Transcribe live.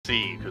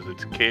C because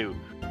it's Q.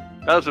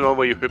 That's the one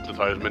where you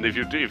hypnotize them, and if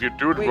you do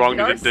it Wait, wrong,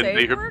 did then our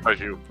they save work? hypnotize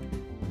you.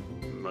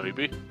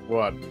 Maybe.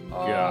 What?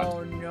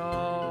 Oh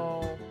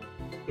no.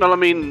 No, I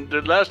mean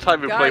the last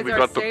time we played, we Guys,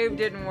 got our the. save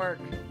didn't work.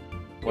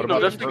 What No,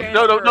 about that's the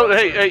because, first? no.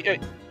 Hey.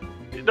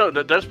 No,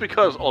 that's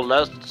because our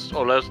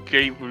last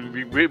game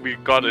we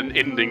got an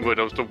ending where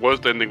it was the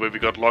worst ending where we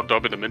got locked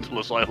up in a mental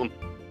asylum.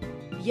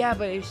 Yeah,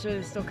 but it should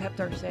have still kept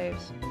our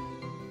saves.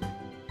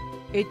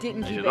 It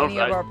didn't keep You know, any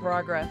of our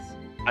progress.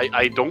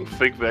 I don't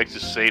think we actually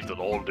saved at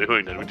all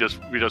doing it. We just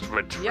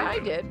read through. Yeah, I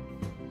did.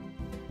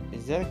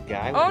 Is that a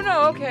guy? Oh with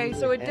no, a okay, TV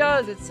so it head?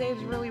 does. It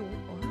saves really. What?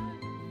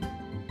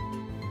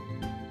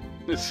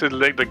 It's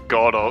like the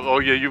god of. Oh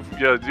yeah, you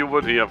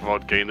would hear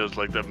about gainers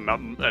like the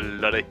mountain a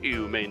lot of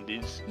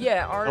humans.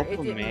 Yeah, our Help it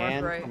a didn't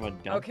man work from a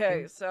right. dumpster?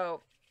 Okay,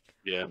 so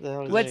Yeah. What the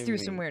hell does let's that do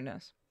even some mean?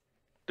 weirdness.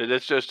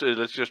 Let's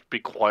just be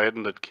quiet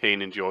and let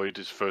Kane enjoy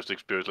his first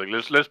experience. Like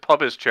let's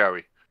pop his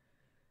cherry,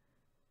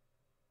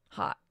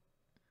 Hot.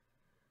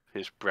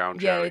 his brown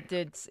Yeah,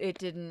 cherry. it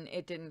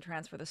didn't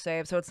transfer the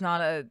save, so it's not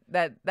a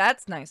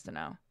that's nice to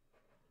know.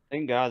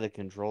 Thank God the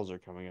controls are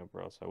coming up,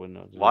 bro, so I wouldn't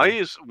know. Why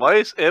is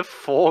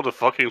F4 the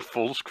fucking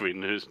full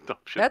screen is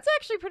option? That's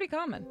actually pretty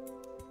common.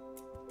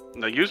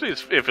 No, usually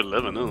it's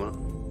F11, isn't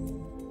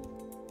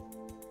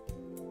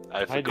it?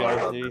 I forgot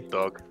about Darcy. the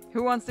dog.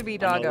 Who wants to be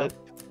Oh, no, Doggo?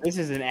 this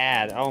is an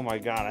ad. Oh my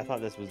God, I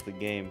thought this was the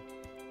game.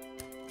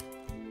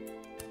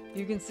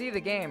 You can see the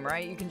game,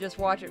 right? You can just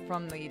watch it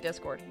from the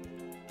Discord.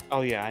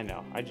 Oh yeah, I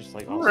know. I just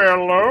like.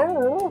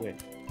 Hello.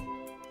 Wait.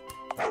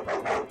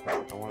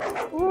 I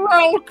want...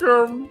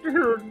 Welcome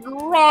to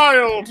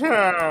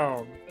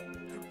Dialtown.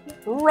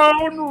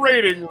 Roan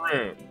Rating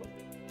Room.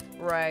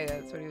 Right,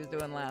 that's what he was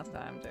doing last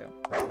time too.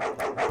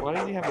 Why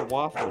does he have a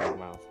waffle in his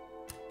mouth?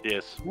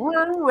 Yes.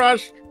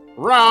 Rush,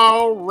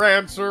 row,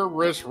 rancer,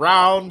 risk,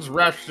 rounds,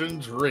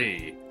 rations,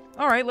 re.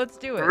 All right, let's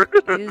do it.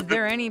 Is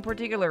there any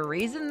particular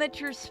reason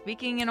that you're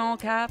speaking in all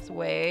caps?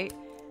 Wait.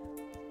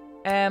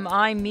 Am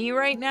I me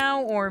right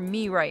now or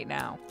me right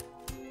now?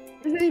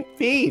 What does he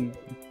mean?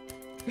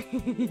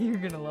 You're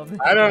gonna love this.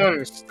 I don't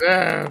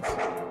understand.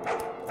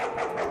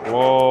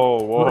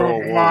 Whoa,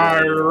 whoa, My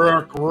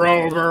rook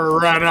rover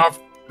ran off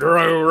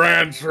through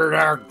rancer.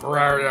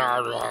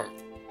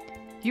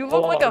 You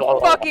look like a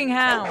fucking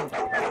hound.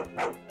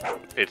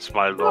 It's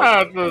my lord.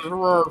 That is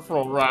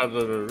wordful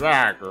rather than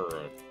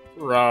accurate.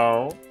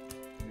 Row.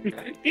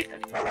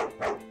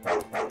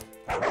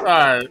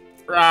 Right,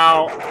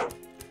 row.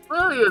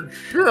 Will you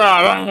shut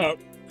up?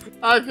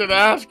 I can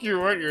ask you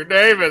what your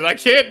name is. I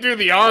can't do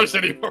the R's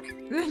anymore.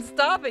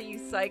 Stop it, you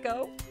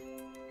psycho.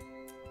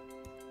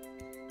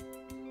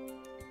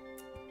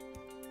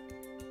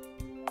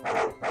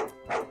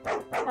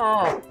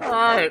 Oh,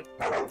 right.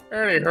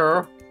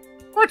 Anywho,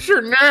 what's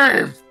your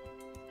name?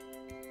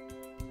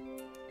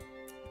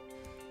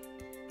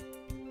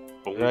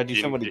 Gotta do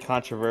somebody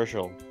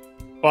controversial.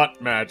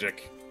 Butt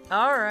magic.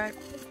 All right.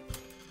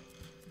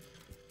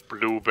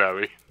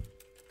 Blueberry.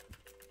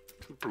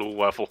 Blue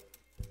waffle.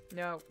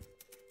 No.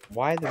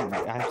 Why the?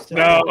 I'm still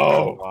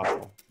No.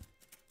 waffle.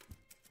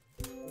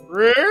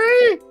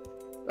 Really?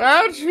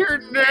 That's your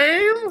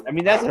name? I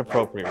mean, that's an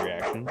appropriate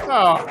reaction.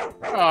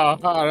 Oh,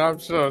 I'm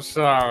so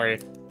sorry.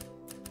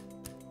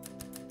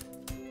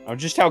 I'm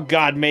just how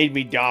God made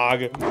me,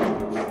 dog.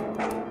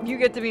 You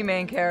get to be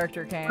main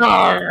character, Kane.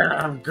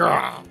 Oh,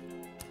 God.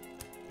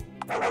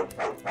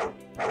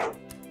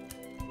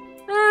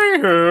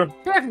 Anywho,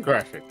 second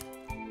question.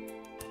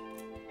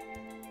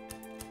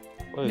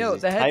 What is No,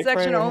 this, the head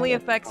section typewriter only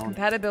head? affects Oh.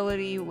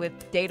 compatibility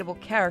with dateable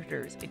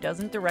characters. It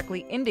doesn't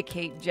directly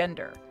indicate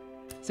gender.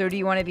 So do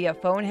you want to be a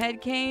phone head,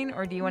 Kane,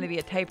 or do you want to be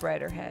a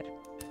typewriter head?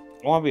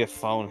 I want to be a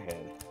phone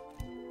head.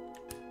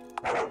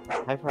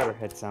 Typewriter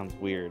head sounds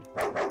weird.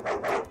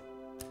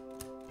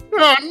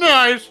 Oh,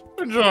 nice.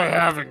 Enjoy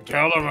having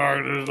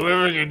telemarketers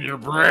living in your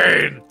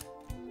brain.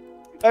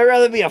 I'd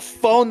rather be a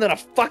phone than a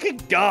fucking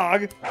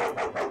dog.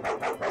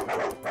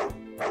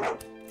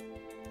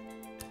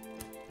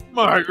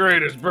 My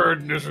greatest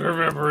burden is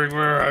remembering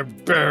where I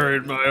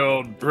buried my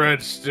old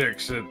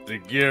breadsticks at the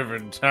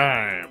given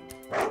time.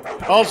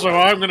 Also,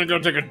 I'm gonna go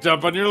take a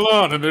dump on your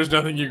lawn, and there's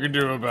nothing you can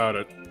do about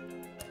it.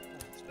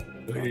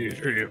 Please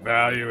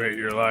reevaluate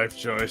your life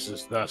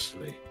choices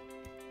thusly.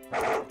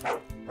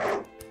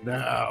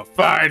 Now,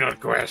 final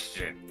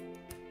question.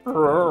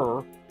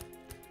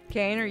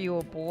 Kane, are you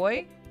a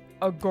boy,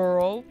 a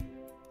girl,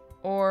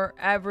 or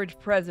average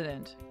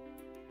president?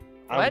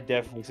 I What? would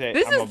definitely say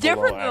This I'm is a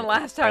different than the below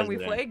last time we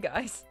president. played,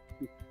 guys.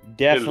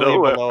 Definitely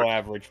Below a below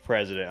average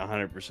president,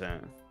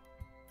 100%.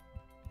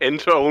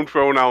 Enter own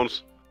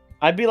pronouns.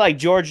 I'd be like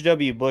George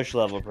W. Bush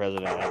level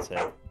president, I'd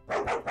say.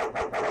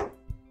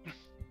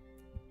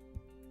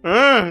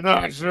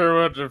 Not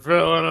sure what to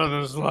fill in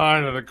on this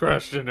line of the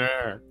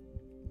questionnaire.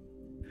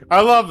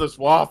 I love this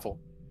waffle.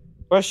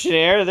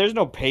 Questionnaire? There's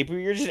no paper.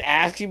 You're just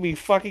asking me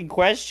fucking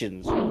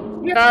questions.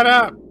 Shut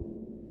up!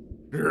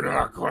 Do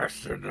not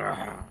question.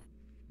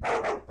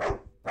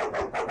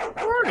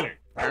 Warning.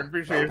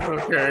 NPCs will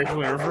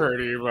occasionally refer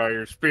to you by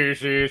your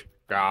species,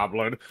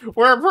 goblin.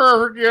 Where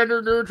perfect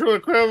gender due to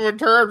equivalent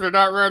terms are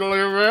not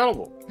readily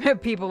available.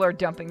 People are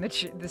dumping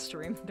the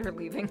stream. They're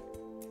leaving.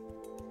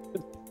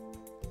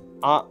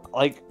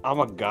 Like, I'm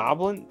a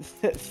goblin?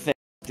 Thanks,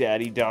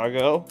 Daddy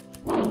Doggo.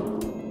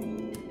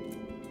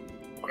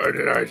 What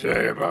did I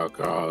say about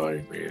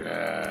calling me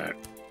that?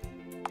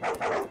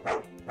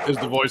 Is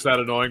the voice that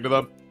annoying to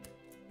them?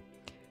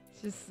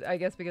 It's just, I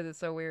guess, because it's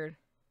so weird.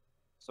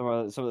 Some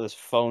of this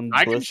phone.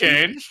 I can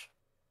change.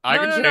 I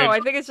can change. No.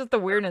 I think it's just the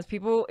weirdness.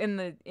 People in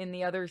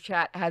the other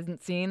chat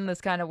hasn't seen this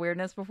kind of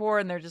weirdness before,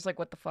 and they're just like,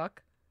 "What the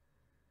fuck?"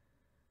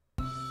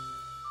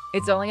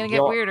 It's only gonna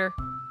get weirder.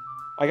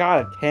 I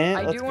got a 10.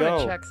 I Let's do go.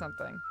 want to check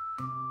something.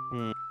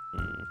 Okay,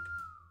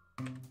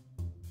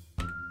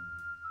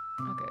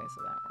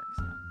 so that works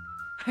now.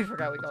 I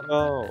forgot we called him.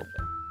 Oh.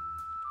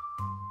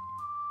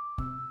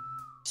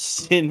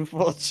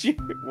 Sinful chur.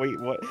 Wait,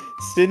 what?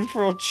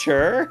 Sinful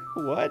chur?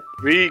 What?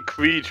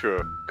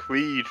 Creature.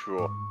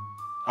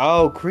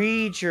 Oh,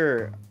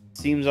 creature.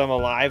 Seems I'm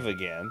alive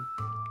again.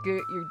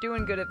 Good, you're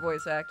doing good at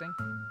voice acting.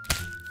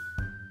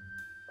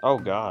 Oh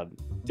God.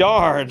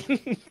 Darn.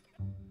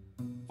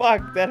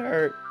 Fuck, that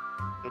hurt.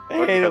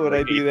 I hate it when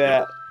I do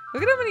that.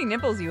 Look at how many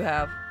nipples you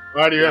have.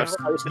 Why do you have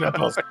space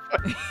nipples?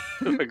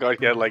 Oh my god,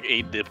 he had like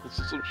 8 nipples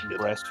or some shit.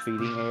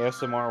 Breastfeeding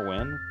ASMR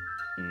win?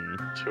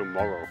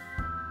 Tomorrow.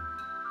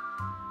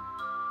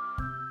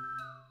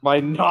 My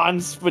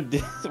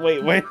non-specific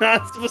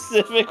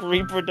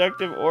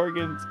reproductive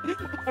organs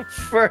are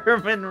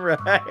firm and ripe.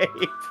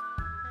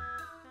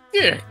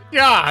 Dear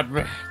God,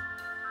 man.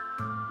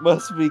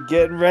 Must be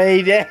getting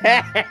ready to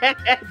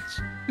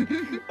hatch.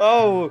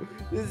 Oh,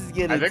 this is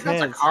getting I think intense.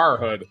 that's a car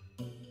hood.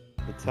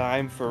 The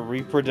time for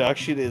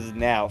reproduction is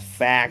now.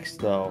 Facts,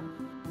 though.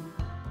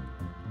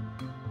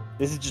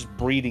 This is just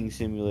breeding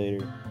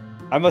simulator.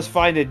 I must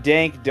find a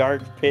dank,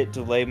 dark pit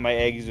to lay my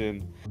eggs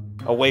in,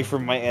 away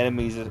from my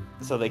enemies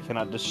so they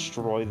cannot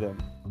destroy them.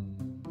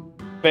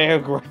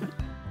 Fairground.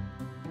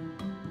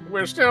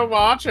 We're still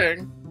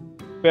watching.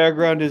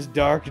 Fairground is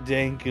dark,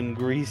 dank, and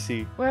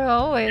greasy. We're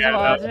always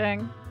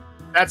watching.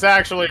 That's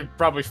actually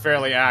probably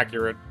fairly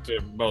accurate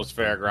to most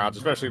fairgrounds,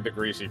 especially the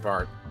greasy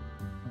part.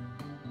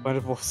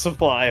 Plentiful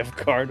supply of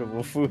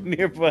carnival food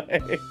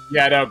nearby.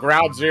 Yeah, no,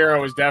 ground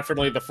zero is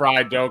definitely the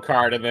fried dough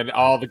cart, and then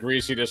all the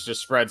greasiness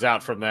just spreads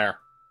out from there.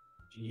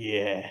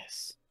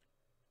 Yes.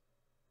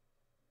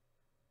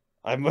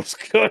 I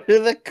must go to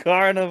the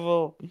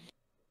carnival. I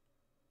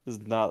was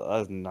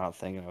not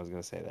thinking I was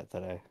going to say that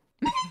today.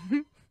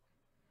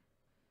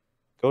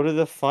 Go to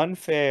the fun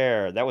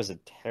fair. That was a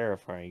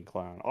terrifying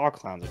clown. All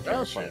clowns are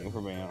terrifying, if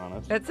we're being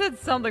honest. It said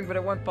something, but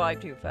it went by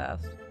too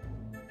fast.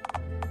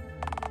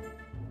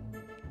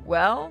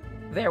 Well,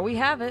 there we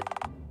have it.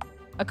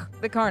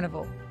 The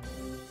carnival.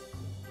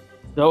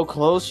 So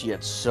close,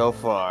 yet so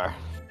far.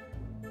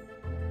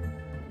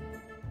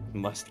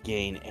 Must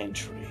gain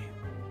entry.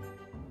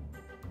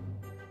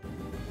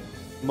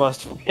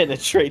 Must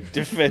penetrate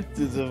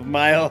defenses of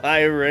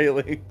mile-high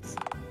railings.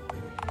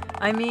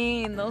 I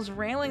mean, those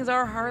railings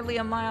are hardly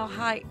a mile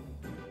high.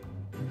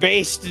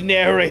 Based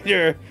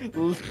narrator,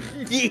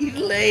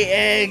 lay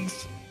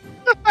eggs.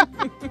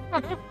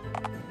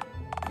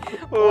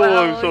 Well,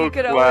 I'm so you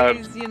could glad.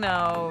 always, you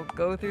know,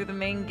 go through the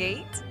main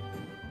gate.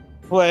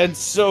 Plan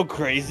so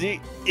crazy,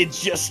 it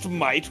just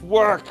might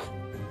work.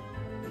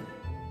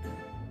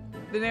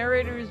 The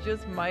narrator is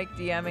just Mike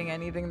DMing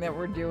anything that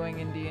we're doing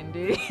in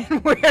D&D,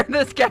 and we're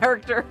this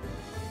character.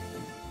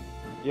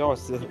 Yo,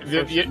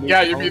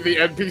 Yeah, you mean the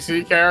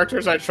NPC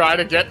characters I try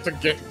to get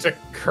to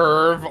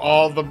curve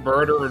all the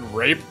murder and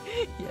rape?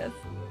 Yes.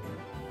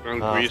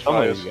 Grease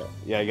fires.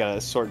 Yeah, you gotta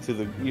sort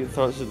through you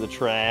throw it through the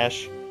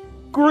trash.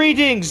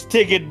 Greetings,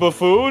 ticket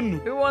buffoon.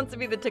 Who wants to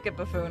be the ticket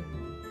buffoon?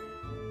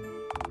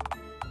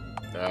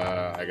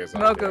 I guess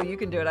I'll Moko, do it. you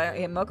can do it.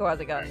 Moko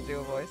hasn't gotten to do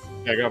a voice.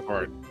 Yeah, go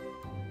for it.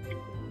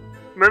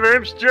 My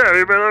name's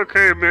Jerry, but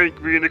okay,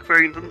 make me an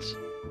acquaintance.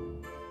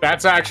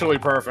 That's actually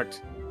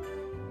perfect.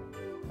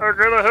 How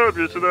can I help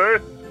you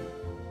today?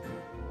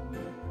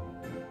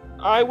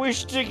 I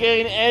wish to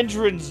gain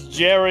entrance,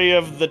 Jerry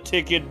of the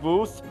ticket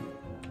booth.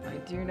 I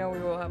do know we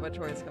will have a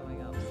choice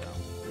coming up, so.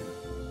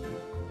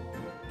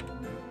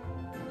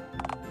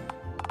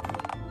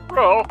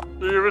 Well,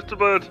 do you wish to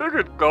buy a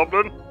ticket,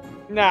 Goblin?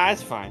 Nah,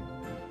 it's fine.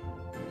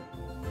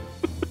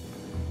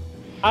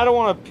 I don't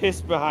want to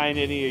piss behind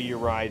any of your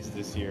rides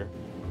this year.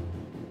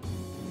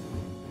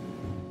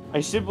 I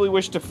simply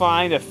wish to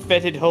find a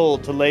fetid hole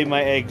to lay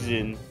my eggs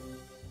in.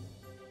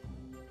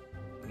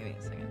 Give me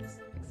a second, just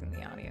fixing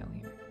the audio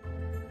here.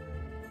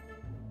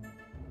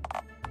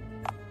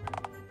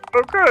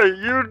 Okay,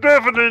 you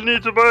definitely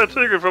need to buy a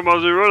ticket from us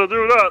if you want to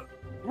do that.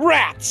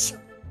 Rats!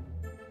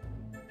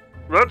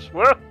 Rats,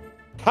 what?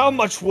 How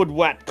much would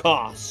that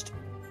cost?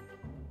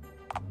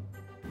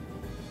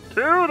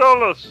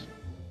 $2.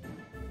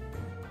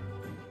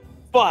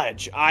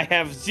 Fudge, I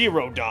have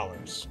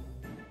 $0.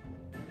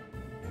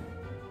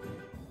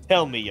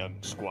 Tell me, young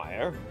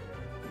squire.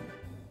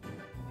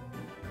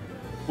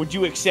 Would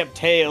you accept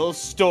tales,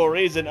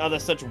 stories, and other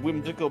such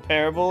whimsical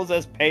parables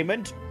as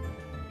payment?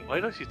 Why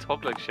does he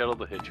talk like Shadow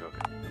the Hedgehog?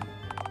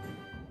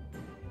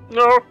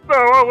 No,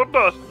 I would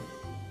not.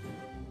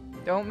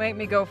 Don't make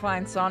me go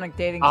find Sonic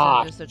dating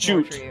Ah, sim just to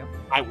shoot. torture you.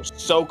 I was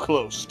so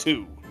close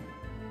too.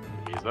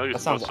 As long as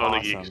it's sounds not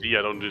Sonic awesome. EXE,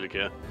 I don't really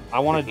care. I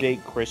want to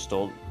date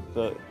Crystal,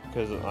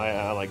 because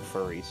I like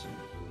furries.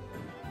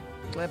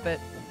 Flip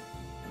it.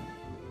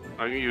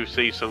 How can you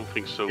say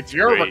something so It's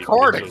your great?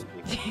 recording.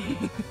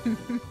 Hey,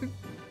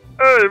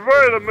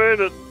 wait a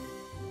minute.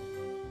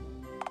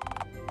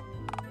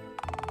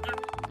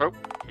 Oh,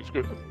 it's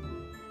good.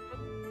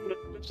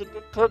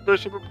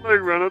 There's a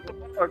playground at the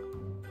park.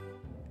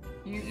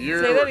 You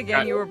say that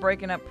again, you were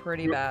breaking up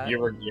pretty bad.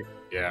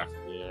 Yeah.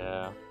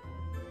 Yeah.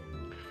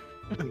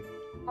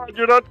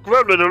 You're that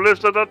gremlin who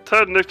lives at that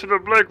tent next to the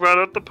playground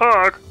at the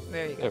park.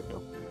 There you go. There we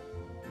go.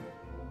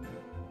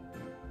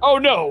 Oh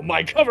no,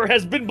 my cover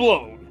has been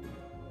blown.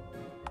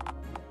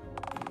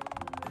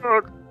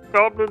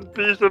 Goblin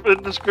beast of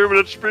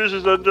indiscriminate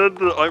species and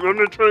gender. I'm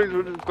only trying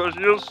to because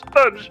your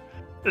stench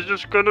is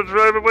just gonna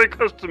drive away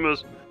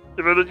customers.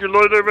 If I let you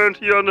loiter around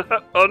here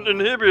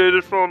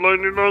uninhibited for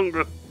any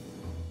longer.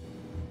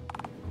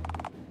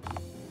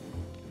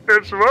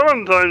 It's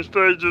Valentine's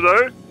Day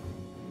today.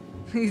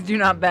 Please do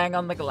not bang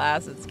on the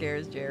glass, it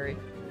scares Jerry.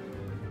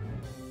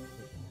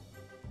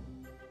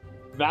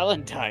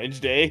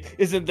 Valentine's Day?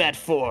 Isn't that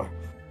for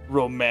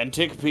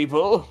romantic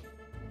people?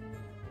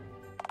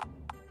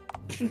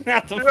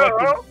 Not the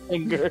fucking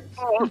finger.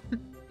 Oh.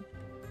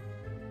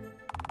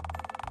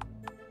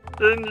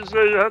 Didn't you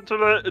say you had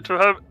to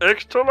have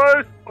eggs to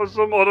lay? Or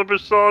some other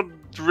bizarre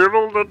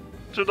drivel that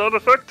to that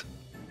effect?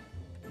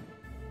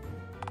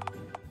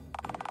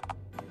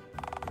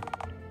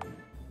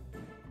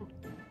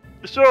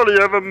 Surely you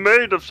have a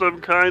maid of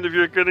some kind if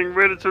you're getting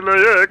ready to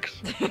lay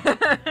eggs.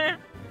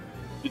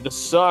 Did the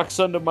socks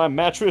under my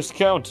mattress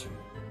count?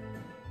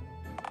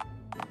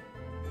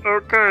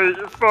 Okay,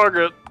 fuck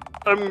it.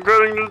 I'm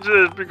going to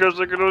this because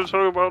I can only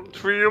talk about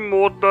 3 or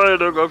more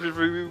dialogue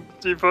options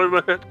before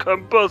my head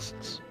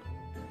combusts.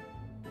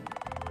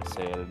 I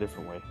say it a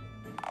different way.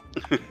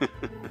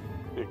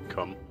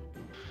 Come.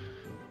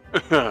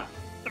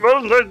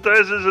 Valentine's Day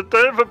is a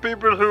day for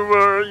people who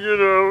are, you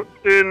know,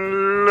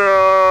 in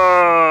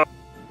love.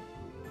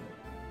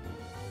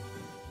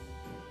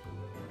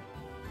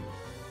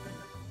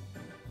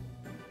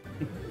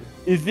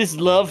 Is this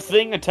love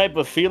thing a type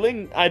of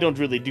feeling? I don't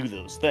really do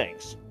those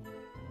things.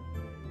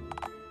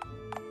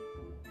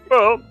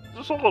 Well,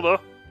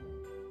 sorta.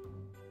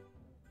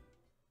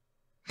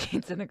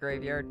 It's in a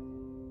graveyard.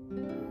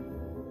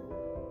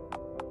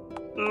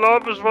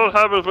 Love is what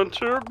happens when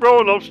 2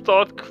 grown-ups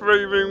start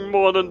craving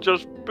more than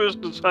just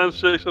business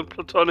handshakes and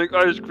platonic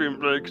ice cream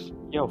breaks.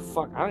 Yo,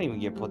 fuck, I don't even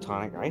get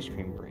platonic ice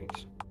cream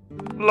breaks.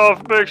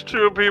 Love makes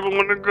 2 people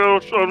want to go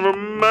on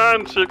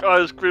romantic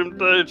ice cream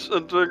dates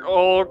and drink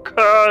all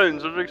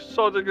kinds of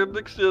exotic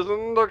elixirs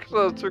and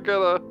luxuries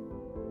together.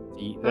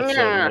 That's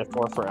a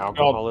metaphor for Called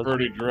alcoholism.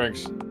 fruity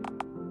drinks.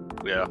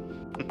 Yeah.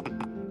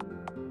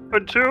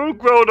 When 2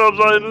 grown-ups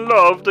are in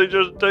love,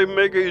 they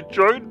make a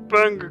joint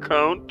bank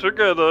account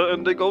together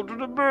and they go to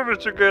the movies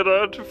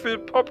together to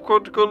feed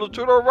popcorn coolers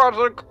to the rats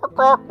and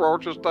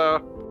cockroaches there.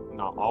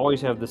 No,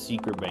 always have the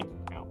secret bank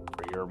account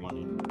for your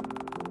money.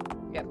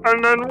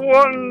 And then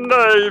one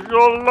day, if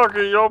you're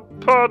lucky, your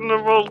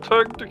partner will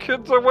take the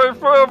kids away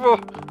forever.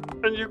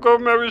 And you go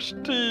marry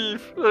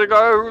Steve, the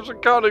guy whose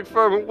accounting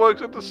firm who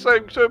works at the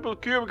same simple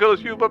cubicle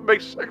as you but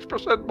makes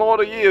 6%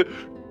 more a year.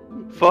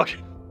 Fuck.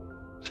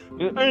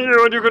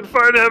 And you can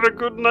finally have a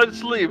good night's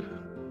sleep.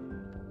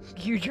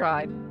 You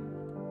tried.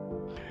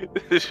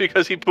 It's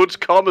because he puts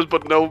commas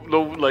but no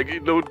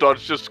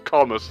dots, just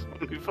commas.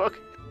 Fuck.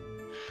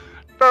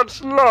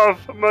 That's love,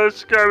 my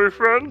scary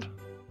friend.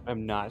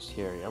 I'm not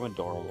scary, I'm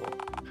adorable.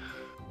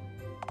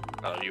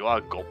 You are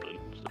a goblin.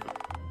 So.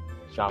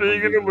 Goblin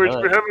Speaking of which,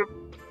 blood. we have a...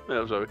 Yeah,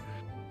 I'm sorry.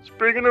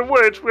 Speaking of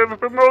which, we have a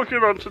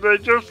promotion on today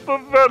just for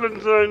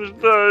Valentine's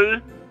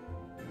Day.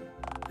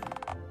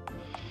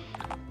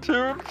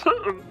 Two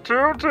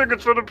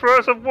tickets for the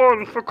price of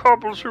 1 for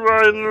couples who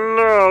are in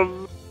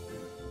love.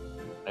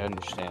 I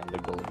understand the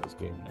goal of this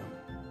game now.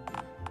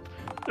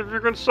 If you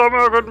can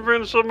somehow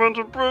convince someone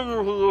to bring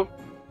you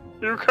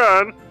here, you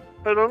can.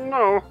 I don't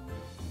know.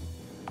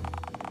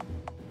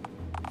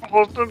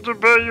 Force them to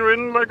pay you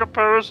in like a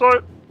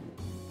parasite?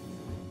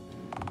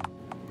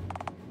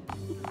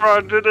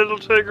 Granted, it'll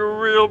take a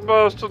real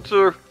master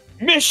to...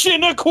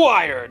 Mission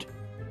acquired!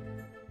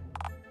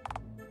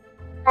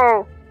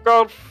 Oh,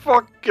 God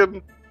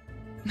fucking...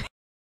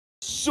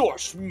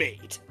 Source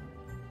mate!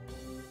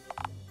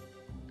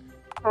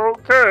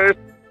 Okay.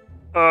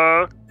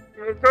 Go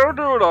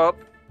do that.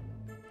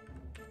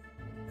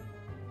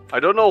 I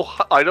don't know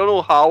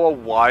how or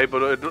why,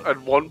 but at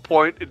one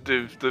point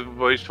the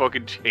voice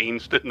fucking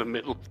changed in the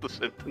middle of the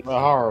sentence. The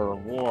horror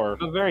of war.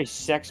 A very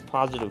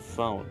sex-positive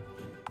phone.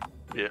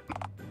 Yeah.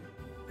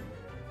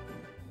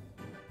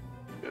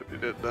 Yeah, they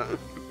did that.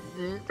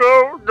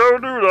 Go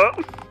do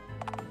that.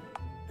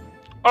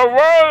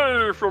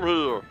 Away from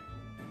here.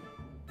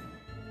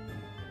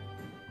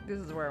 This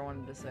is where I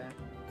wanted to say.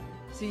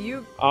 So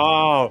you...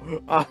 Oh!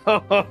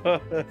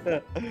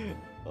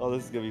 Oh,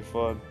 this is gonna be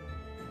fun.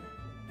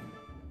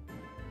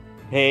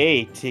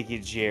 Hey,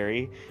 Ticket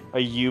Jerry. Are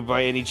you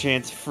by any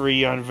chance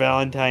free on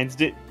Valentine's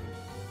Day?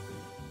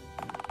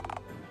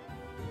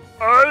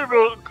 I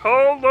will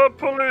call the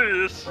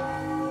police. Let's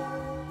go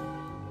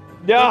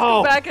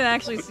No! back and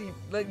actually see...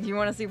 Do you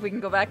want to see if we can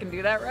go back and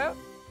do that route?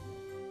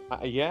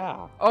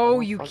 Yeah.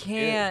 Oh, you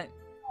can't.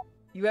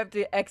 You have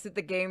to exit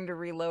the game to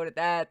reload it.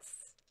 That's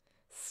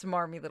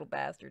smarmy little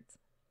bastards.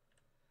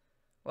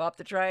 We'll have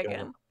to try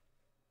again.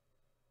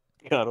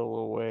 Got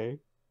away.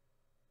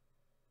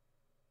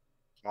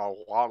 Oh,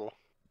 waddle.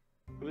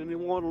 Really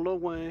waddle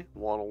away.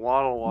 Waddle,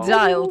 waddle, waddle.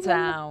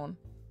 Dialtown.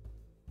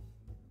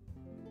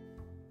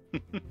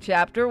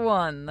 Chapter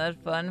 1, The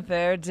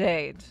Funfair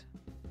Date.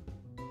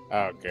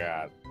 Oh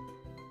god.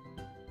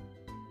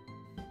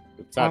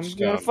 The I'm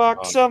touchdown gonna fuck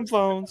phone. some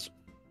phones.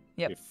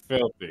 Yep. You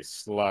filthy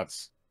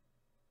sluts.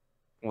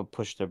 I'm gonna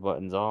push their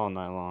buttons all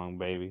night long,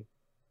 baby.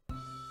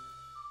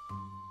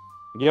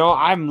 Yo,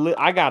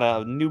 I got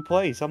a new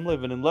place. I'm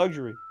living in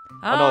luxury.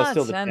 Oh, no, it's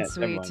still the tent. Never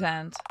sweet mind.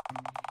 tent.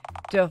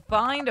 To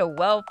find a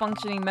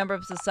well-functioning member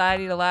of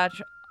society to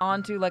latch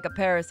onto like a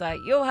parasite,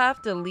 you'll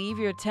have to leave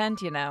your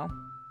tent, you know.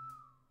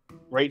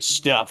 Great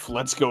stuff.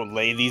 Let's go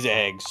lay these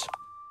eggs.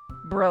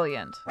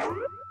 Brilliant.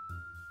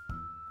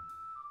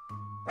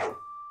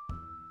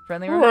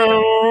 Friendly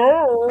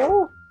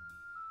reminder.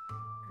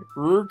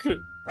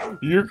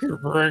 You can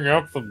bring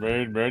up the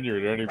main menu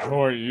at any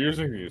point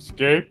using the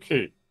escape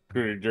key,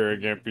 including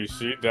during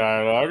NPC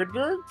dialogue and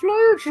during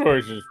player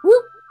choices.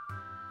 Whoop.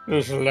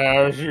 This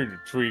allows you to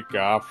tweak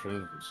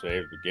options and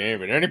save the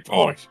game at any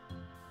point.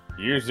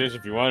 Use this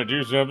if you want to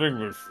do something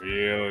but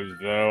feel as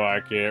though I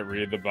can't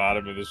read the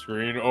bottom of the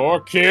screen or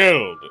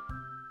killed.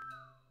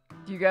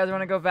 Do you guys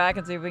want to go back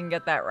and see if we can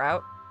get that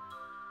route?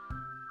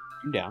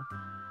 I'm down.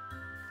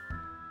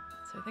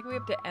 So I think we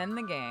have to end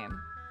the game.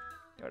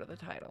 Go to the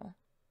title.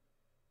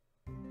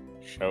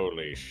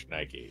 Holy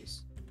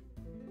shnikes.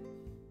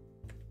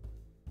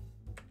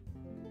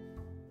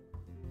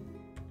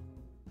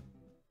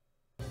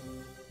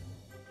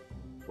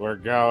 We're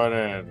going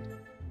in.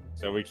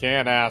 So we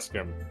can't ask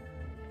him.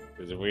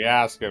 Because if we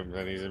ask him,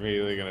 then he's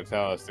immediately going to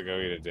tell us to go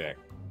eat a dick.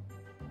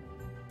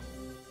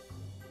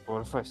 What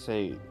if I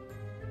say,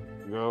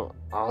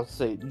 I'll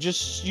say,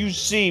 just you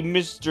see,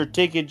 Mr.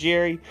 Ticket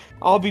Jerry.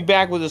 I'll be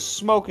back with a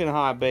smoking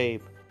hot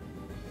babe.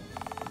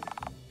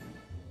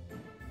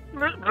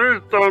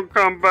 Please don't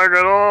come back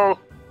at all.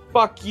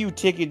 Fuck you,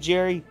 Ticket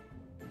Jerry.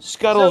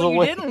 Scuttles So you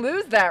away. didn't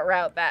lose that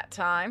route that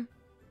time.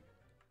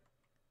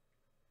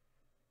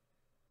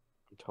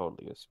 I'm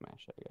totally gonna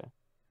smash that guy.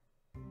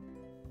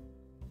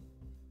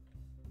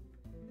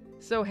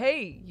 So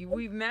hey,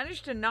 we've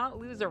managed to not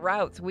lose a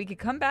route, so we could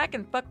come back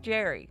and fuck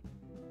Jerry.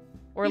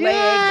 Or lay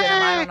eggs in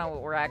him. I don't know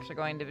what we're actually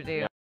going to do.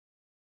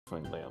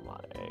 Definitely lay a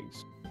lot of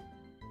eggs.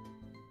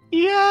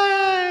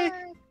 Yay!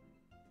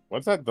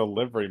 What's that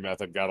delivery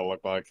method gotta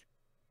look like?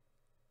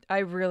 I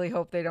really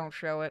hope they don't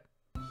show it.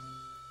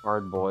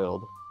 Hard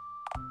boiled.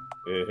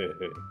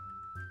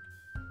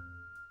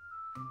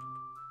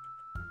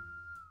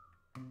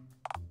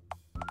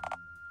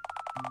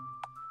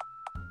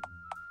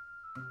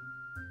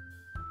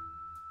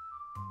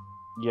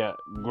 Yeah,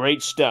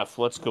 great stuff.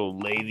 Let's go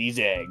lay these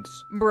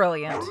eggs.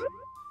 Brilliant.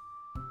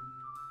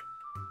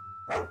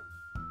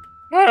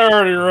 I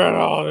already read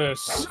all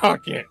this.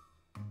 Suck it.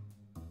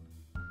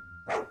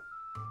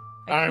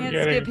 I I'm can't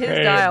getting skip his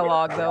paid.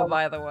 dialogue, though,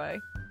 by the way.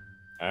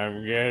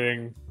 I'm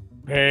getting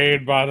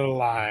paid by the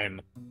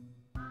line.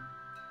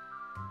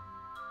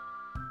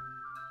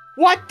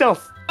 What the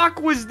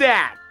fuck was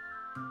that?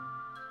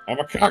 I'm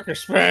a cocker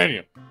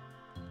spaniel.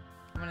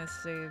 I'm gonna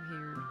save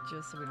here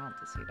just so we don't have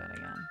to see that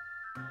again.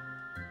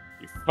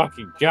 You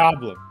fucking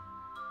goblin.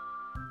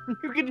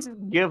 You can just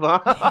give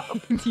up.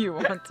 Do you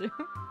want to?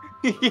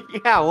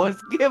 Yeah,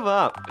 let's give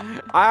up.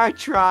 I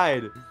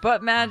tried.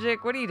 But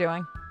Magic, what are you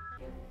doing?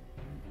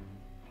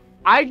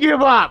 I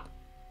give up.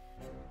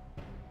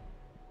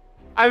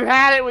 I've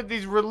had it with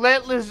these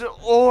relentless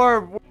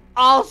orb we're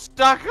all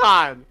stuck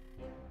on.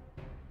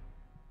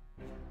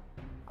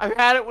 I've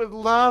had it with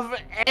love,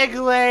 egg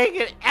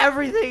laying, and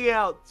everything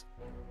else.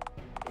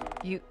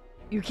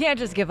 You can't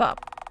just give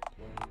up.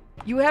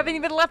 You haven't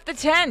even left the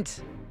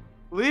tent.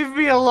 Leave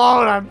me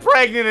alone. I'm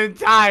pregnant and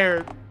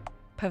tired.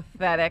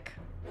 Pathetic.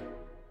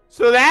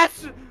 So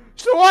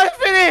what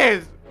if it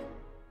is?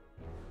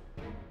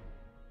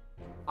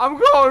 I'm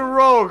going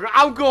rogue.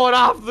 I'm going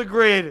off the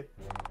grid.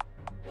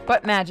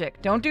 But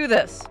Magic, don't do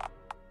this.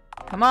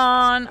 Come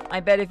on. I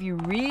bet if you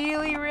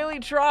really, really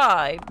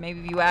tried, maybe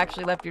if you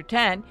actually left your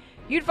tent,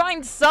 you'd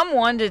find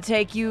someone to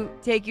take you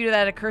to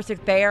that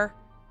accursed bear.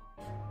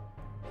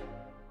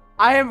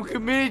 I am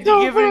committed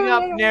to giving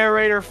up,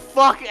 narrator.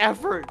 Fuck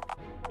effort.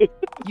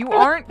 You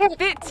aren't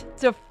fit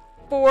to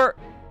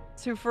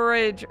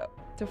forage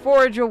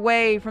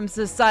away from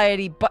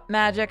society, but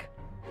Magic.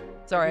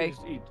 Sorry. You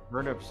just eat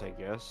turnips, I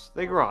guess.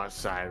 They grow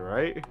outside,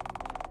 right?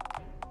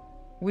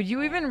 Would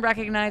you even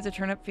recognize a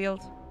turnip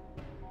field?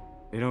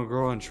 They don't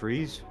grow on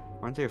trees.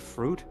 Aren't they a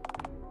fruit?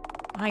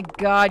 My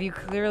god, you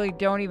clearly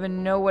don't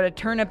even know what a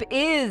turnip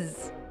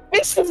is!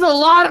 This is a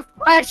lot of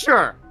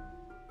pressure!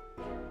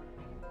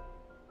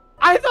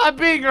 I thought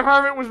being a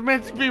hermit was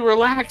meant to be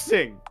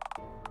relaxing!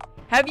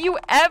 Have you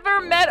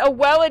ever met a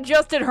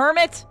well-adjusted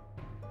hermit?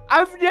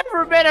 I've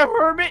never met a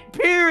hermit,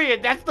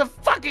 period! That's the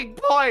fucking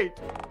point!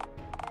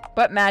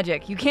 But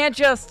magic, you can't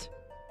just...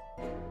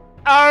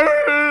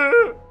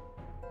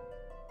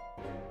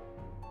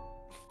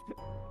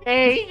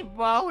 He's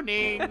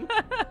moaning!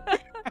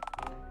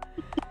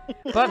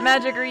 But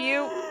magic are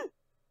you?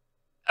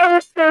 Oh,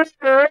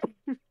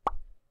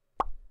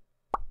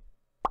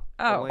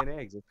 Laying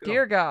eggs. Let's go.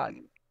 dear God.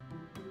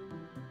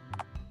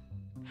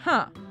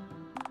 Huh.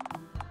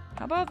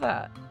 How about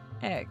that?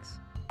 Eggs.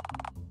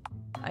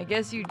 I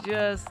guess you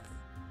just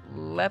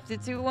left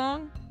it too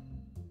long?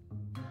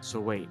 So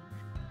wait,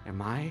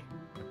 am I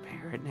a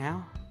parent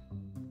now?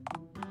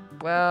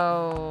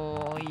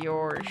 Well,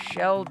 your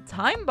shelled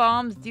time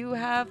bombs do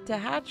have to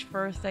hatch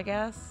first, I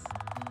guess.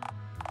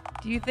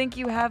 Do you think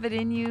you have it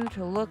in you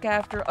to look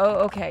after... Oh,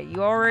 okay.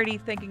 You're already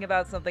thinking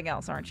about something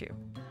else, aren't you?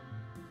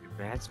 Do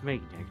bats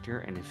make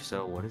nectar, and if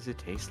so, what does it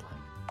taste like?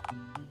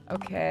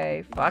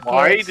 Okay, fuck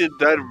Why it. did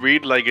that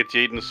read like a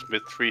Jaden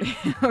Smith tweet?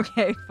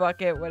 Okay,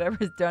 fuck it.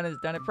 Whatever's done is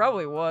done. It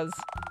probably was.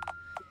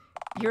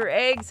 Your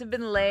eggs have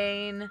been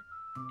laid,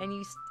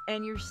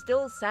 and you're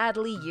still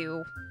sadly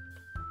you.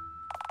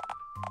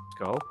 Let's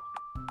go.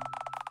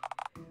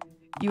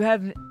 You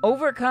have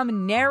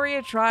overcome nary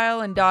a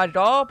trial and dodged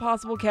all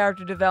possible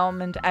character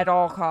development at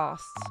all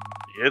costs.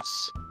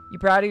 Yes. You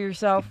proud of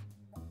yourself?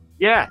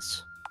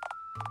 Yes!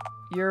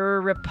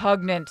 You're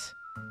repugnant.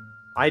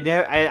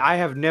 I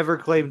have never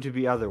claimed to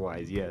be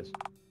otherwise, yes.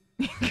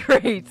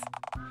 Great.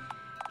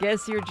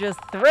 Guess you're just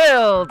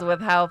thrilled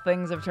with how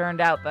things have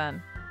turned out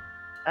then.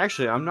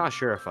 Actually, I'm not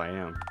sure if I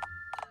am.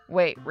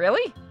 Wait,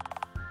 really?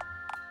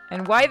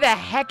 And why the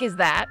heck is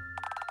that?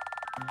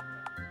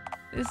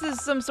 This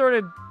is some sort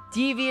of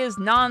devious,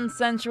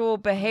 nonsensical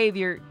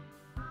behavior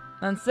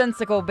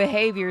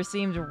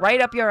seems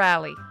right up your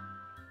alley.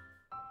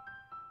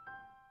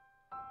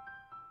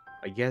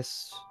 I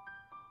guess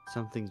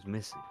something's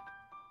missing.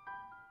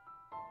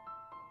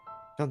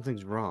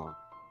 Something's wrong.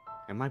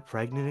 Am I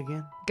pregnant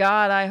again?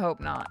 God, I hope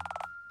not.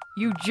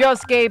 You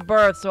just gave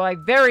birth, so I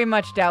very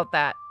much doubt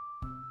that.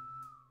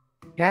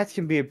 Cats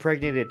can be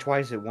impregnated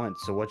twice at once,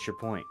 so what's your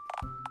point?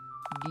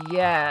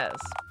 Yes,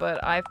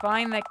 but I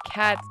find that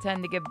cats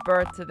tend to give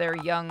birth to their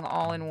young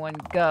all in one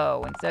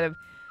go, instead of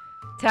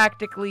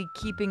tactically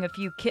keeping a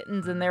few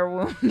kittens in their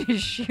womb to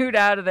shoot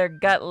out of their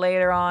gut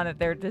later on at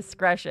their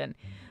discretion.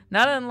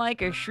 Not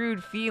unlike a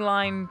shrewd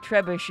feline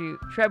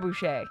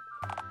trebuchet.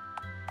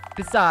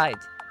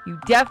 Besides, you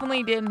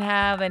definitely didn't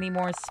have any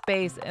more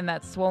space in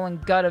that swollen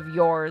gut of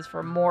yours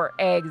for more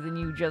eggs than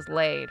you just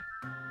laid.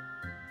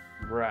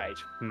 Right.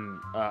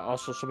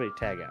 Also, somebody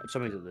tag out.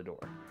 Somebody's at the door.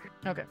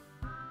 Okay.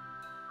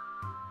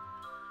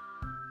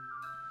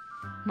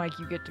 Mike,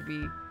 you get to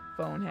be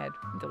phone head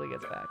until he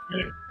gets back.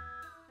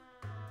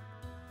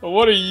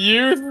 What do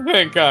you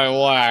think I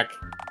lack?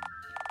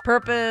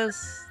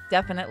 Purpose,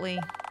 definitely.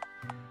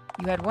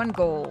 You had one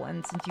goal,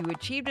 and since you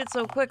achieved it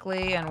so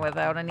quickly and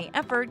without any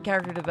effort,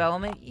 character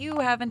development, you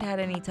haven't had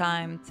any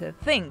time to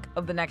think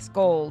of the next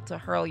goal to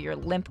hurl your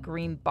limp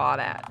green bot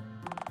at.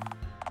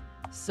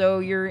 So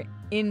you're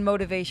in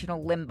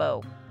motivational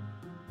limbo.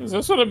 Is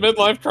this what a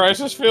midlife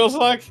crisis feels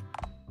like?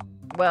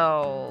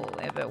 Well,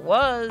 if it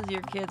was,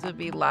 your kids would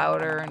be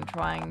louder and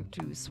trying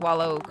to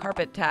swallow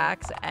carpet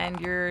tacks, and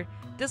your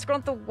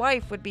disgruntled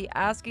wife would be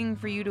asking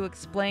for you to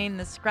explain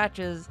the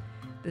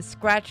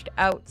scratched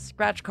out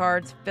scratch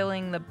cards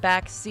filling the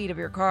back seat of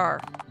your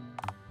car.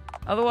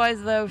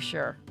 Otherwise, though,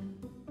 sure.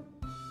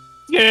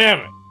 Damn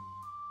it!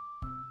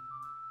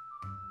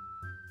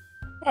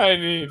 I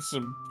need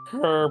some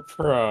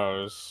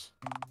pros.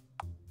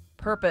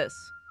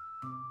 Purpose.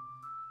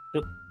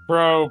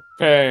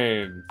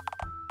 Propane.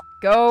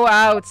 Go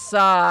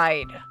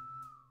outside.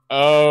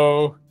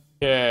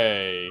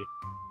 Okay.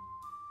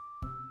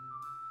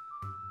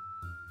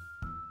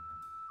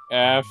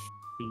 F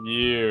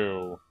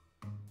you.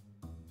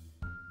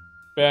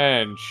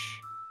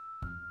 Bench.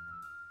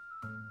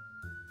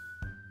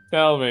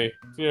 Tell me,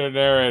 dear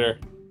narrator,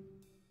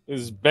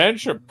 is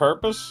bench a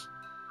purpose?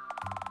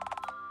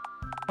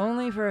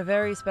 Only for a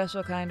very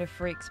special kind of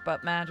freaks,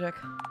 but magic.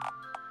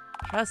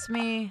 Trust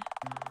me,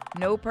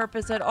 no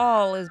purpose at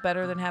all is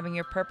better than having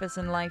your purpose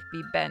in life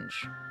be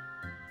bench.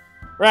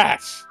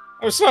 Rats!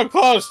 I was so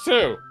close,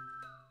 too!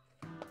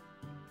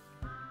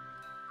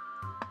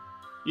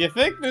 You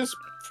think this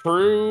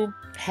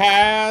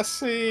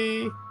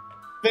passy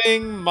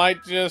thing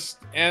might just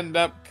end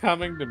up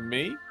coming to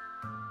me?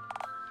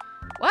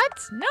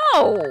 What?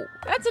 No!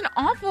 That's an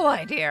awful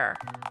idea.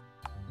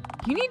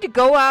 You need to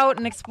go out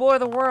and explore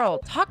the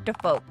world, talk to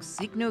folks,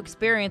 seek new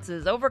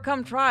experiences,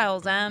 overcome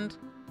trials, and...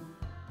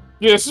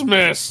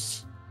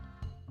 Dismissed!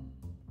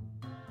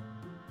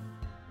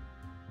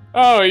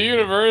 Oh,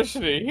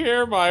 university,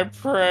 hear my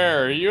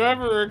prayer, you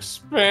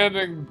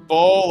ever-expanding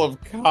bowl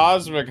of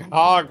cosmic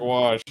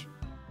hogwash.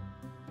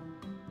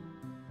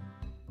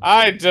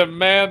 I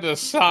demand a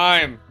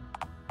sign.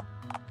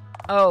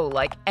 Oh,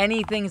 like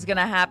anything's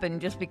gonna happen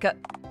just because...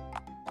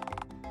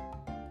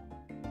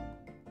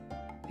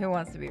 Who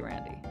wants to be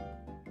Randy?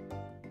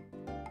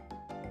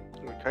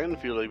 I kind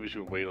of feel like we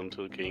should wait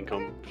until Kane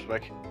comes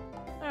back.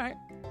 Alright.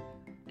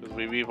 Because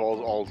we've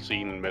all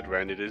seen and met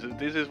Randy.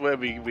 This is where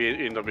we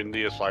end up in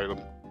the asylum.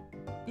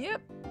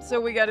 Yep. So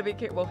we gotta be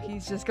careful. Well,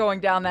 he's just going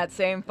down that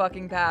same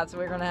fucking path, so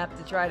we're gonna have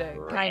to try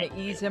to kind of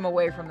ease him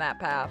away from that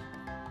path.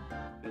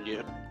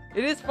 Yeah.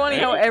 It is funny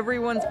how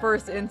everyone's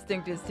first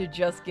instinct is to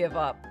just give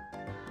up.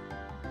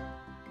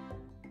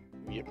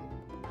 Yep.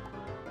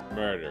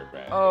 Murder,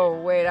 man.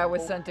 Oh, wait, I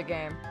was sent a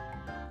game.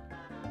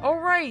 Oh,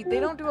 right,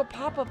 they don't do a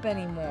pop-up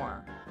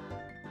anymore.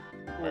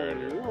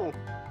 Murder. Oh,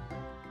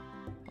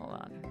 Hold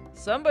on.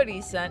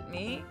 Somebody sent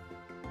me...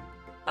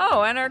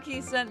 Oh,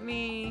 Anarchy sent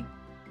me...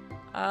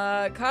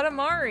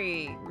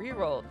 Katamari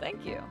reroll.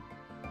 Thank you.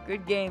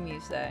 Good game,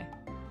 you say.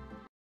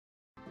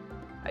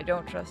 I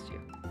don't trust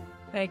you.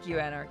 Thank you,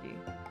 Anarchy.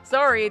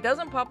 Sorry, it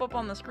doesn't pop up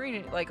on the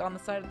screen, like on the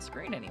side of the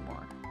screen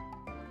anymore.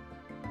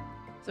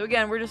 So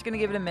again, we're just gonna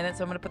give it a minute,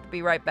 so I'm gonna put the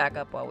B right back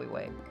up while we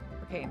wait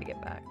for Kane to get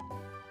back.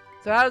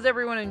 So how's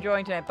everyone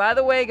enjoying tonight? By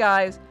the way,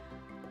 guys,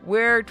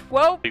 we're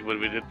 12... I think when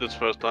we did this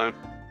first time.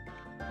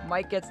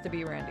 Mike gets to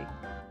be Randy.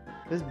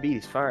 This beat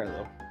is fire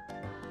though.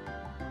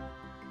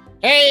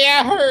 Hey,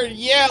 I heard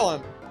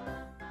yelling.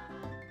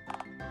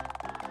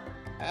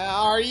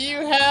 Are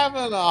you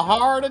having a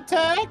heart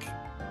attack?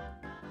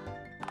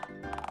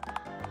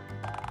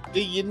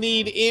 Do you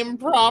need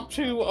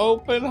impromptu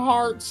open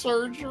heart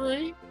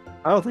surgery?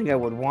 I don't think I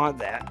would want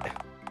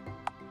that.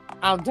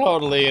 I'm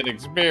totally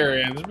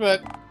inexperienced,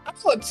 but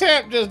I'll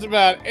attempt just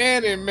about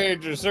any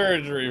major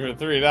surgery for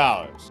 $3.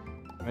 I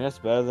mean, that's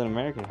better than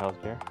American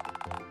healthcare.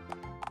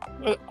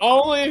 But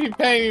only if you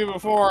pay me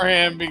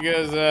beforehand,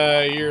 because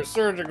your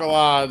surgical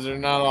odds are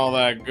not all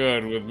that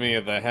good with me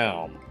at the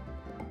helm.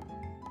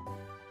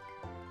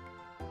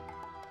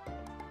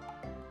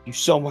 You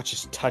so much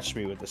as touched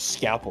me with the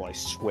scalpel, I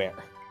swear.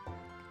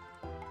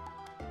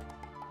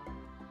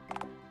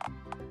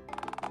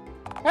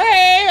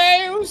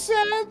 Hey, who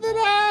said that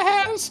I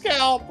had a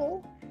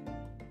scalpel?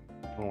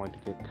 I don't like to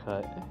get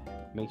cut.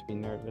 It makes me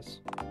nervous.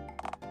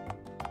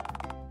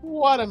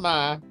 What am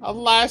I, a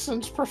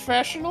licensed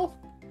professional?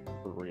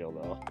 For real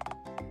though.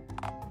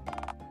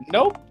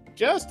 Nope,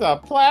 just a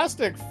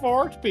plastic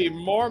fork to be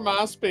more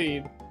my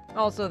speed.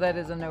 Also, that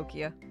is a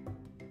Nokia.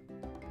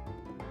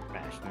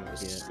 Smash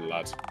Nokia.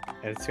 Slut.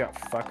 And it's got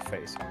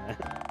fuckface on it.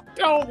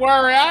 Don't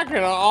worry, I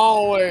can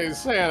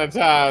always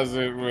sanitize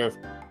it with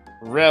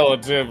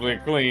relatively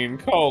clean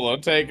cola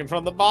taken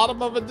from the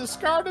bottom of a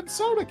discarded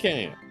soda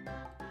can.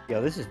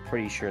 Yo, this is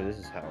pretty sure this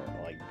is how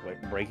like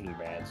Breaking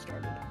Bad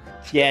started.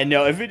 Yeah,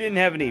 no, if it didn't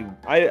have any,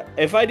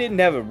 if I didn't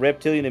have a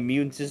reptilian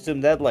immune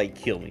system, that'd like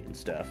kill me and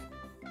stuff.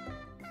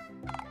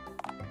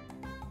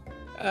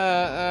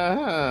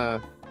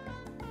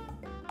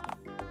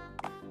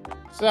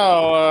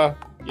 So,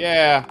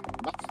 yeah,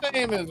 my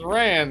name is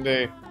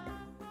Randy.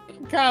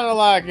 Kind of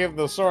like if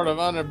the sort of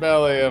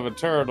underbelly of a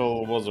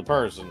turtle was a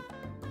person.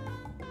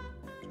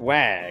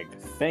 Swag.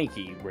 Thank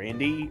you,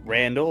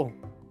 Randall.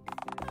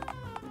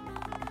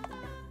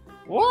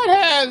 What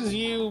has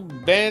you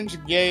bench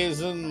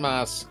gazing,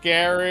 my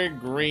scary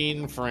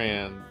green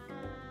friend?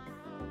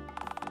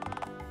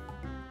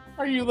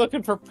 Are you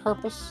looking for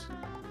purpose?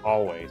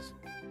 Always.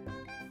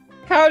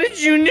 How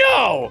did you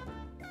know?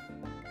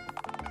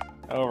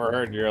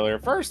 Overheard you earlier.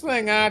 First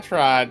thing I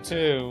tried,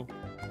 too.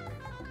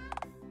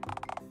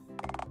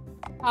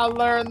 I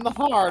learned the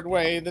hard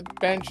way that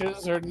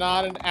benches are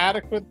not an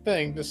adequate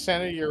thing to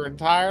center your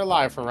entire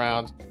life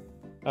around.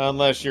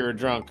 Unless you're a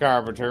drunk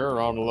carpenter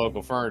or own a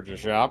local furniture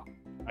shop.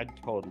 I'd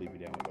totally be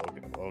down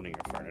with owning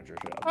a furniture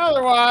shop.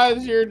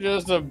 Otherwise, you're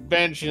just a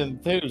bench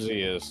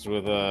enthusiast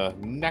with a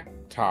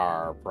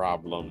nectar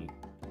problem.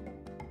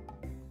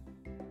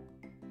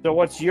 So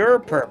what's your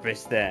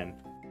purpose then?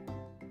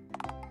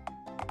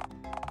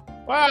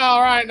 Well,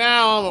 right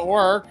now I'm at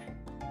work.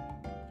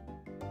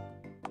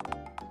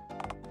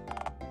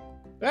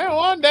 Then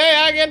one day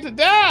I get to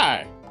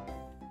die.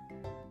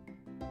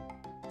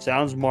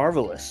 Sounds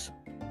marvelous.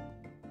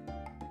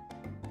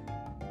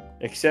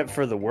 Except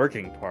for the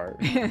working part.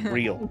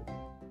 Real.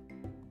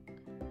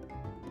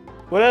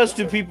 What else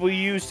do people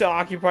use to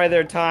occupy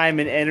their time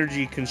and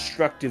energy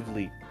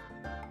constructively?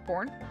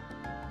 Porn?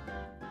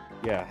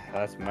 Yeah,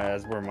 that's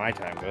where my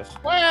time goes.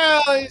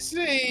 Well, you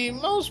see,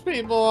 most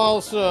people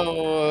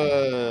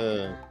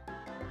also,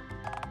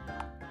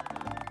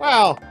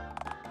 well,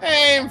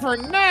 aim for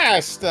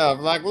nice stuff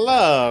like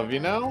love, you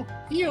know?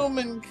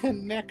 Human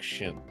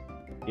connection.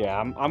 Yeah,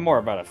 I'm more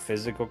about a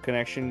physical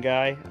connection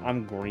guy.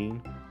 I'm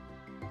green.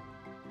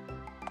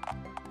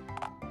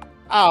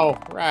 Oh,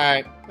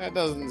 right. That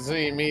doesn't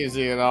seem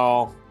easy at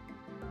all.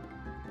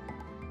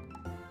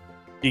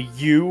 Do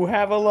you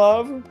have a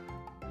love?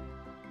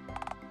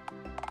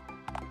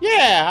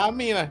 Yeah, I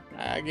mean,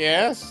 I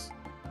guess.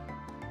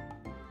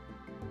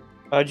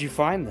 How'd you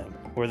find them?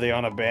 Were they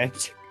on a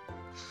bench?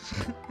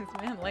 This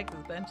man likes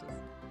his benches.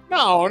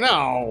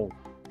 No.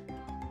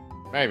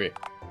 Maybe.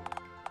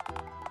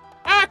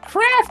 I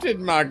crafted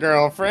my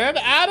girlfriend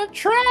out of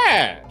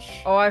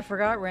trash. Oh, I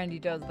forgot Randy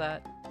does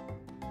that.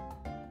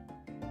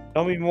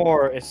 Tell me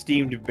more,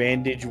 esteemed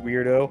bandage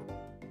weirdo.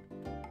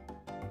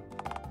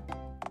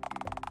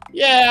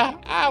 Yeah,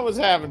 I was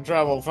having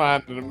trouble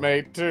finding a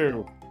mate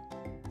too.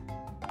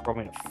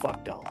 Probably a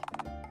fuck doll.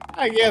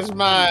 I guess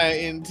my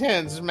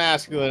intense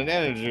masculine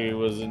energy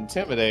was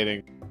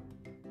intimidating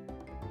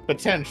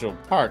potential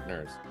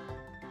partners.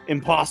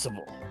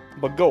 Impossible.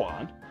 But go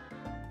on.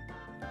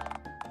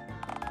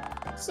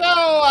 So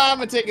I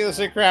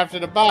meticulously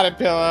crafted a body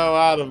pillow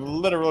out of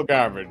literal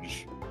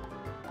garbage.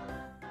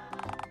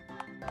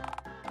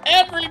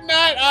 Every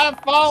night I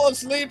fall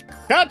asleep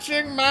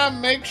clutching my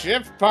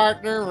makeshift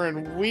partner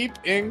and weep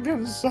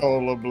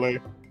inconsolably.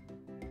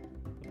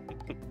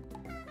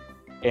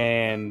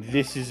 And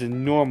this is a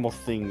normal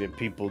thing that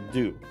people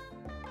do.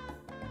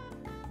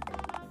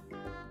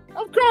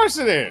 Of course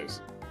it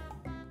is.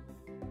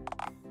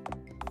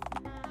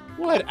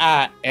 Would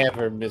I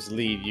ever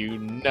mislead you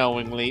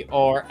knowingly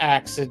or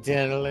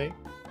accidentally?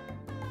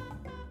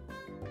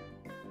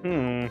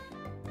 I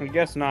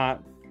guess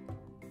not.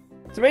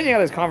 It's amazing how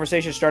this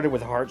conversation started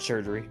with heart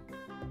surgery.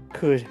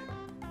 Could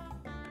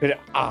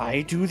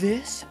I do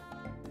this?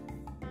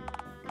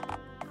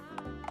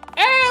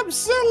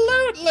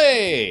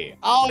 Absolutely!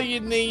 All you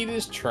need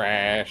is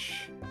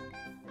trash.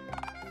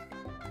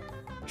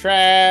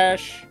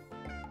 Trash.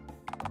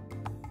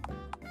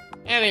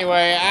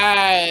 Anyway,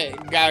 I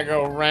gotta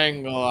go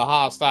wrangle a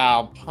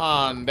hostile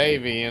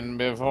Pondavian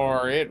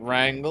before it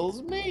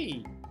wrangles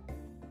me. I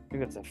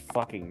think that's a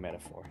fucking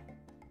metaphor.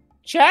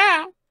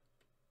 Ciao!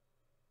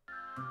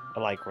 I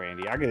like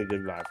Randy. I get a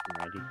good vibe from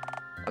Randy.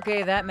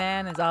 Okay, that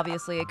man is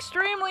obviously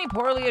extremely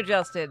poorly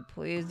adjusted.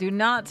 Please do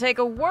not take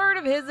a word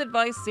of his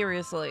advice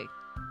seriously.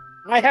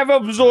 I have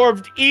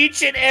absorbed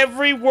each and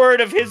every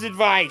word of his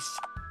advice.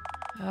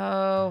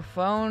 Oh,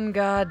 phone,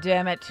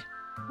 goddammit.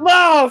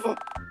 Love!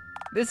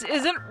 This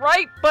isn't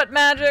right, butt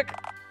magic.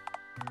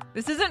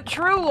 This isn't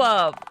true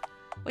love.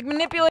 Like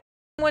manipulating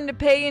someone to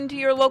pay into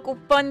your local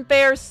fun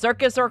fair,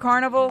 circus, or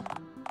carnival.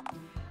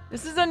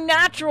 This is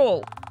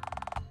unnatural.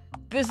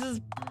 This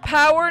is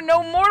power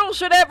no mortal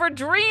should ever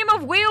dream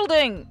of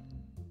wielding.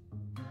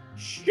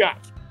 Shut.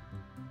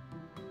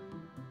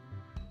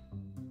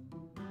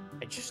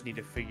 I just need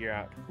to figure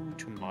out who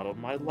to model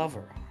my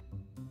lover on.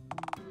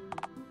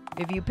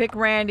 If you pick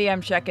Randy,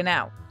 I'm checking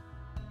out.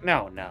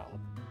 No.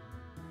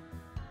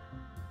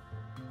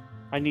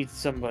 I need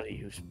somebody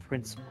who's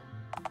principled.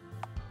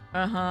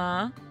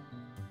 Uh-huh.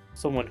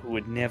 Someone who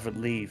would never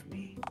leave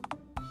me.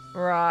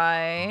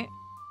 Right.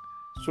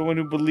 Someone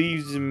who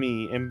believes in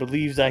me and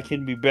believes I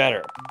can be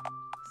better.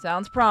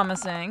 Sounds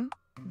promising.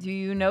 Do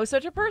you know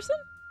such a person?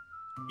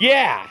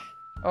 Yeah!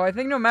 Oh, I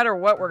think no matter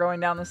what, we're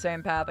going down the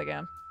same path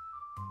again.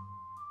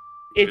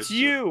 It's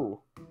you!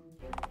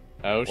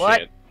 Oh, What?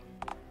 shit.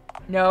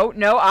 No,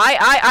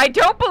 I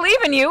don't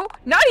believe in you!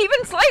 Not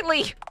even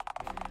slightly!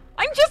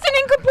 I'm just an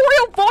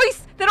incorporeal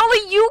voice that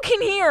only you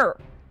can hear!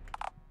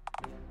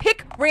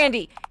 Pick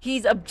Randy.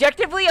 He's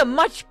objectively a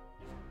much...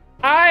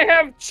 I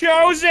have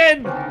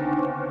chosen!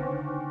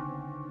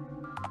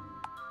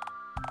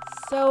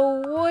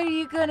 So what are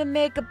you gonna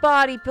make a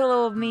body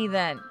pillow of me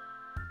then?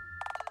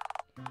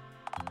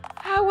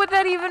 How would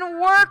that even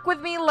work with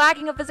me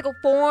lacking a physical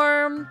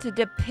form to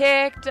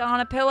depict on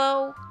a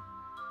pillow?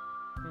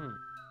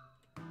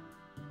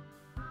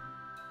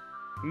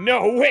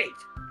 No, wait!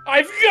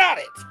 I've got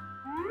it!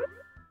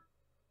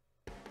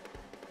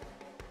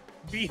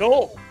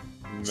 Behold!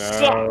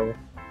 No.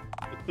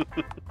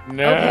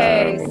 No.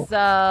 Okay,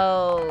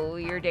 so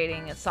you're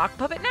dating a sock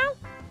puppet now?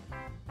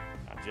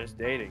 Not just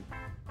dating.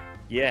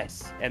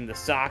 Yes, and the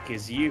sock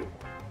is you.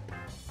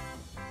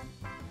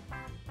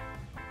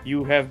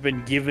 You have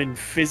been given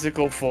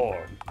physical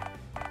form.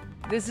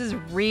 This is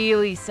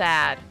really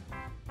sad.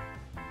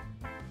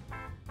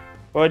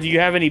 Well, do you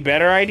have any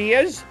better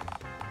ideas?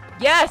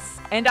 Yes,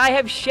 and I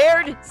have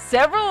shared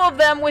several of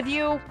them with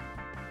you.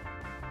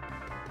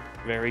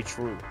 Very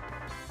true.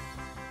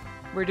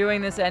 We're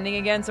doing this ending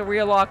again, so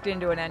we're locked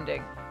into an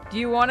ending. Do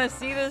you want to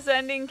see this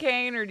ending,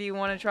 Kane, or do you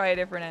want to try a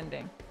different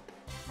ending?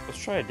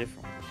 Let's try a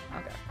different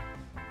one. Okay.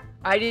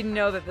 I didn't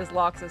know that this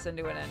locks us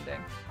into an ending.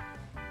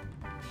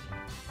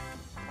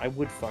 I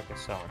would fuck a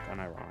sock,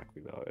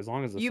 unironically, though. As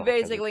long as the You sock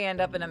has basically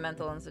end up in a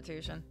mental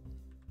institution.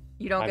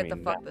 You don't I get to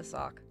mean, fuck that- the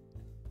sock.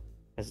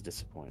 That's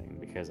disappointing,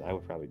 because I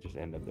would probably just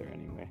end up there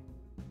anyway.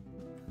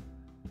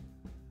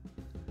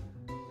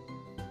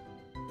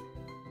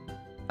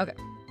 Okay.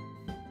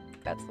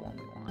 That's the one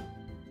we want.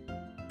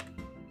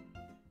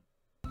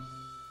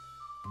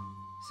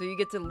 So you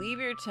get to leave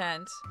your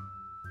tent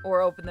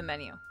or open the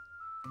menu.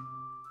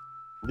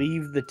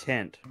 Leave the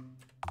tent.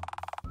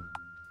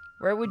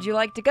 Where would you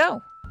like to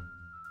go?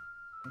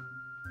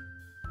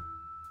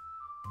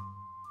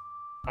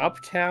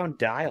 Uptown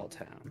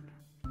Dialtown.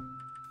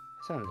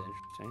 Sounds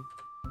interesting.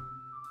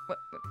 What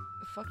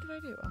the fuck did I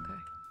do? Okay.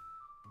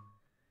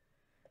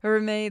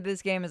 Whoever made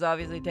this game is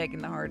obviously taking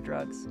the hard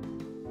drugs.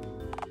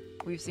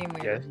 We've seen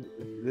weird.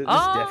 This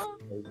Oh!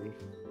 definitely.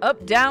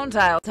 Up down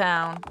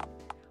Dialtown.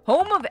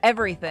 Home of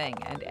everything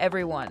and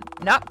everyone.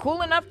 Not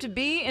cool enough to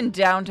be in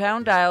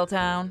downtown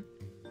Dialtown.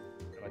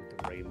 I like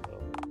the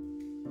rainbow.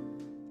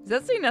 Does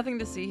that say nothing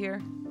to see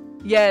here?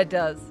 Yeah, it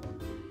does.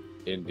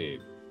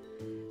 Indeed.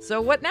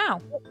 So what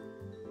now?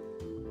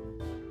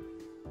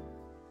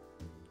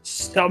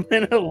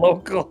 Summon a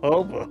local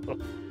hobo.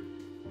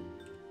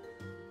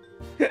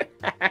 What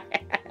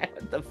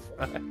the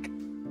fuck?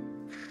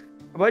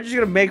 Am I just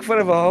gonna make fun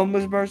of a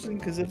homeless person?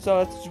 Because if so,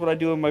 that's just what I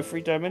do in my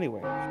free time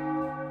anyway.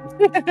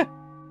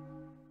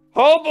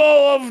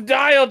 Hobo of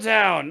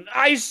Dialtown,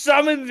 I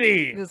summon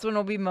thee! This one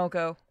will be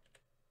Moko.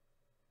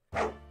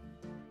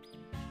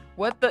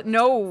 What the?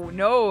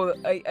 No.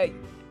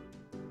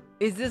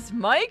 Is this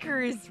Mike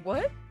or is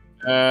what?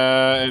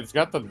 It's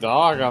got the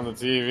dog on the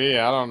TV.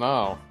 I don't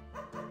know.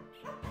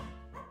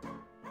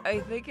 I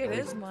think it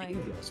is Mike.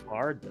 It's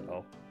hard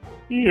though.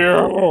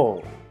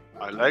 Yo!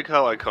 I like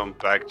how I come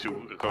back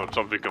to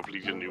something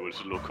completely new as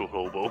a local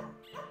hobo.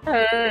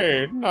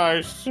 Hey,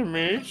 nice to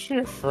meet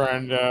you,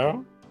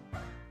 friendo.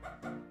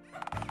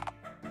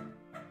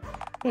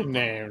 The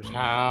name's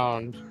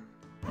Hound.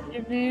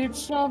 You need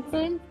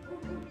something?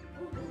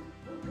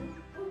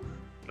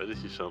 Why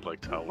does he sound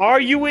like Tower? Are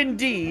you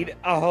indeed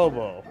a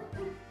hobo?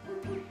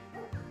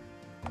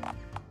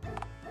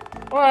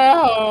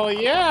 Well,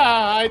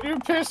 yeah, I do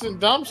piss in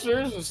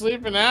dumpsters and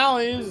sleep in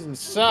alleys and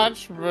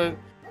such, but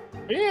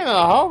being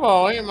a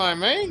hobo ain't my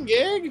main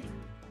gig.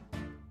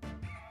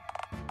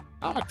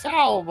 I'm a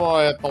towel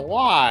boy at the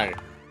Y.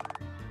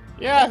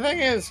 Yeah, the thing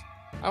is,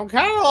 I'm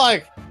kind of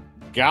like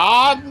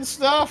God and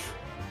stuff.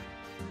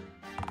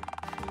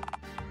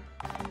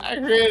 I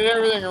created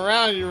everything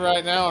around you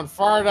right now and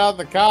farted out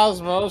the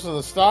cosmos and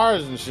the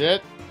stars and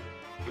shit.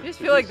 I just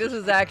feel like this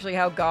is actually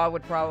how God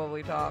would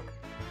probably talk.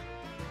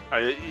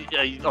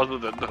 I also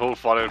the whole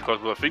Fallout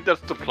Cosmos. I think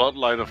that's the plot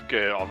line of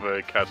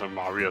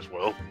Katamari as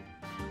well.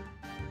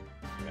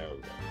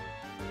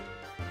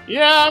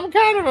 Yeah, I'm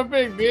kind of a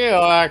big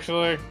deal,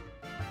 actually.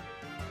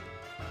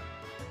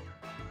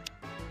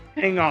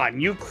 Hang on,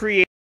 you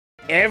create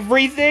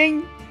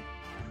everything?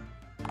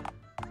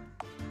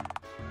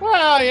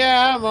 Well,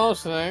 yeah,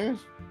 most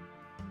things.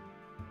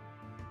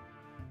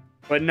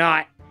 But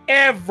not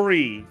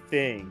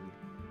everything.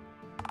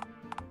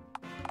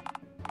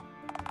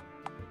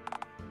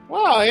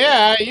 Well,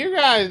 yeah, you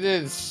guys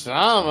did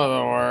some of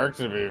the work,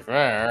 to be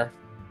fair.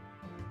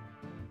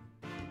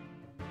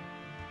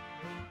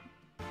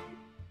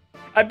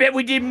 I bet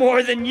we did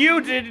more than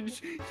you did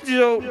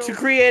to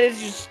create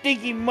this, you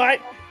stinky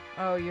mutt.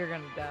 Oh, you're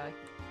gonna die.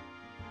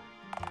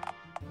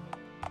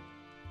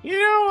 You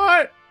know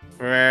what?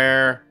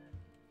 Fair.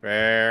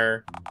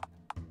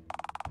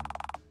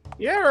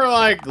 You ever,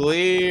 like,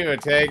 leave a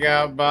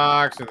takeout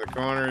box in the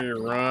corner of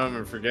your room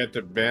and forget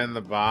to bend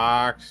the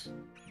box?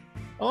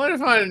 Only to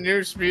find a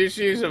new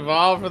species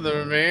evolved from the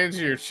remains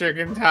of your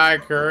chicken Thai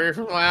curry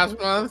from last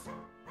month?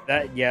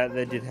 That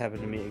did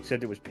happen to me,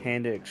 except it was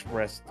Panda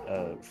Express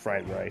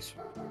fried rice.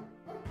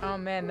 Oh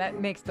man,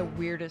 that makes the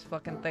weirdest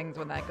fucking things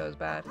when that goes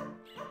bad.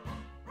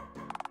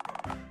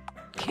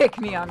 Kick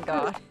me on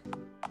God.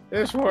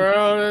 This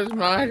world is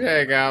my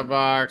takeout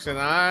box, and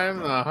I'm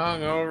the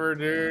hungover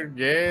dude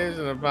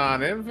gazing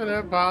upon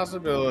infinite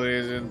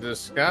possibilities in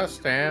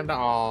disgust and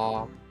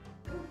awe.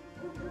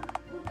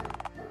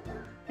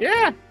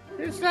 Yeah,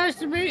 it's nice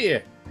to meet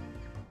you.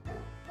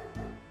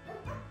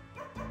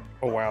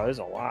 Oh wow, there's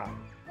a lot.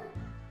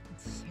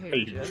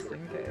 Say just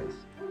in case.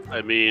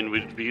 I mean,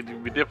 we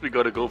definitely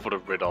gotta go for the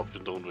red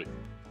option, don't we?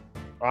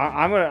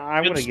 I'm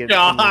gonna It's get.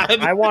 God.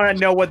 I want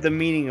to know what the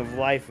meaning of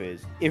life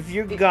is. If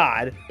you're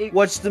God,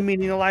 what's the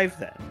meaning of life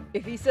then?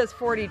 If he says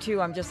 42,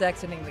 I'm just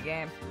exiting the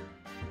game.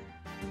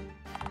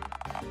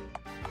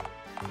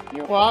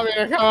 You want me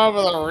to come up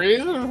with a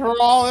reason for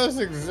all this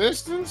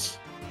existence?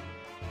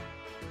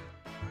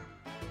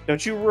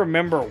 Don't you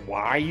remember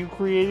why you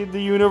created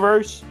the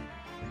universe?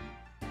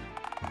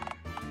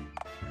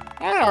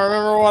 I don't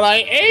remember what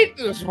I ate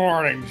this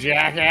morning,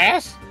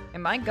 jackass.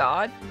 Am I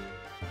God?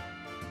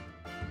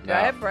 Did No. I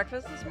have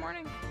breakfast this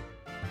morning?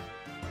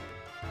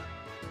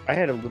 I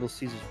had a Little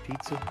Caesar's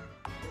pizza.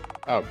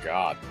 Oh,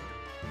 God.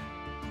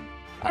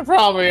 I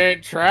probably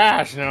ate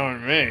trash,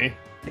 knowing me.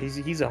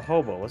 He's a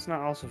hobo. Let's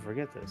not also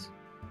forget this.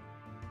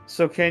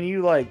 So can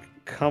you like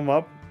come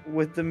up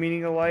with the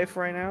meaning of life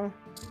right now?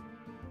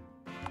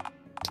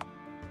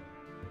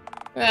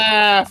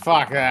 Ah,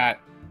 fuck that.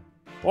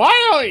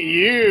 Why don't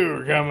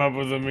you come up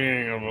with the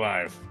meaning of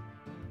life?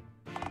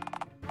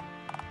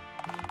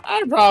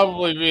 I'd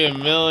probably be a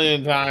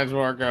million times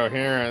more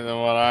coherent than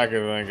what I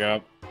could think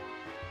of.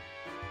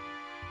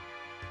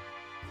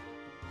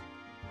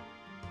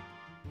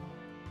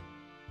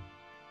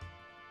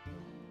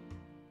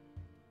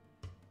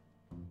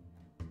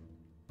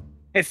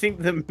 I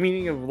think the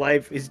meaning of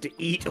life is to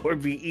eat or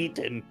be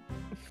eaten.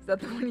 Is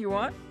that the one you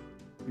want?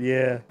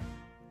 Yeah.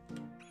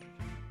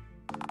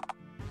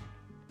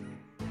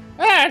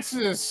 That's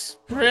the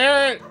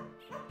spirit.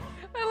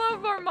 I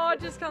love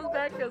Armand just comes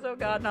back and goes, oh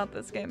God, not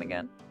this game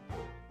again.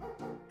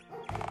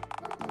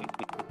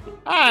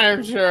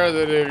 I'm sure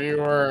that if you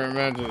weren't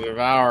meant to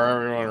devour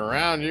everyone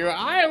around you,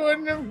 I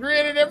wouldn't have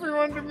created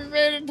everyone to be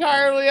made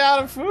entirely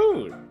out of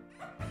food.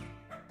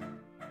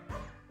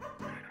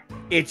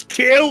 It's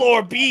kill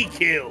or be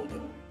killed.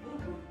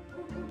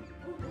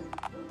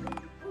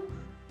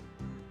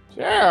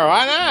 Sure,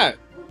 why not?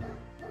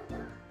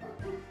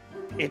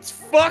 It's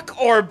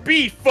fuck or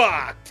be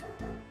fucked.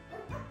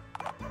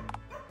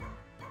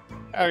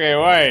 Okay,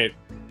 wait.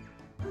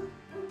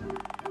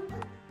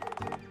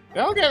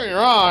 Don't get me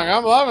wrong,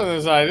 I'm loving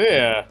this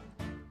idea.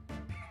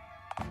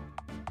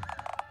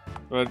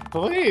 But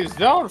please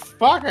don't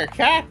fuck a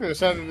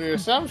cactus under the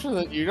assumption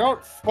that you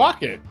don't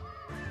fuck it.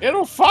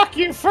 It'll fuck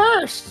you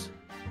first.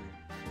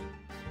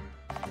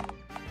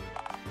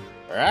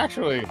 Or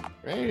actually,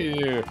 maybe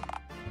you...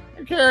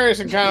 I'm curious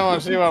and kind of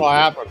want to see what'll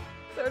happen.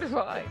 So do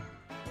I.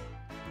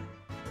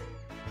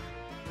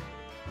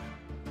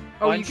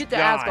 Oh, you Punch get to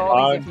ask God.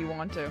 all these if you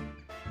want to.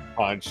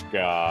 Punch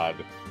God.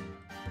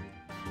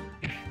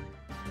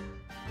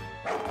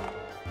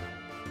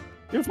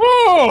 You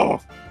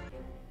fool!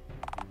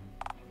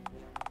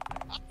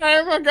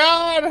 I'm a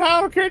god!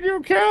 How could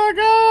you kill a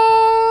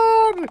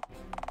god?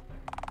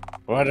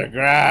 What a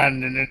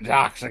grand and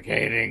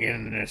intoxicating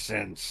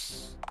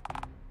innocence.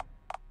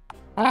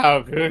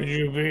 How could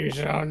you be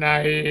so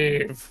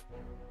naive?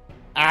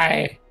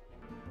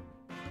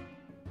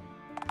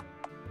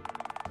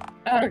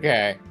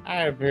 Okay,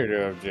 I appear to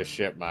have just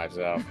shit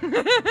myself.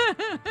 This is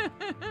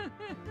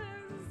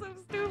so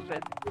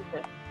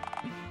stupid.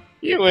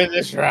 You win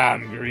this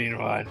round, green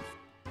one.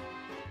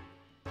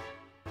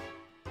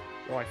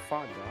 Oh, I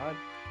fought God.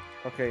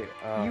 Okay,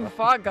 You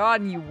fought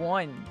God and you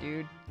won,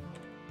 dude.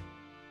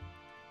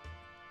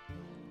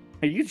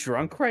 Are you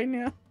drunk right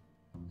now?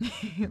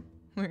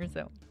 Where's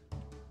that?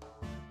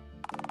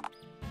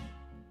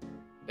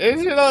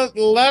 Is it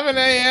 11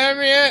 a.m.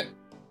 yet?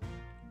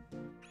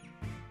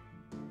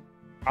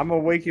 I'm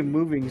awake and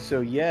moving,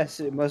 so yes,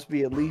 it must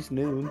be at least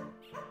noon.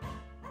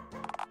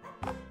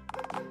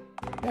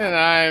 And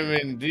I'm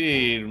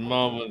indeed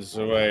moments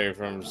away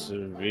from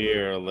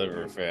severe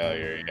liver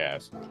failure,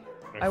 yes.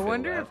 I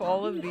wonder if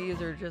all of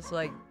these are just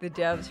like the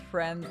devs'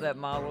 friends that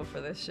model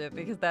for this shit,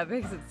 because that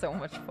makes it so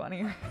much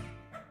funnier.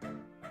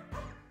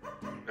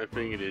 I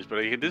think it is,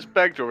 but this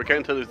backdrop, I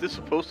can't tell, is this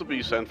supposed to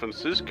be San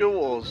Francisco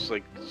or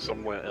like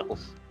somewhere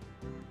else?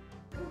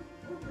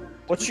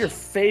 What's your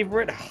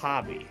favorite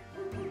hobby?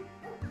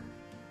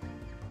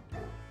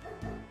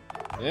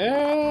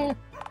 Yeah.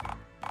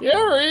 You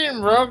ever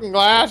eaten broken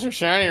glass or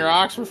shiny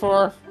rocks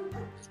before?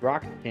 Does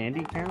rock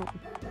candy count?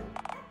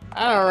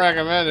 I don't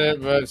recommend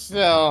it, but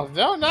still,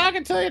 don't knock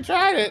it till you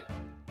tried it.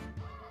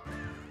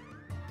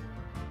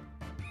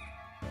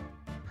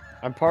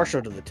 I'm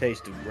partial to the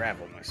taste of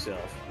gravel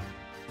myself.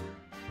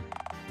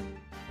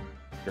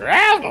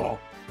 Gravel?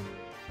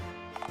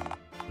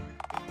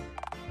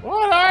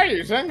 What are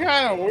you, some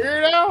kind of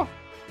weirdo?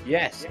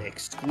 Yes,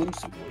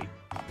 exclusively.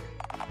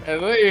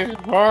 At least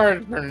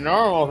hard for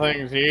normal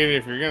things to eat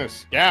if you're gonna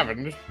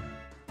scavenge.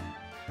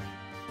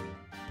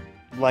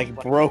 Like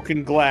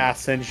broken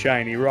glass and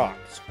shiny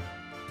rocks.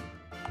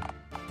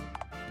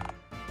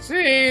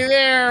 See,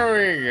 there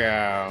we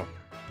go.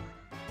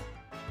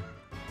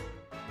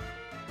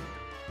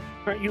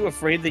 Aren't you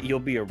afraid that you'll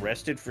be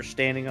arrested for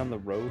standing on the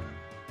road?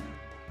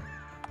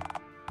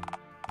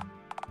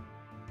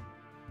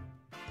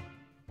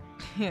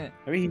 I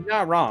mean, he's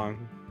not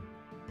wrong.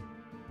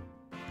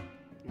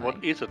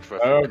 What is a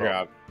traffic Oh cop?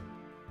 god.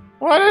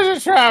 What is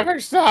a traffic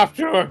stop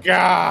to a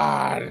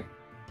god?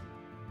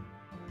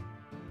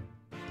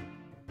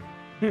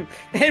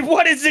 And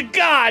what is a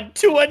god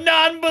to a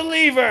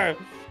non-believer?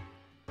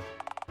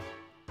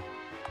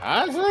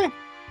 Honestly?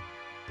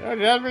 No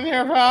judgment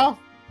here, pal.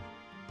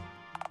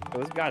 Oh,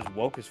 this guy's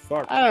woke as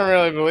fuck. I don't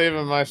really believe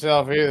in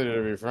myself either,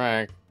 to be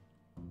frank.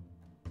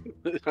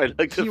 I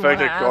like the You fact want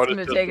to that God ask is him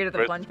to just take it to the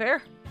depressed. fun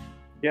fair?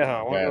 Yeah,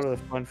 I want to Yes. go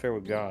to the fun fair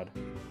with God.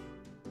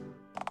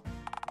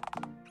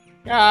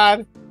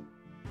 God,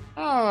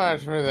 how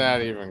much would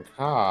that even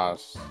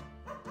cost?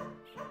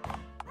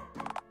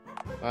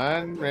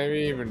 $1, maybe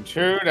even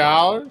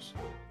 $2?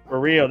 For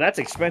real, that's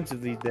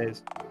expensive these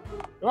days.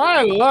 Do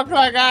I look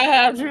like I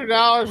have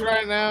 $2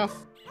 right now?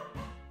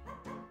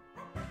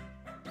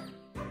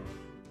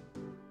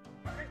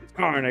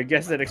 Darn, I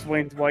guess that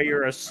explains why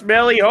you're a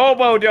smelly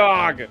hobo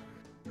dog.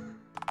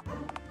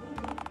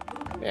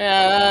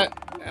 Yeah,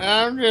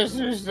 I'm just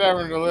too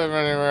stubborn to live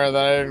anywhere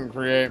that I didn't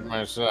create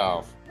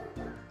myself.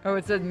 Oh,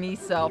 it said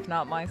me-self,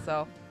 not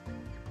myself.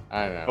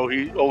 I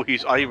know.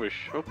 He's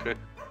Irish. Okay.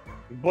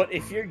 But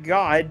if you're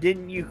God,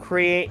 didn't you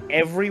create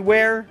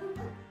everywhere?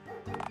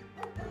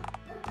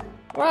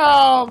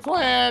 Well,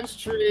 plants,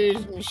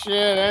 trees, and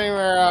shit,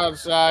 anywhere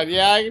outside.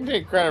 Yeah, I can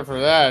take credit for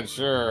that,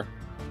 sure.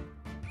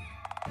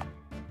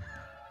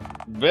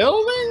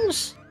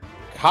 Buildings?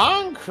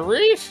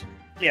 Concrete?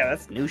 Yeah,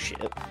 that's new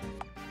shit.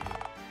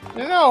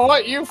 You know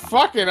what you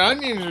fucking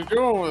onions are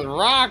doing with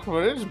rock,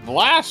 but it's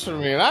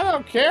blasphemy, and I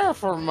don't care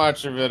for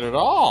much of it at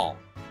all.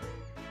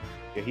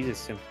 Yeah, he's a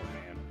simple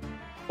man.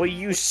 Well,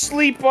 you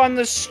sleep on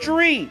the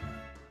street.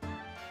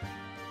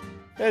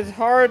 There's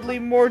hardly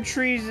more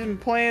trees and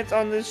plants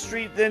on this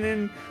street than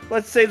in,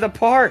 let's say, the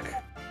park.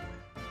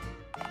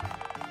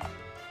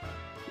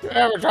 You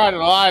ever tried to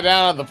lie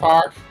down at the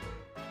park?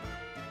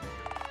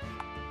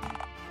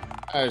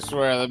 I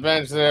swear, the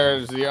bench there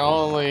is the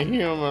only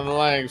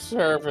human-length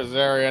surface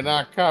area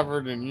not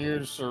covered in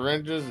used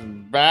syringes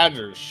and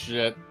badger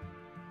shit.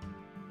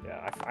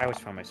 Yeah, I always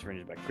found my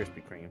syringes by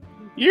Krispy Kreme.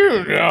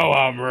 You know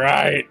I'm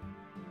right.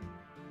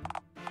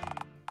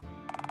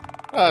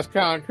 Plus,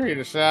 concrete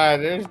aside,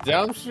 there's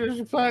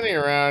dumpsters aplenty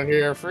around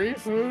here. Free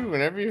food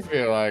whenever you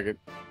feel like it.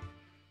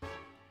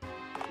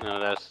 No,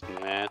 that's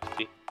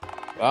nasty.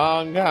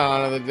 Long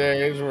gone are the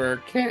days where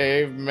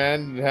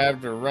cavemen would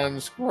have to run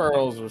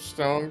squirrels with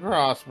stone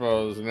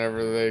crossbows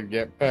whenever they'd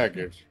get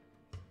peckers.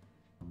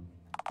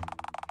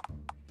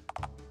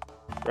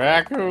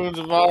 Raccoons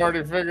have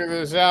already figured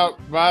this out,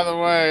 by the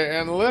way,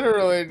 and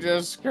literally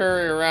just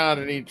scurry around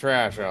and eat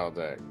trash all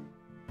day.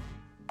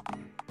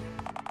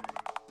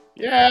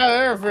 Yeah,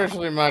 they're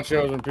officially my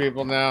chosen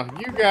people now.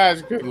 You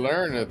guys could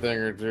learn a thing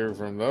or two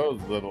from those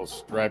little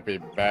stripy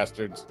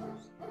bastards.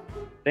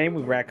 Same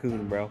with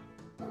raccoon, bro.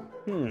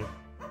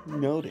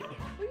 Noted. What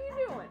are you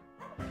doing?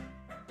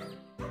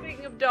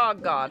 Speaking of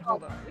dog god,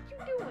 hold on. What you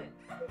doing?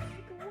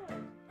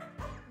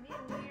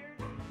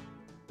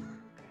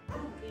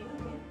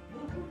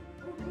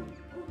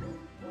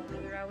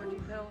 Another allergy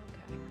pill?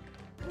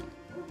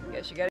 Okay.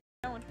 Guess you gotta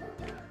get going.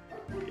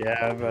 Yeah,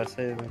 I was about to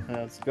say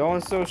that's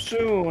going so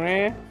soon,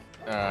 eh?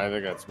 I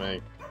think that's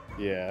me.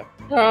 Yeah.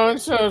 Going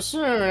so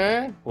soon,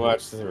 eh?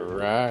 What's the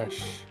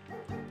rush?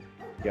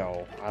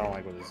 Yo, I don't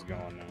like where this is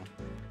going now.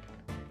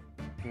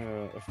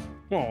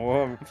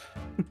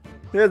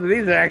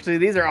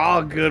 These are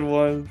all good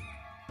ones.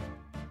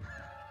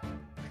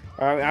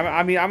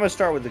 I mean, I'm gonna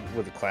start with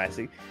the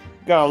classic.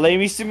 Gotta lay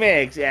me some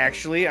eggs.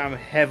 Actually, I'm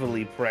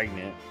heavily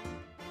pregnant.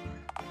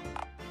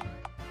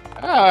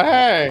 Oh,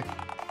 hey!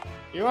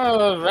 You one of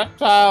those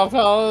reptile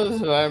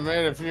fellas that I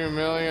made a few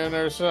million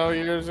or so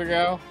years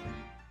ago?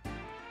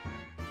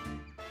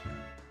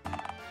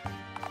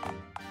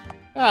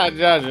 Not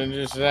judging,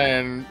 just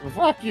saying,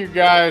 fuck you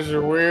guys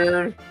are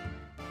weird.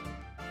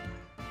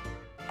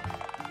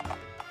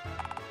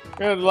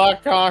 Good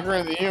luck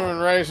conquering the human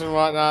race and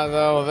whatnot,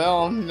 though.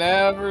 They'll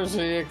never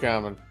see you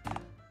coming.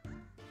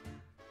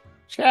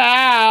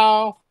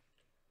 Ciao!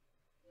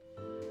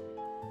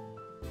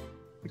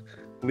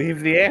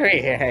 Leave the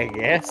area, I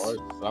guess.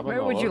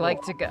 Where would you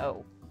like to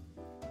go?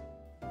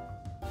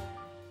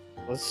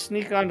 Let's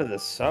sneak onto the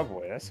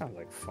subway. That sounds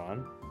like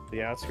fun.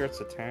 The outskirts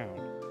of town.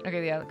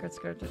 Okay, the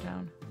outskirts of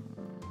town.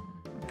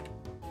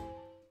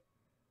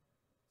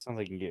 Sounds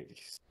like you can get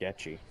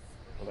sketchy.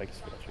 I like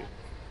sketchy.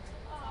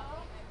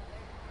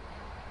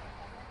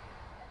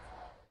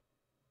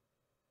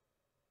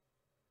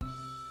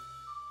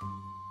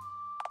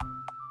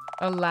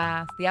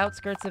 Alas, the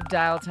outskirts of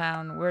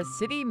Dialtown, where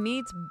city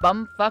meets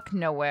bumfuck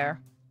nowhere.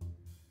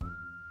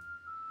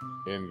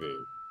 Indeed.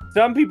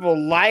 Some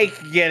people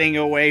like getting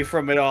away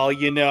from it all,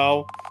 you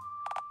know.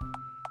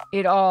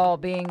 It all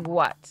being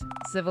what?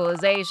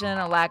 Civilization,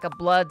 a lack of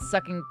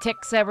blood-sucking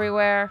ticks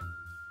everywhere?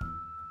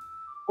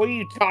 What are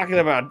you talking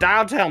about?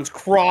 Dialtown's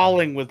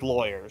crawling with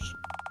lawyers.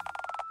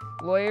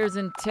 Lawyers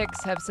and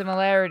ticks have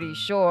similarities,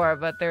 sure,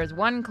 but there's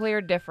one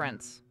clear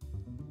difference.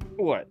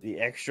 What, the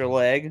extra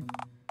leg?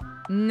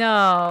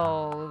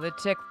 No, the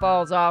tick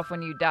falls off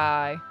when you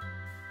die.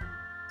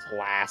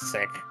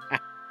 Classic.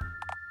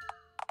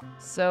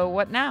 So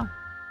what now?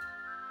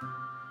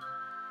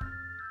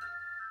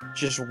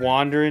 Just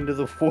wander into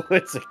the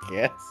woods, I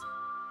guess.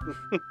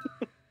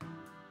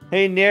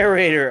 Hey,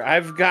 narrator,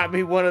 I've got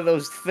me one of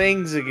those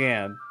things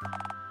again.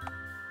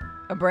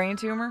 A brain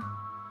tumor?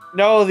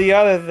 No, the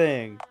other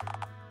thing.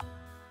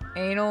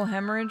 Anal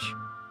hemorrhage?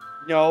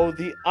 No,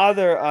 the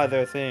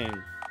other thing.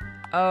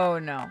 Oh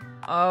no.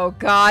 Oh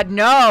god,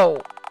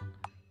 no!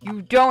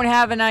 You don't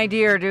have an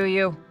idea, do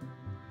you?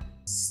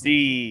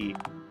 See.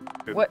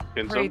 What,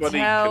 Can pray somebody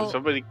tell?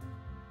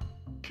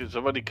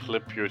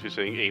 clip you to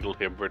saying anal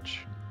hemorrhage?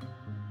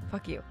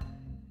 Fuck you.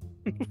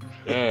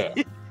 Yeah.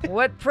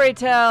 What, pray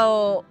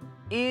tell,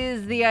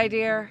 is the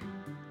idea?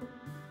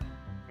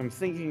 I'm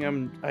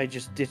thinking I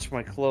just ditch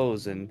my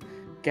clothes and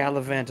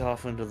gallivant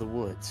off into the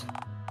woods.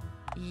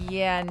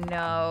 Yeah,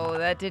 no,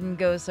 that didn't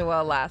go so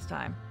well last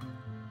time.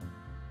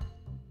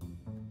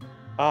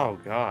 Oh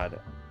god.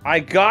 I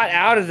got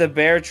out of the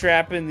bear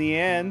trap in the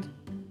end.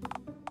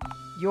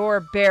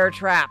 Your bear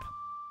trap.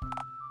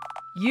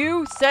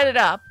 You set it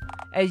up,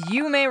 as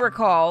you may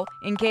recall,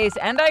 in case,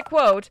 and I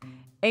quote,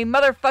 a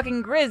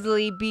motherfucking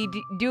grizzly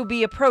do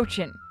be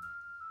approaching.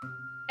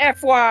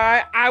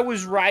 FYI, I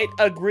was right.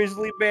 A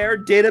grizzly bear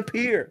did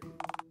appear.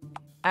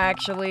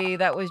 Actually,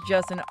 that was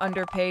just an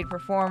underpaid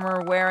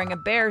performer wearing a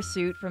bear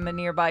suit from the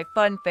nearby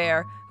fun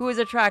fair who was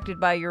attracted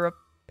by your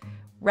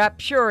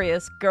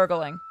rapturous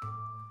gurgling.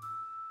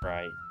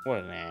 Right. What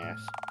an ass.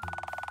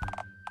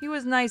 He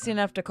was nice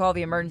enough to call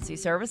the emergency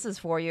services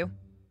for you.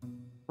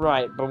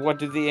 Right, but what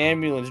did the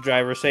ambulance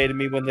driver say to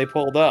me when they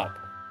pulled up?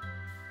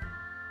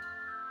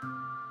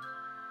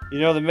 You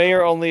know, the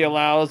mayor only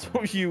allows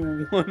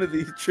you one of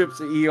these trips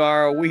to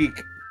ER a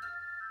week.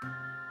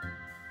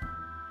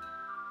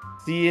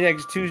 See you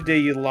next Tuesday,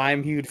 you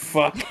lime-hued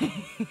fuck.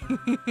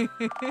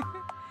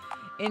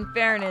 In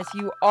fairness,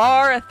 you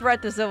are a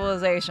threat to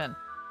civilization.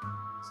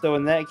 So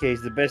in that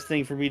case, the best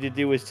thing for me to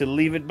do is to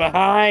leave it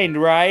behind,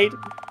 right?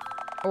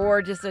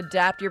 Or just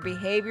adapt your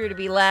behavior to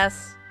be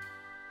less.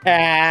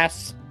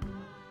 Pass.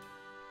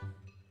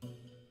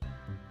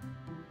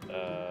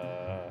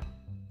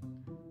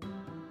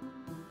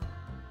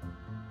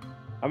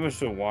 I'm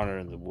just gonna wander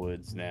in the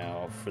woods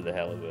now for the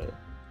hell of it.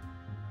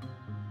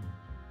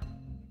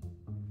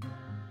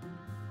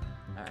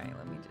 Alright,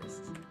 let me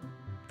just...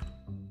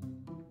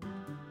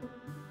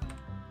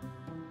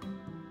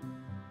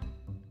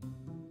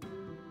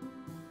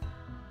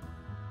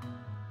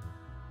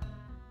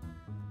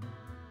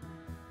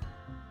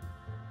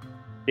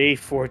 Day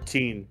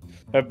 14.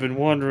 I've been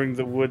wandering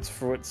the woods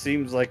for what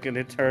seems like an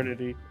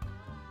eternity.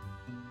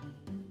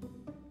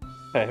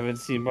 I haven't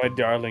seen my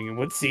darling in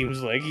what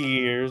seems like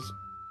years.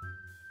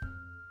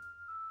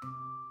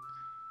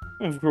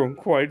 I've grown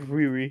quite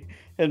weary,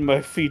 and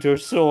my feet are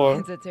sore.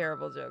 It's a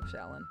terrible joke,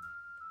 Shallon.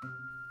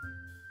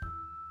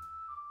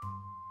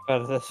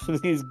 Out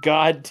of these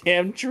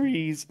goddamn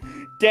trees.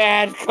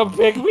 Dad, come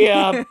pick me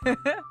up!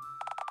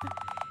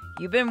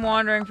 You've been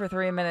wandering for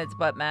 3 minutes,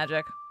 butt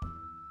magic.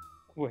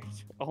 Wait,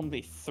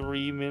 only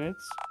 3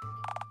 minutes?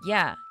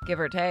 Yeah, give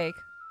or take.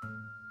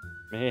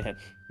 Man,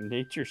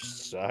 nature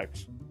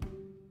sucks.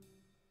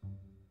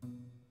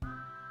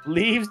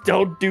 Leaves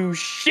don't do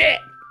shit!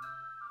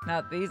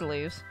 Not these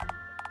leaves.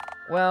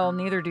 Well,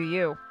 neither do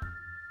you.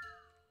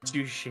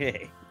 Touche.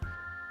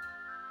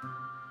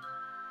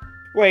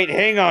 Wait,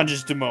 hang on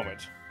just a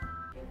moment.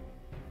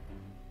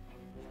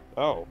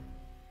 Oh.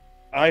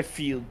 I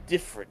feel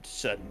different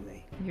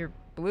suddenly. You're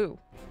blue.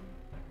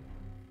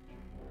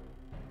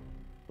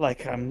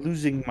 Like I'm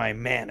losing my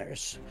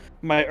manners.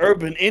 My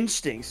urban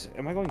instincts.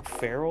 Am I going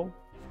feral?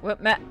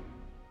 What, I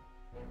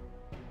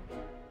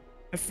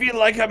feel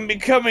like I'm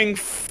becoming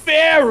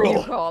feral!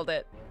 You called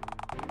it.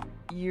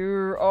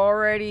 You're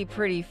already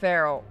pretty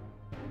feral.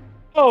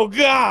 Oh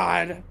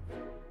god!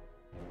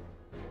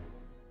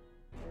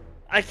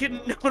 I can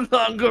no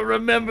longer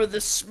remember the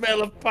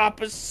smell of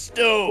Papa's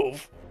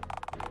stove.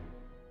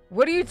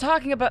 What are you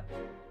talking about?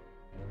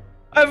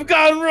 I've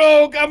gone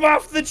rogue! I'm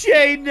off the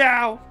chain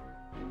now!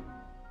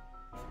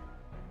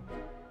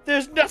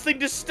 There's nothing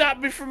to stop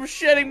me from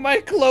shedding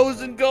my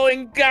clothes and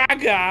going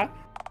gaga!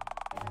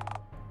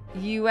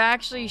 You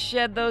actually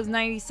shed those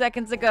 90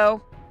 seconds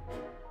ago.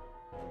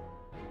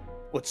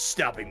 What's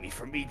stopping me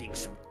from eating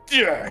some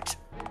dirt?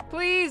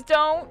 Please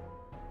don't.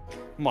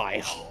 My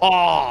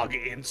hog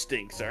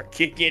instincts are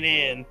kicking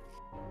in.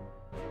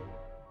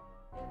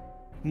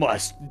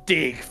 Must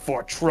dig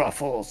for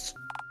truffles.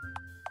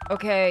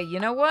 Okay,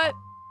 you know what?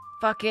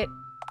 Fuck it.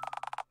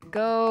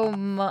 Go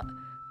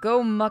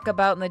muck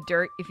about in the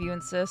dirt if you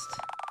insist.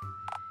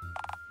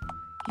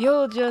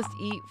 You'll just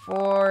eat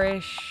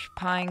 4-ish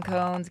pine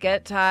cones,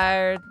 get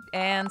tired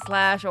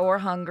or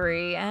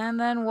hungry, and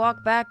then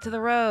walk back to the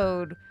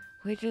road,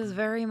 which is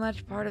very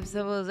much part of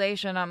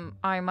civilization,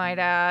 I might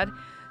add,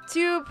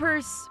 to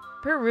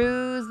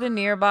peruse the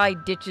nearby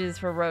ditches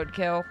for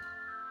roadkill.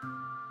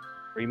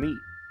 Free meat.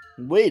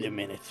 Wait a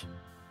minute.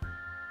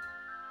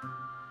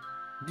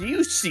 Do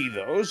you see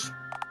those?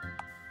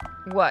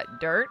 What,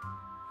 dirt?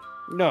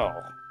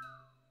 No.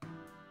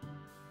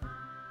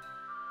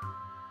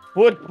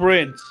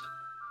 Footprints.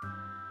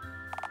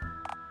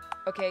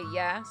 Okay,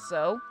 yeah,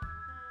 so?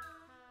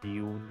 Do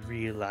you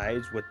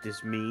realize what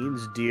this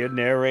means, dear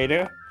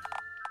narrator?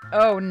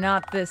 Oh,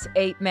 not this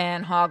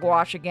 8-man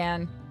hogwash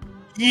again.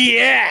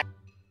 Yeah!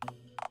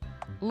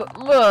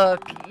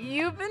 Look,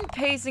 you've been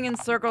pacing in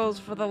circles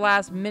for the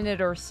last minute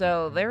or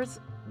so.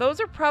 Those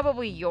are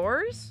probably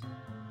yours?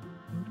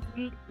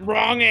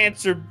 Wrong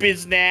answer,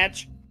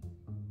 biznatch.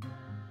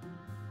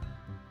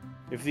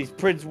 If these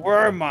prints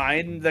were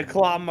mine, the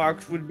claw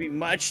marks would be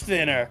much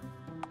thinner.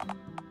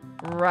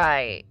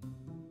 Right.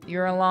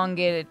 Your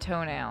elongated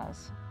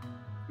toenails.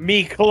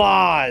 Me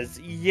claws,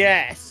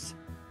 yes.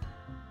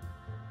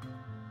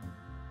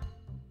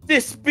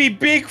 This be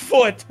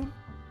Bigfoot.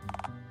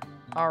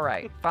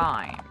 Alright,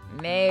 fine.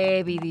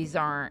 Maybe these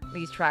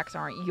tracks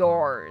aren't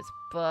yours,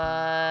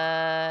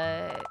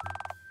 but...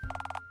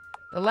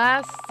 The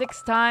last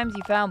 6 times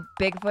you found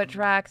Bigfoot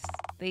tracks,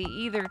 they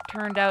either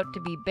turned out to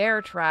be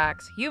bear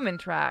tracks, human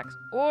tracks,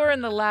 or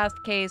in the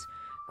last case,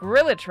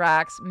 gorilla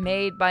tracks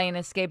made by an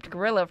escaped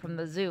gorilla from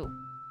the zoo.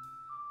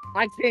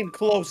 I came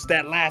close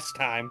that last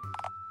time.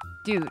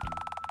 Dude,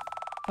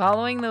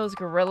 following those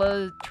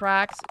gorilla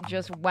tracks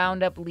just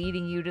wound up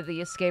leading you to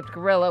the escaped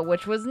gorilla,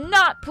 which was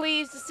not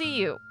pleased to see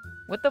you.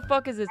 What the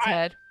fuck is its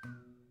head?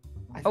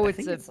 Oh, I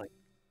think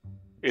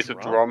It's a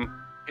drum.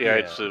 Yeah,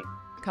 it's a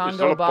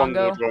Congo not a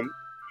bongo. drum.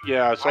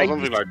 Yeah, it's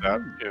something like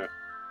that. Yeah.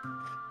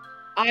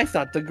 I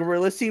thought the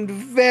gorilla seemed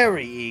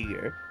very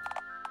eager.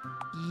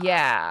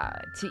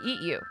 Yeah, to eat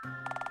you.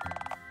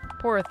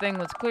 Poor thing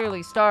was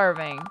clearly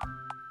starving.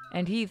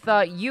 And he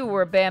thought you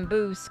were a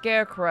bamboo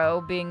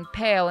scarecrow being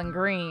pale and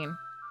green.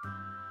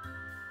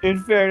 In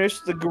fairness,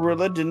 the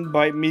gorilla didn't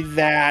bite me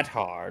that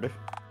hard.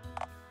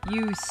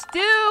 You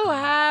still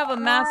have a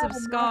massive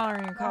scar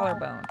on your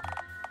collarbone,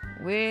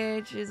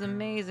 which is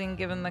amazing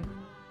given the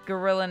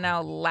gorilla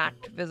now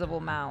lacked visible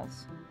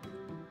mouths.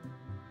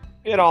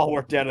 It all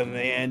worked out in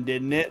the end,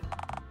 didn't it?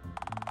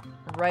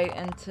 Right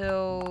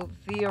until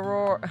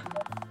Theoror...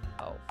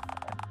 Oh.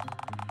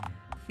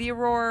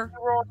 Theoror...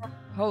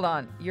 Hold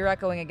on, you're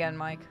echoing again,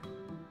 Mike.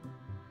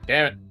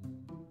 Damn it.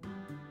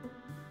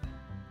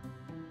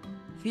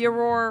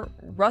 Theoror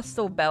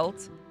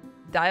Rustlebelt,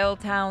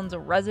 Dialtown's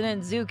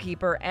resident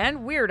zookeeper and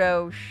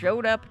weirdo,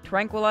 showed up,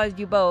 tranquilized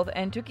you both,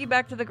 and took you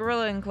back to the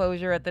gorilla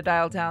enclosure at the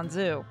Dialtown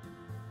Zoo.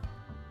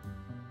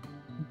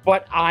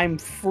 But I'm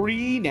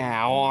free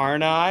now,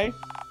 aren't I?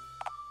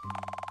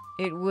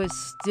 It was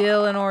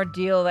still an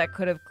ordeal that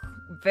could have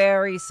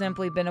very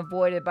simply been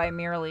avoided by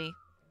merely...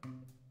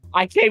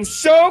 I came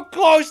so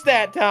close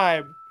that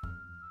time!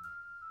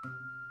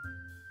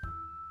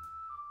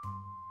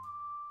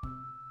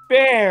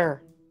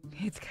 Bear!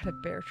 It's got a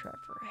bear trap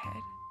for a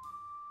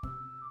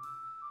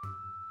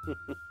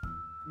head.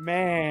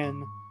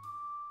 Man.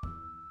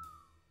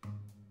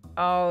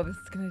 Oh, this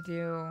is gonna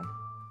do...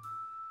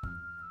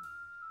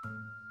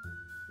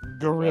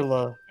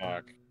 Gorilla.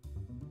 Fuck.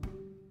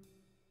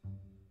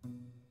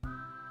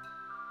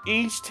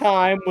 Each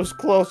time was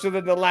closer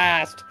than the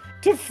last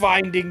to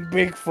finding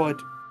Bigfoot.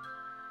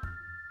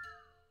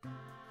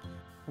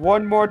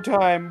 One more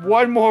time,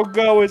 one more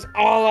go is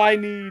all I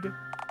need.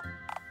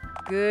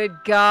 Good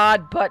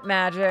God, butt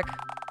magic.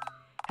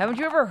 Haven't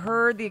you ever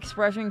heard the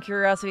expression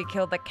curiosity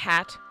killed the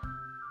cat?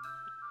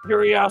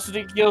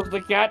 Curiosity kills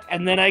the cat,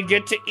 and then I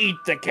get to eat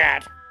the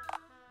cat.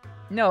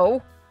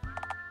 No.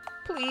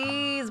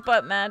 Please,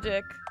 butt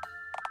magic.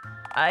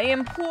 I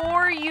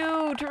implore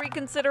you to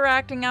reconsider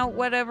acting out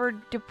whatever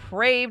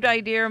depraved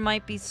idea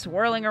might be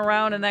swirling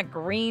around in that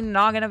green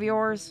noggin of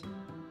yours.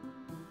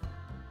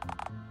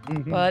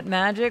 Butt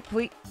magic,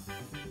 please.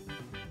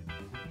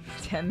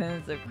 10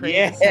 minutes of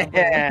crazy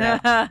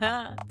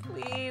Yeah.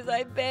 Please,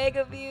 I beg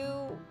of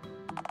you.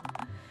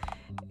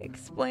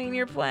 Explain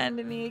your plan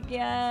to me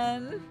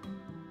again.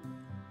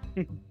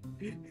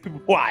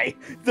 Why?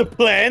 The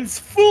plan's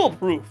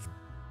foolproof.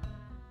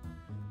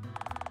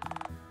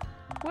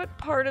 What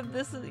part of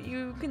this is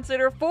you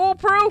consider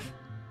foolproof?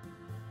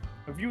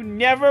 Have you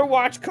never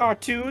watched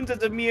cartoons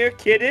as a mere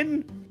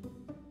kitten?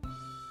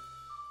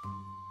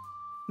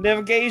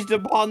 Never gazed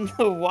upon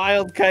the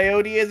wild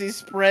coyote as he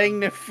sprang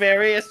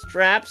nefarious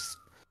traps?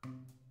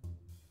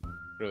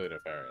 Really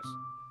nefarious.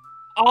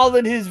 All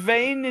in his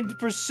vein in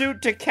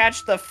pursuit to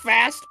catch the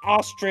fast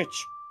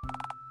ostrich.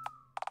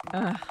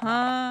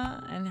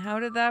 Uh-huh. And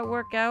how did that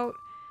work out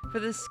for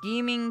the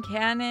scheming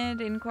canid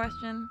in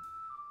question?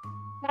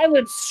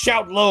 Silence,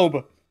 shout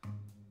lobe!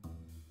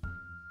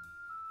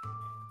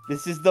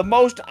 This is the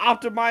most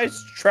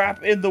optimized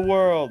trap in the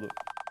world.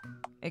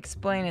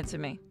 Explain it to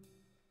me.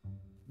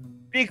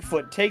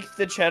 Bigfoot takes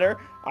the cheddar,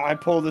 I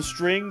pull the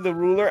string, the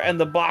ruler, and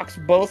the box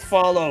both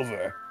fall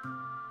over.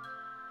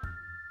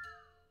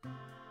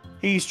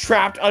 He's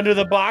trapped under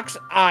the box,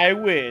 I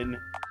win.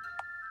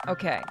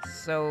 Okay,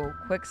 so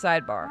quick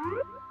sidebar.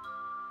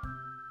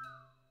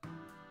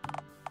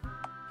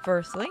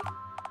 Firstly,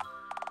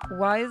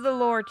 why is the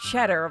lore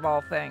cheddar of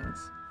all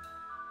things?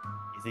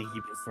 You think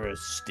he prefers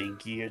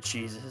stinkier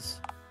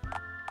cheeses?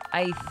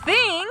 I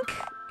think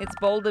it's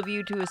bold of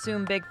you to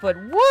assume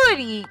Bigfoot would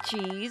eat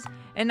cheese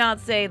and not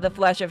say the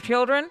flesh of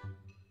children.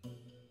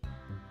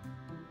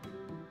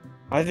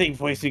 I think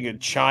placing a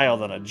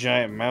child on a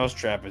giant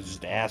mousetrap is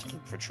just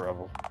asking for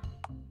trouble.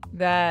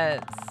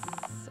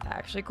 That's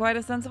actually quite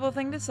a sensible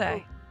thing to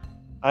say.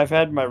 I've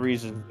had my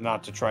reasons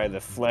not to try the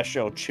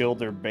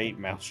flesho-childer bait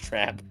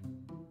mousetrap.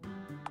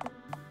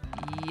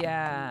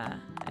 Yeah,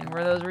 and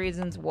were those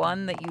reasons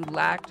one, that you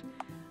lacked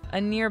a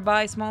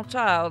nearby small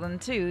child,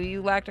 and two,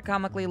 you lacked a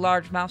comically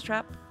large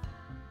mousetrap?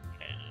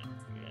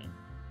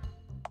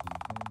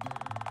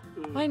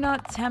 Why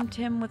not tempt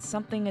him with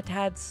something a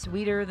tad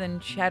sweeter than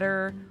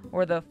cheddar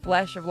or the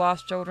flesh of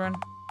lost children?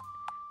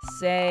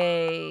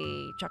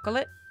 Say,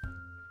 chocolate?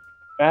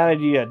 Bad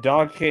idea.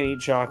 Dog can't eat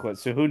chocolate,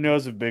 so who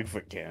knows if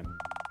Bigfoot can?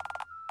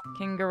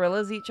 Can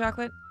gorillas eat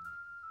chocolate?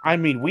 I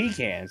mean, we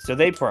can, so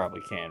they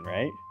probably can,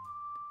 right?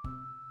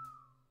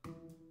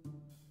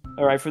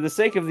 Alright, for the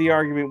sake of the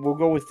argument, we'll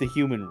go with the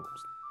human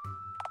rules.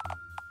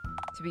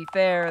 To be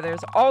fair,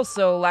 there's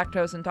also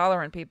lactose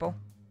intolerant people.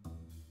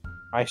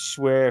 I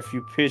swear if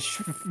you pitch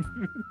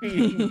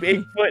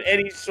Bigfoot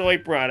any soy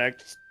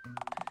products.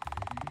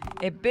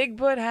 If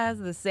Bigfoot has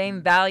the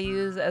same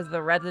values as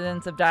the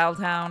residents of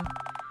Dialtown,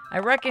 I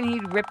reckon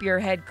he'd rip your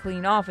head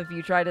clean off if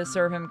you tried to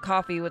serve him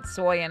coffee with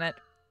soy in it.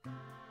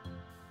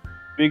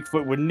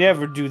 Bigfoot would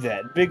never do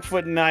that.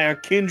 Bigfoot and I are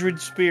kindred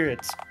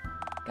spirits.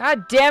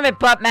 God damn it,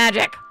 butt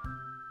magic!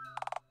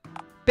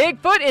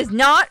 Bigfoot is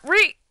not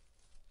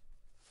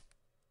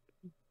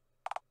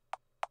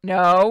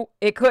No,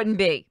 it couldn't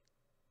be.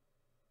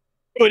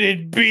 Could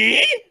it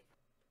be?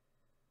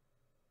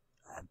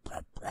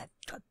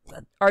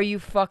 Are you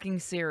fucking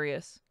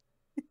serious?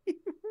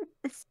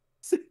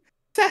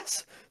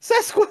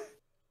 Sasquatch.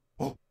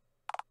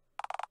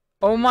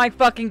 Oh my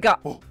fucking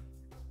god.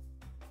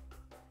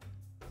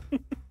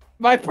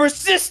 My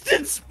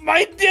persistence,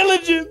 my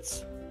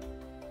diligence.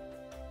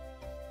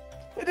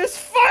 It has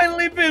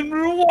finally been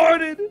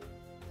rewarded.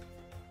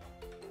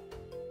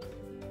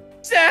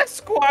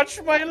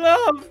 Sasquatch, my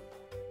love.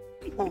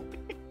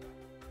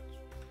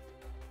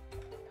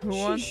 Who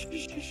won? Shh,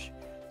 shh, shh, shh.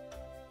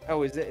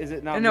 Oh, is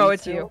it not? No, me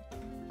it's you. still?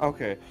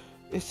 Okay,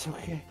 it's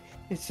okay.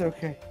 It's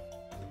okay.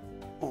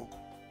 Come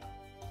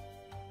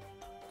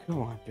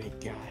on, big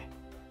guy.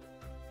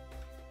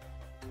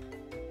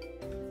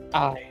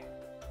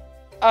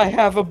 I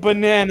have a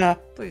banana.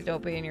 Please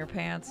don't be in your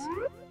pants.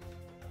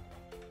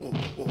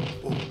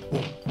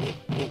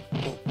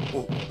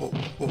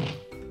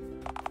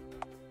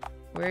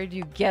 Where'd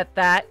you get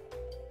that?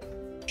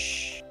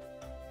 Shh.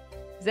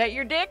 Is that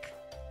your dick?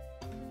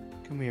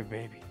 Come here,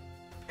 baby.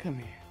 Come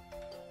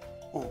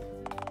here.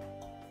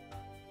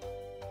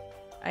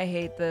 I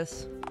hate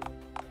this.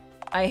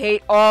 I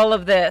hate all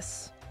of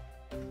this.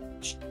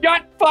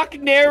 Shut fuck,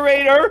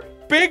 narrator.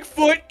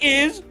 Bigfoot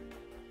is.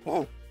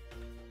 No,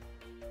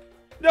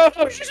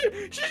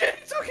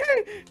 it's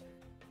okay.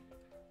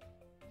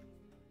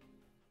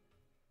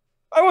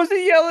 I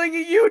wasn't yelling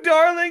at you,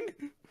 darling.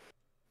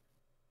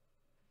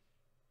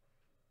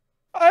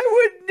 I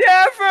would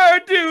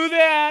never do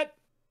that.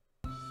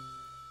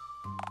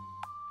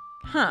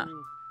 Huh.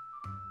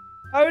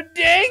 How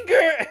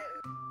danger!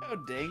 How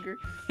danger?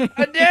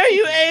 How dare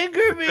you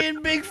anger me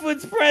in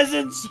Bigfoot's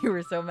presence? You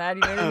were so mad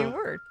you made a new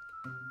word.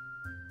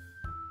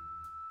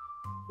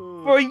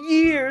 For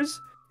years!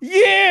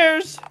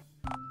 Years!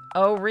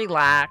 Oh,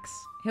 relax.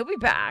 He'll be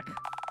back.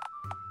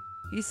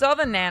 You saw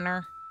the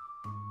nanner.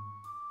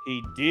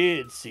 He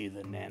did see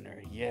the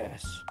nanner,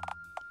 yes.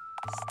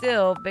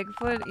 Still,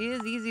 Bigfoot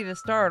is easy to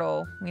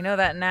startle. We know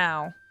that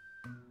now.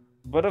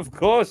 But of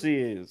course he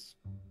is.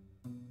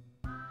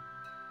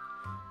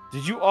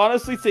 Did you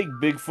honestly think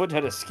Bigfoot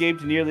had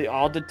escaped nearly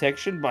all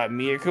detection by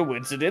mere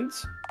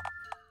coincidence?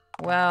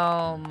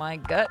 Well, my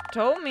gut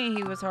told me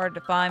he was hard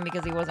to find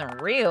because he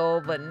wasn't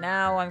real, but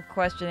now I'm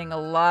questioning a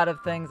lot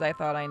of things I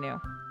thought I knew.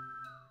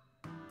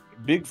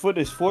 Bigfoot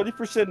is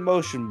 40%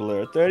 motion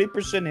blur,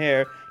 30%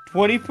 hair,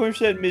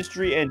 20%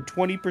 mystery, and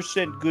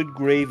 20% good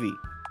gravy.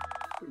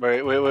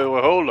 Wait,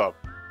 hold up.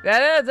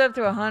 That adds up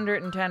to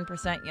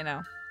 110%, you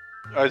know.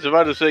 I was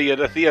about to say, yeah,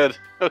 that's the end.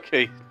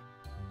 Okay.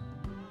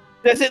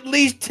 There's at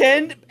least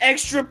 10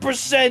 extra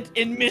 %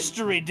 in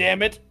mystery,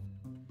 damn it.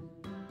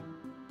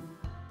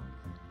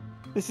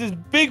 This is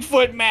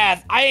Bigfoot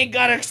math. I ain't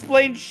gotta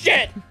explain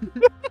shit.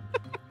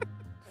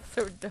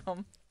 So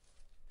dumb.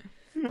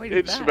 Wait,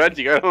 It's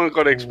magic. I don't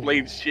gotta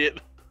explain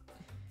shit.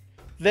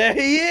 There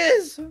he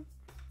is.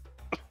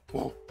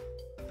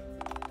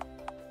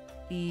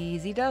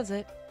 Easy does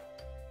it.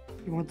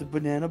 You want the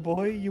banana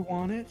boy? You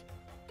want it?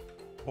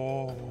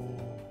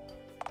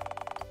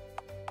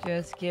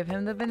 Just give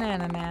him the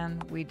banana,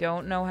 man. We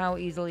don't know how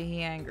easily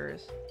he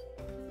angers.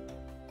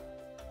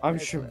 I'm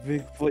sure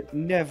Bigfoot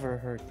never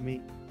hurt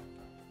me.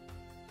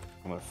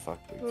 I'm gonna fuck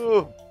Bigfoot.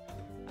 Oh.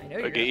 I know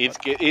you're Okay,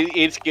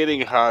 it's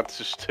getting hard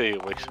to stay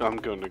awake, so I'm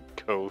gonna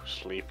go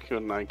sleep.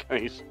 Good night,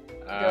 guys.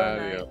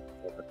 night.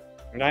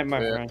 Good night,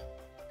 my Yeah. friend.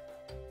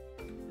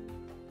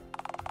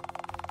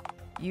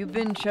 You've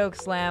been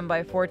chokeslammed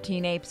by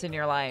 14 apes in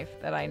your life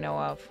that I know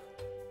of.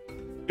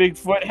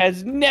 Bigfoot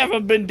has never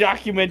been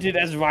documented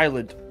as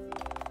violent.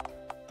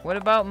 What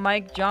about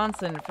Mike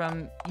Johnson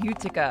from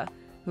Utica,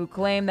 who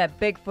claimed that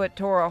Bigfoot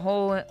tore a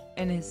hole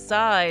in his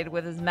side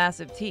with his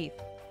massive teeth?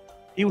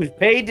 He was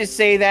paid to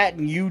say that,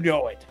 and you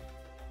know it.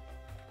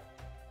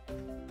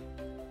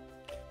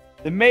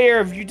 The mayor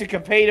of Utica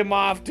paid him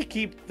off to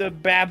keep the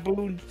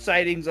baboon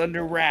sightings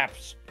under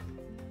wraps.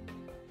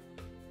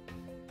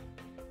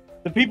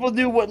 The people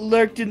knew what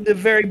lurked in the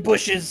very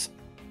bushes.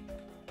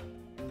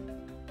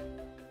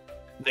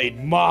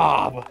 They'd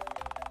mob.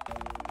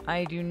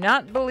 I do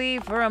not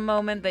believe for a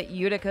moment that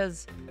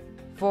Utica's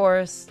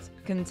forests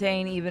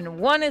contain even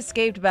one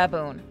escaped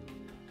baboon.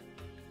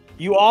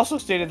 You also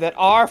stated that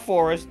our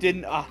forest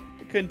didn't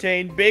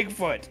contain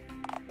Bigfoot.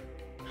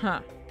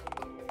 Huh.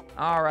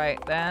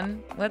 Alright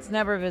then, let's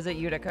never visit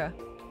Utica.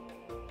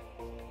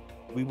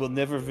 We will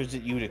never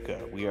visit Utica.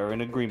 We are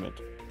in agreement.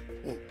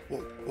 Yeah,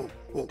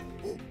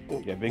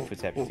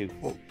 Bigfoot's happy too.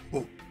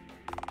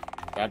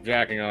 Stop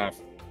jacking off.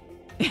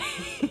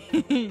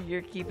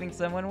 You're keeping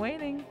someone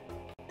waiting.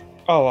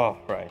 Oh,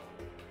 right.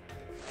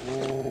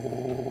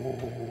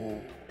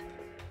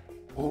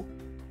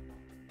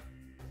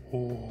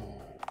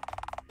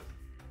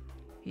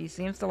 He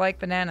seems to like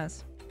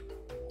bananas.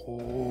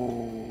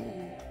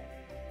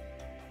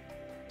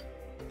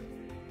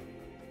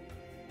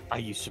 Are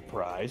you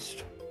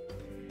surprised?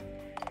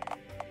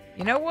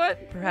 You know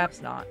what?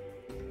 Perhaps not.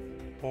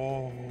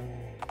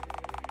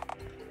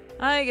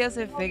 I guess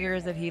it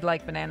figures that he'd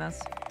like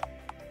bananas.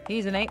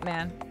 He's an ape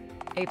man.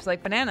 Apes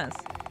like bananas.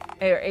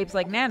 Or apes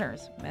like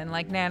nanners. Men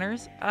like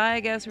nanners. I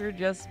guess we're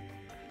just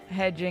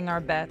hedging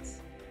our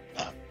bets.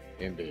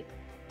 Indeed.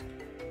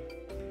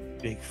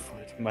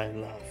 Bigfoot, my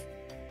love.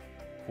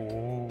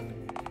 Oh.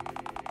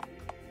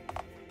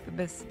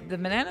 The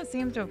banana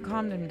seems to have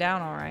calmed him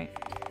down all right.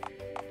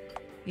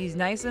 He's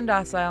nice and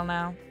docile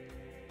now.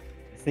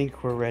 I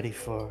think we're ready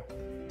for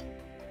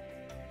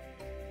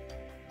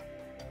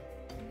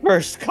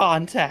first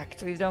contact.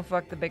 Please don't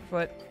fuck the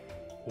Bigfoot.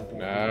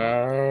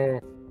 No.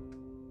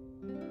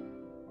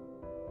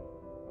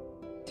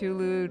 Too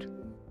lewd.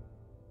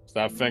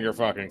 Stop finger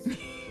fucking.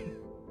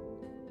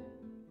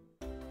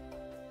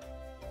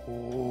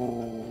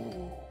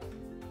 Ooh.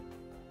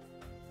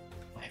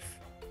 I've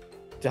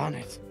done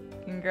it.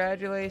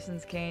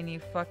 Congratulations, Kane. You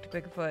fucked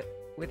Bigfoot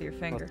with your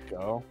finger. Let's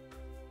go.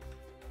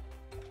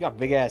 You got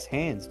big ass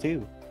hands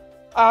too.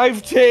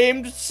 I've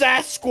tamed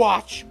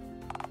Sasquatch.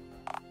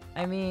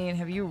 I mean,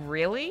 have you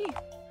really?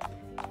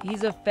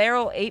 He's a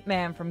feral ape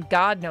man from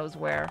God knows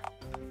where.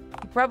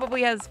 He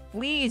probably has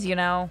fleas, you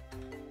know.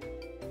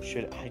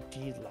 Should I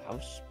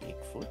delouse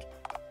Bigfoot?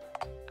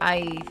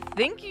 I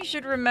think you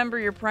should remember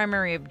your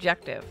primary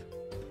objective.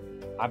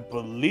 I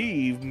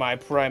believe my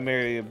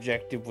primary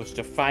objective was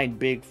to find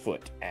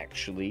Bigfoot,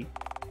 actually.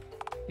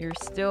 You're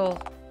still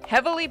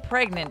heavily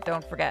pregnant,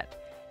 don't forget.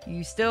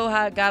 You still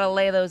gotta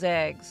lay those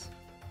eggs.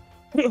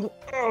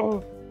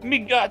 Oh, me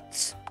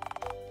guts.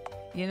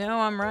 You know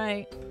I'm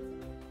right.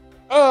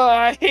 Oh,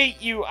 I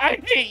hate you. I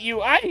hate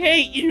you. I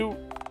hate you.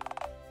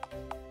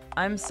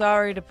 I'm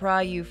sorry to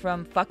pry you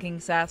from fucking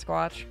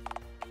Sasquatch,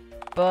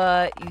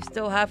 but you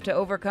still have to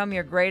overcome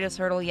your greatest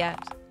hurdle yet.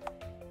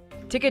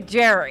 Ticket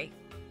Jerry.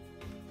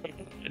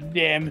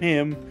 Damn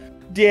him.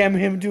 Damn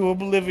him to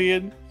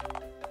oblivion.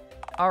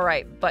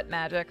 Alright, butt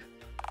magic.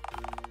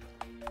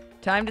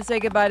 Time to say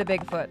goodbye to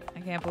Bigfoot. I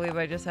can't believe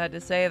I just had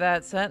to say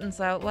that sentence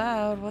out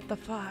loud. What the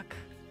fuck?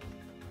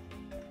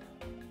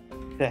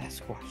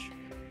 Sasquatch,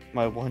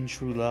 my one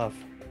true love.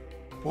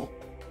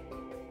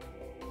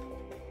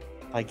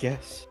 I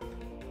guess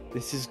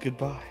this is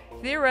goodbye.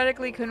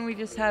 Theoretically, couldn't we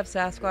just have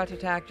Sasquatch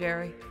attack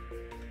Jerry?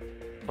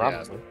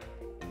 Probably.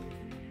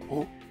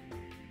 Oh.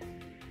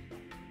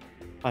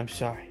 I'm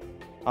sorry.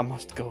 I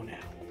must go now.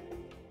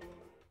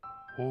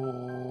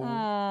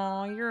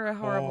 Aw, you're a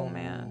horrible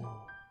man.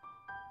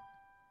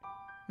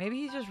 Maybe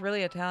he's just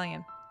really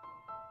Italian.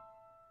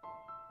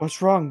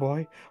 What's wrong,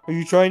 boy? Are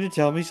you trying to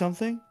tell me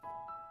something?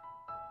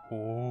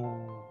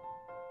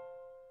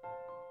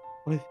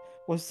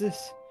 What's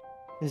this?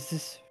 Is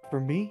this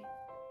for me?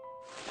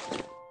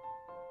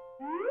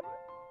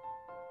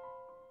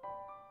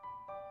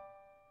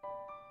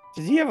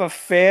 Does he have a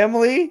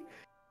family?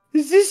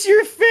 Is this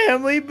your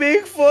family,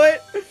 Bigfoot?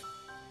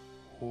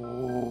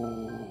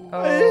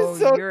 Oh,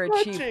 so you're a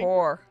cheap touching.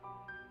 whore.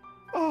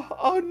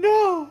 Oh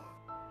no!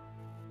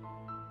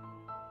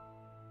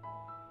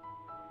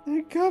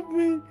 The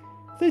government,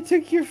 they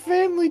took your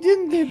family,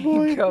 didn't they,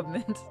 boy?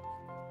 Government.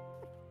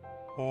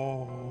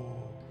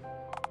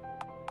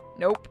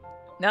 Nope.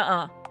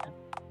 Nuh-uh.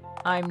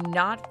 I'm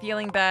not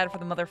feeling bad for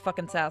the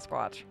motherfucking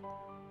Sasquatch.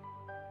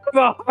 Have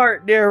a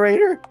heart,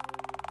 narrator.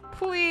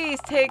 Please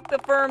take the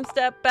firm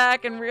step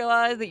back and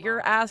realize that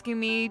you're asking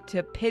me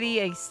to pity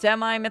a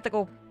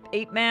semi-mythical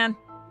ape man.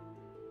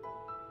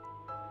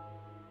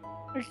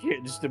 I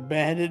can't just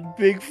abandon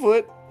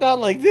Bigfoot. Not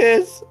like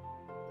this.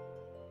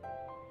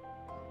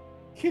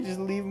 Can't just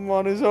leave him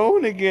on his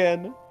own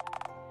again.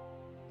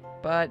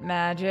 But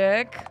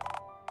magic.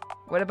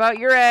 What about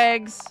your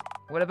eggs?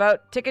 What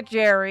about Ticket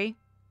Jerry?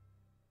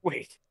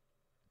 Wait.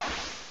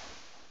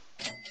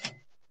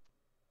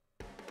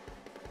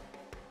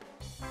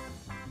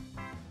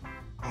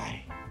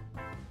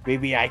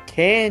 Maybe I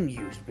can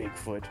use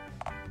Bigfoot.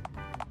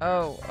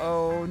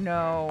 Oh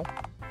no.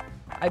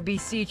 I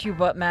beseech you,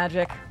 butt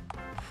magic.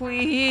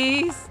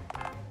 Please.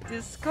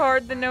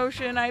 Discard the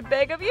notion, I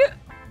beg of you.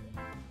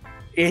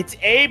 It's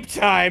ape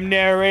time,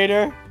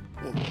 narrator.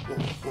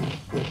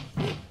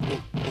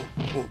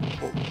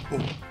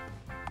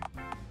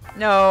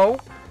 No.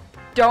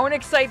 Don't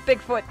excite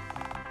Bigfoot.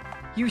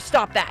 You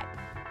stop that.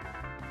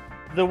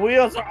 The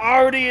wheels are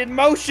already in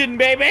motion,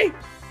 baby.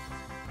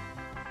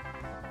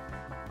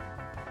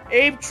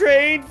 Ape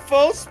train,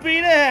 full speed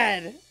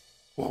ahead.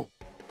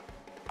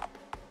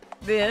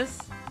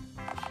 This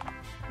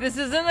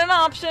isn't an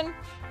option.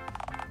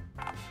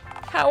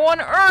 How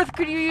on earth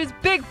could you use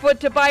Bigfoot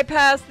to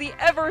bypass the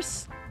ever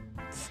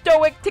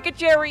stoic Ticket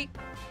Jerry?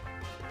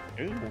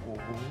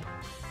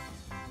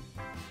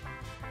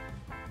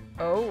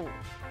 Oh.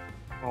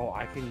 Oh,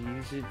 I can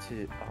use it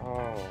to.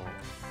 Oh.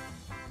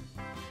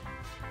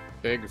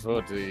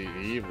 Bigfoot the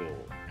evil.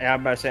 Yeah,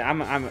 I'm about to say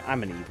I'm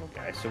an evil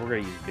guy, so we're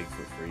gonna use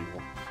Bigfoot for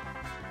evil.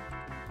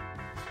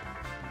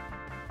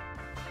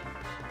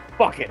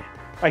 Fuck it.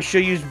 I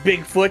shall use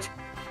Bigfoot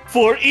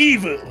for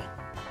evil.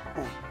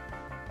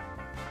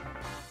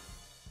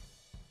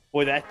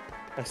 Boy, that's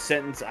a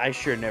sentence I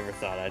sure never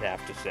thought I'd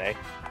have to say.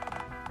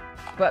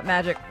 But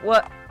magic,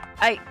 what?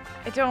 I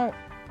don't.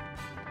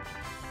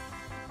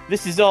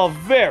 This is all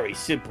very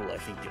simple, I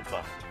think you'll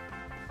find.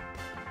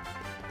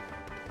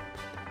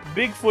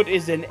 Bigfoot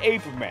is an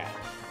ape man.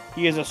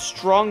 He is a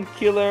strong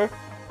killer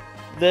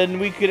than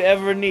we could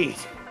ever need.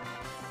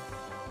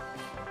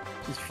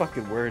 These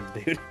fucking words,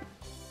 dude.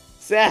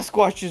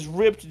 Sasquatch is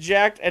ripped,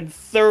 jacked, and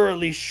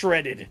thoroughly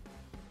shredded.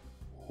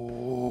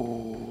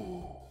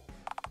 Ooh.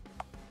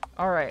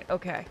 Alright,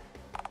 okay.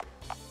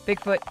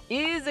 Bigfoot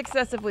is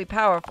excessively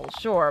powerful,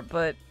 sure,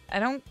 but I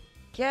don't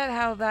get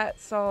how that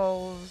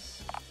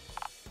solves...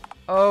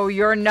 Oh,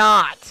 you're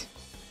not!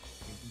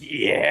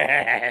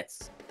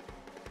 Yes!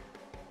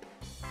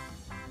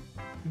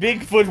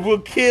 Bigfoot will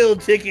kill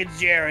Ticket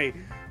Jerry,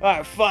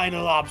 our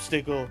final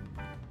obstacle.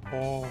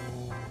 Oh.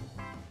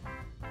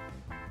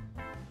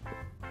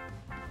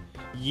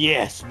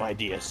 Yes, my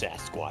dear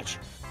Sasquatch.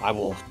 I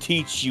will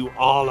teach you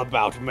all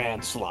about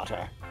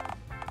manslaughter.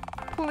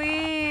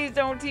 Please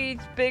don't teach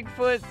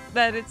Bigfoot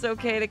that it's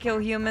okay to kill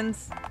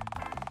humans.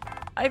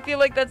 I feel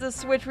like that's a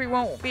switch we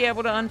won't be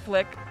able to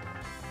unflick.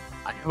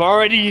 I've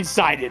already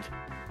decided.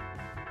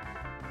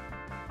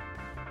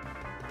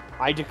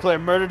 I declare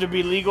murder to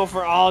be legal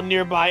for all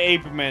nearby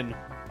ape men.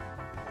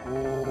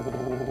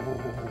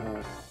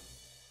 Oh.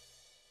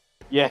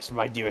 Yes,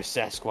 my dear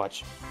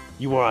Sasquatch.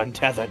 You are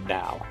untethered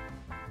now.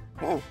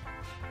 Oh.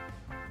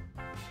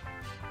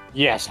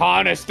 Yes,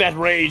 harness that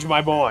rage,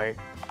 my boy.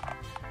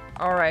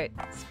 Alright,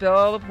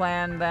 spill the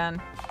plan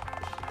then.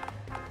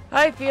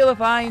 I feel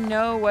if I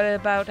know what is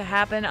about to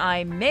happen,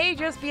 I may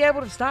just be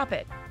able to stop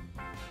it.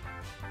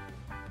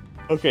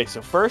 Okay,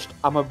 so first,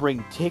 I'm gonna bring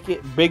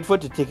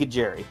Bigfoot to Ticket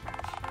Jerry.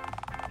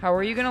 How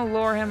are you gonna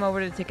lure him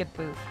over to the ticket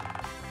booth?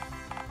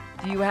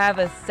 Do you have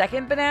a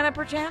second banana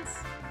perchance?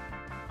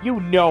 You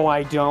know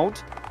I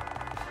don't.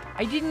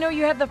 I didn't know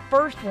you had the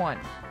first one.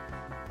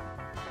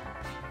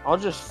 I'll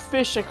just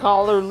fish a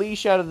collar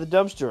leash out of the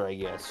dumpster, I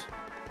guess.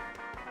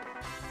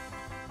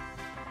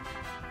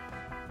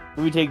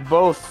 We take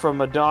both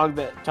from a dog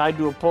that tied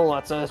to a pole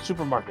outside a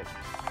supermarket.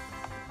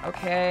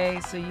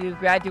 Okay, so you've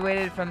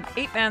graduated from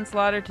ape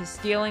manslaughter to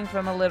stealing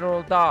from a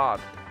literal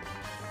dog.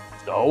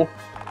 So?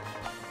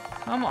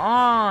 Come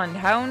on,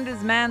 hound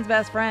is man's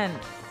best friend.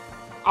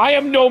 I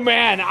am no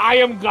man, I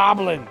am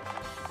goblin.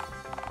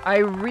 I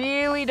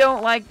really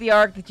don't like the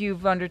arc that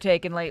you've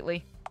undertaken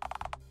lately.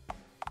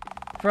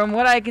 From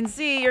what I can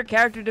see, your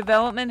character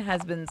development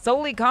has been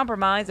solely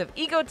compromised of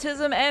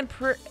egotism and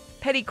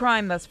petty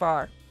crime thus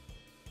far.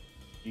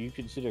 Do you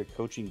consider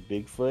coaching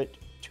Bigfoot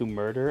to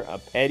murder a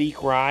petty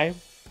crime?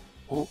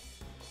 Oh.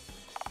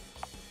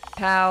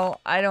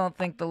 Pal, I don't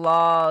think the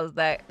laws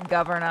that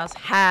govern us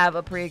have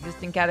a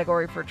pre-existing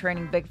category for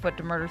training Bigfoot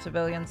to murder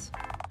civilians.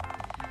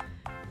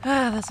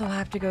 This will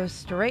have to go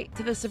straight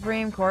to the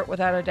Supreme Court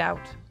without a doubt.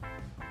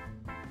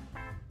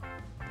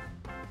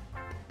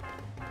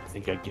 I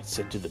think I'd get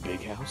sent to the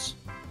big house.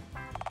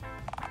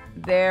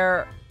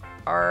 There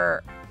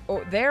are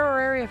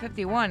Area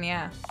 51,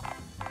 yeah.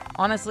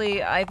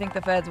 Honestly, I think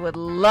the feds would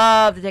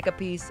love to take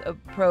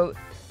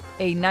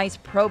a nice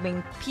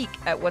probing peek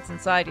at what's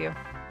inside you.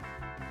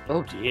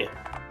 Oh dear.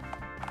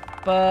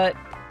 But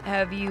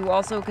have you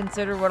also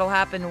considered what'll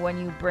happen when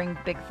you bring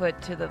Bigfoot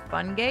to the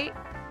fun gate?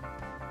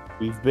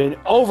 We've been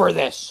over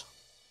this.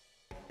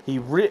 He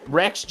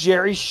wrecks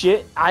Jerry's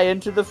shit. I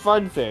enter the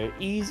fun fair.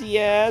 Easy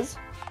as.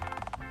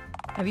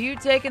 Have you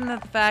taken the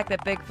fact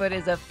that Bigfoot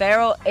is a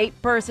feral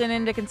ape person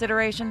into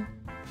consideration?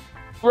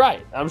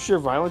 Right. I'm sure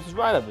violence is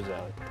right up his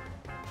alley.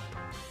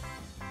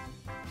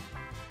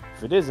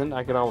 If it isn't,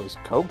 I can always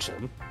coax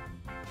him.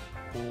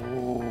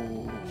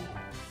 Ooh.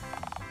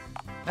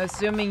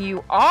 Assuming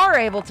you are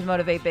able to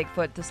motivate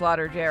Bigfoot to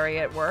slaughter Jerry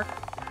at work,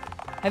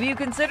 have you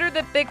considered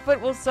that Bigfoot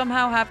will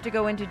somehow have to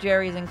go into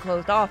Jerry's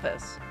enclosed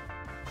office?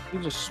 He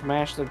just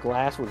smashed the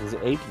glass with his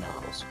ape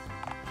knuckles.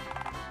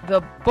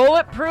 The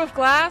bulletproof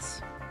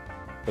glass?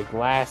 The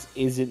glass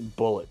isn't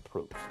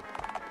bulletproof.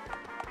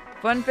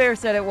 Funfair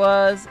said it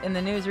was in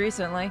the news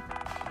recently.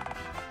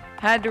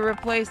 Had to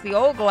replace the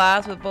old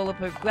glass with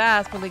bulletproof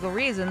glass for legal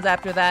reasons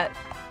after that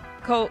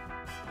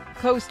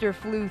coaster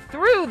flew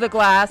through the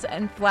glass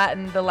and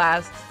flattened the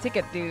last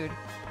ticket dude.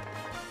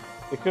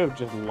 They could have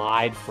just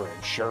lied for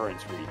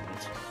insurance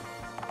reasons.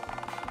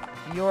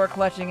 You're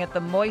clutching at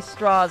the moist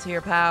straws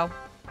here, pal.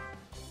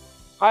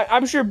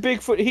 I'm sure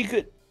Bigfoot, he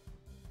could...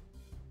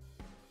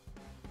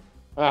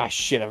 Ah,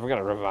 shit, I forgot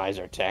to revise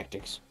our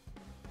tactics.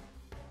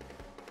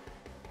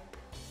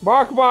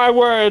 Mark my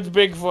words,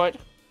 Bigfoot.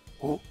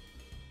 Oh.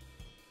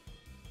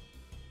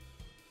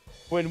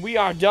 When we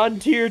are done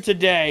here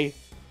today,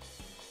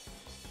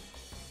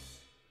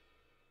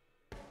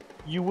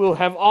 you will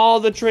have all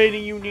the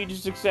training you need to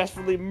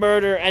successfully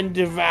murder and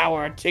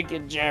devour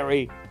Ticket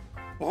Jerry.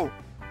 Oh.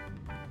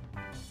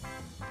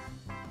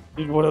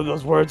 Did one of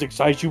those words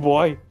excite you,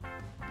 boy?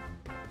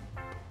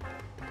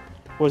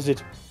 Was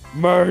it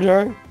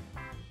murder?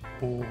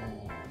 Oh.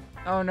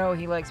 Oh no,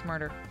 he likes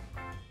murder.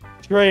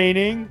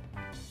 Training?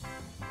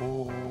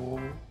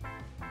 Oh.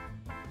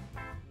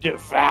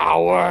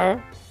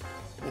 Devour?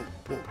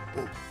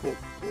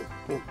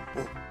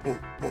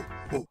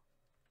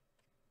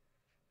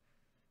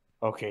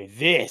 Okay,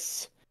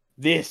 this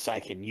I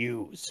can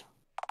use.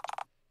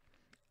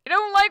 I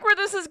don't like where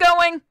this is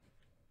going.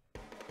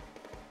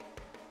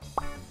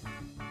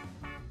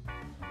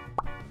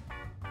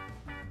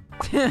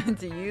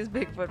 to use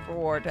Bigfoot for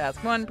war.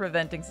 Task 1,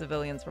 preventing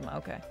civilians from...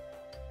 Okay.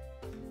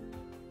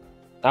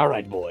 All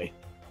right, boy.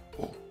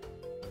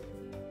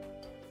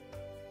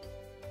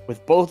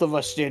 With both of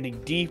us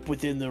standing deep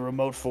within the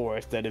remote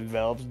forest that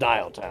envelops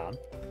Dialtown,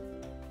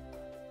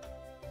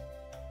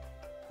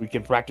 we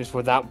can practice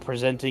without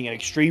presenting an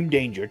extreme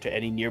danger to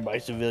any nearby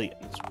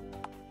civilians.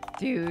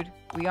 Dude,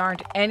 we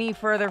aren't any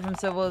further from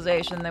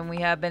civilization than we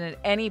have been at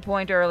any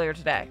point earlier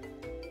today.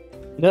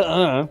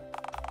 Nuh-uh.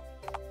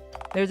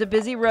 There's a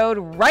busy road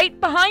right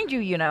behind you,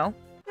 you know.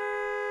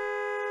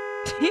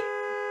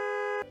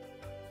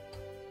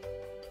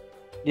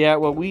 Yeah,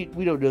 well, we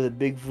don't know that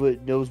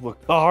Bigfoot knows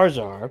what cars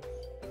are.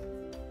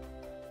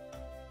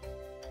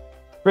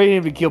 Training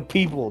him to kill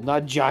people,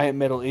 not giant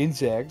metal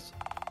insects.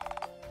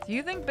 Do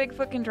you think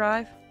Bigfoot can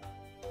drive?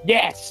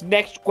 Yes,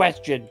 next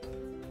question.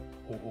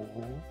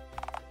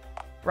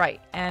 Right,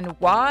 and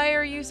why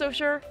are you so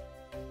sure?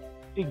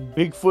 Think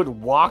Bigfoot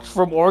walked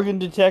from Oregon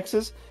to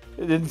Texas,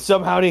 and then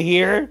somehow to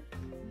here?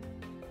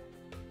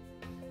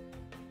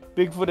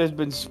 Bigfoot has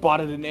been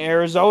spotted in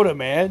Arizona,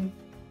 man.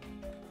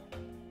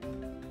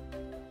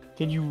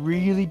 Can you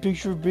really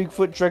picture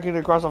Bigfoot trekking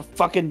across a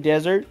fucking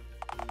desert?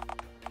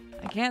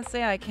 I can't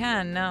say I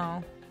can,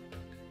 no.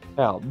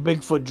 Hell,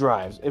 Bigfoot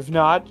drives. If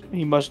not,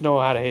 he must know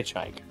how to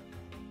hitchhike.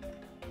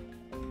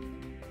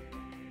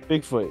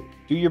 Bigfoot,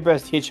 do your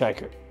best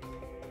hitchhiker.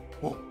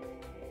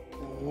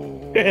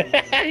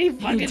 He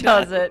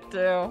does it,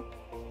 too.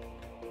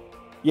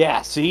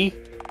 Yeah, see?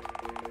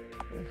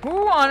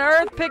 Who on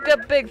earth picked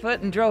up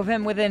Bigfoot and drove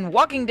him within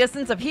walking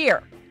distance of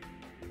here?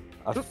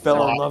 A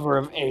fellow lover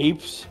of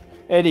apes.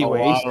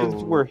 Anyway, since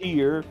of- we're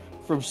here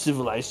from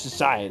civilized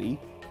society,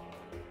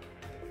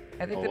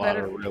 I think A the lot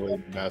better... of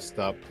really messed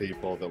up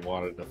people that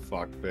wanted to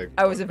fuck Bigfoot.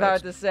 I was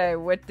about to say,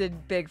 what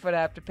did Bigfoot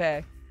have to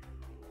pay?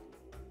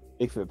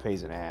 Bigfoot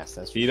pays an ass.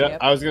 That's He for do-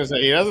 I was gonna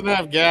say he doesn't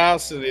have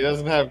gas and he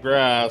doesn't have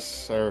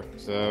grass, or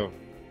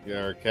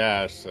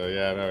cash. So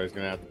yeah, no, he's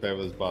gonna have to pay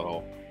with his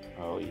butthole.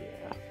 Oh yeah.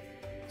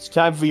 It's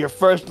time for your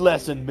first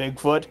lesson,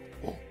 Bigfoot.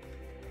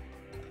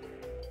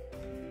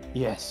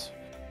 Yes.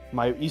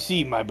 You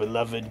see, my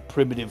beloved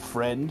primitive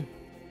friend.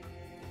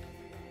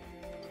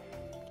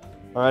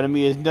 Our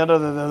enemy is none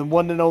other than the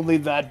one and only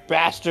that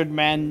bastard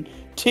man,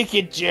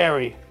 Ticket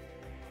Jerry.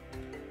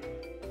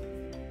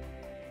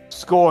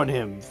 Scorn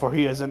him, for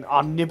he is an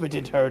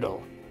omnipotent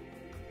hurdle.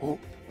 Or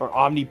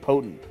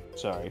omnipotent,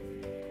 sorry.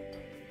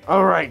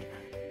 Alright,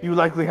 you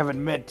likely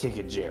haven't met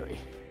Ticket Jerry.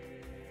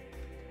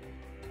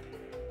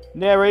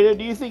 Narrator,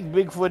 do you think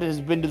Bigfoot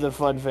has been to the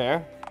fun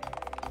fair?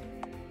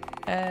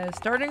 As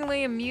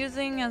startlingly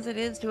amusing as it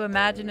is to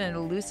imagine an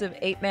elusive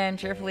ape-man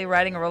cheerfully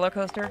riding a roller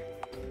coaster,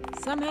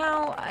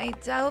 somehow I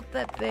doubt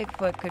that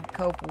Bigfoot could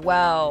cope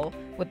well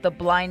with the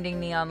blinding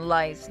neon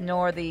lights,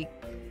 nor the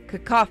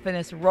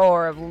cacophonous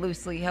roar of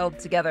loosely held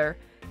together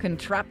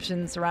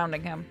contraptions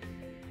surrounding him.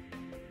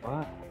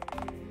 What?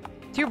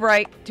 Too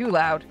bright, too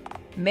loud.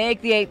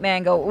 Make the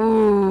ape-man go,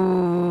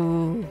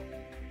 ooh.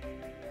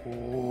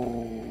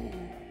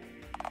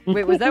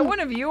 Wait, was that one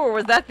of you or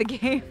was that the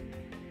game?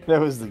 That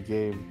was the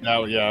game.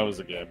 No, yeah, it was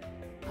a game.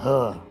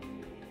 Huh.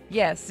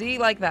 Yeah, see,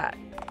 like that.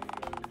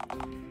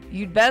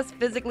 You'd best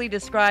physically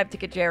describe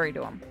Ticket Jerry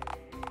to him.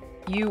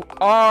 You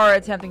are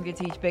attempting to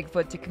teach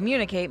Bigfoot to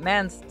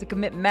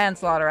commit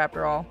manslaughter,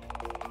 after all.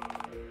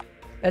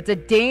 That's a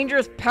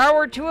dangerous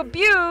power to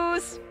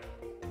abuse!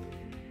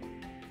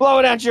 Blow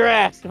it out your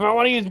ass! If I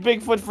want to use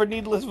Bigfoot for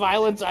needless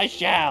violence, I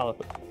shall!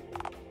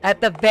 At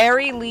the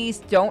very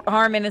least, don't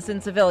harm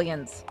innocent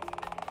civilians.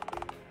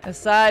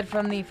 Aside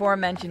from the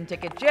aforementioned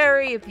Ticket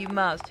Jerry, if you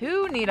must,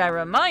 who, need I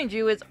remind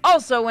you, is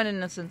also an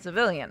innocent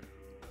civilian.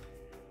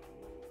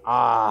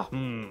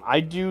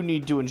 I do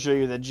need to ensure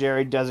you that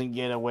Jerry doesn't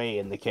get away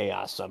in the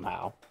chaos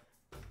somehow.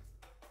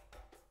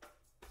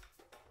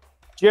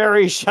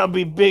 Jerry shall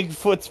be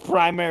Bigfoot's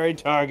primary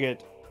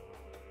target.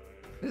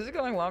 This is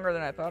going longer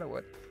than I thought it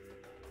would.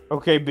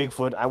 Okay,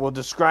 Bigfoot, I will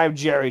describe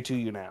Jerry to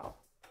you now.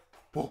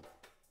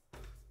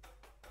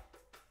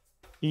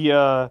 He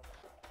has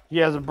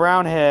a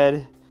brown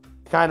head,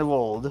 kind of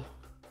old.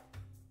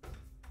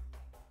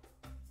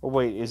 Oh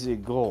wait, is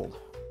it gold?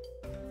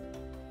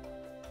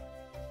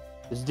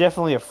 It's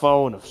definitely a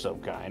phone of some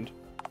kind.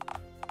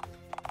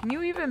 Can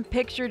you even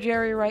picture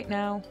Jerry right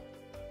now?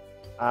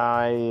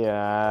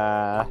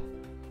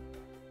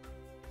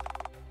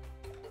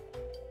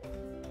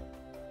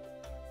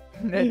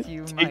 That's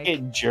you, Mike.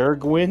 Ticket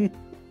Jergwin?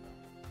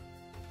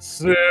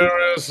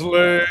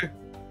 Seriously?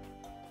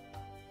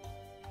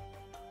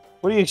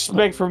 What do you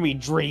expect from me,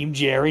 Dream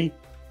Jerry?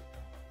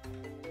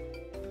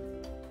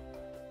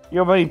 You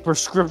know how many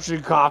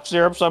prescription cough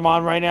syrups I'm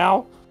on right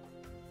now?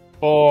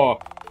 4.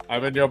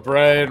 I'm in your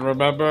brain,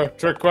 remember?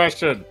 Trick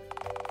question.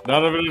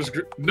 None of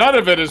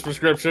it is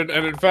prescription,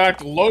 and in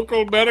fact,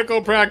 local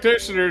medical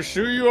practitioners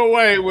shoo you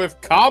away with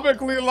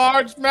comically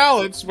large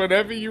mallets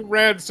whenever you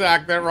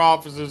ransack their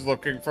offices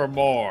looking for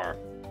more.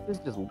 This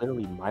is just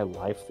literally my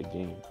life, the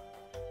game.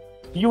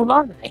 You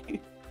lie.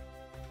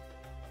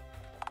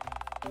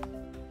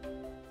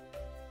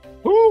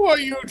 Who are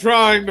you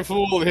trying to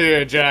fool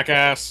here,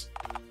 jackass?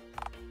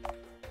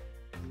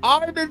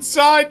 I'm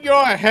inside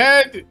your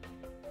head!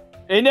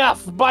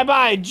 Enough!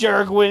 Bye-bye,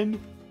 Jergwin!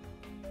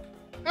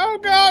 Oh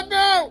god,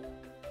 no!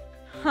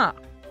 Huh.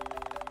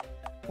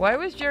 Why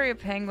was Jerry a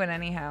penguin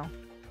anyhow?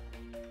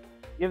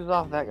 Gives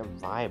off that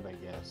vibe, I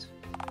guess.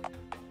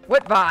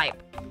 What vibe?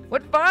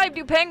 What vibe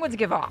do penguins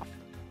give off?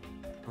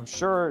 I'm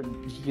sure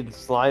he can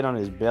slide on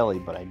his belly,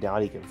 but I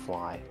doubt he can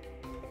fly.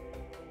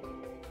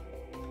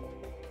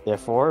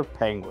 Therefore,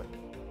 penguin.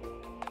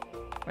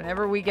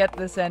 Whenever we get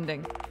this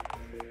ending.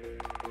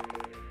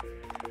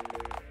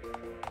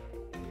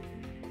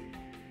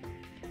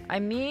 I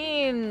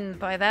mean,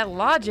 by that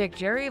logic,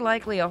 Jerry's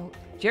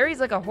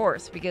like a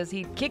horse, because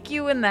he'd kick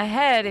you in the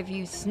head if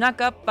you snuck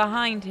up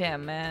behind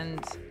him,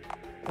 and,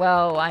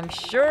 well, I'm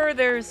sure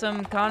there's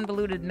some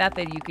convoluted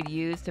method you could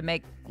use to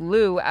make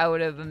glue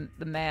out of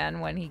the man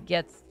when he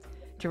gets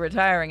to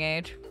retiring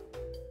age.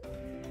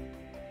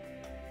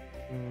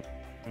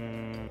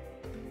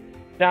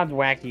 Sounds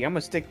wacky. I'm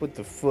gonna stick with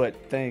the foot,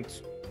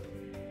 thanks.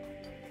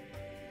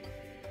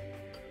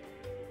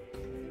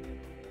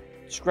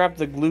 Scrap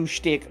the glue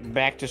stick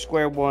back to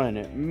square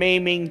one.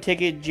 Maiming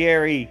ticket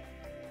Jerry.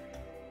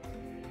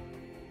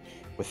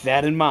 With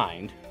that in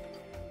mind,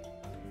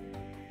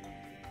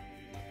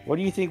 what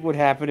do you think would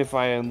happen if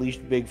I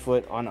unleashed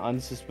Bigfoot on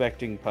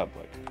unsuspecting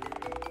public?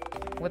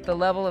 With the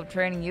level of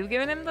training you've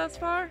given him thus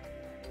far?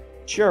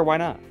 Sure, why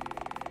not?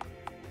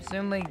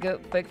 Presumably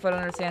Bigfoot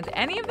understands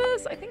any of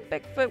this? I think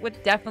Bigfoot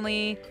would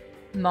definitely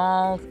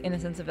maul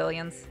innocent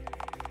civilians.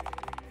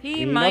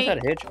 He knows how to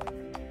hitch.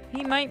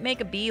 He might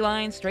make a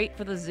beeline straight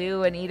for the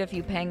zoo and eat a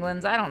few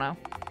penguins. I don't know.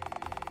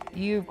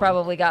 You've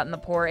probably gotten the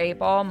poor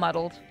ape all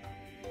muddled.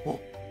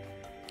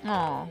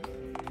 Aw.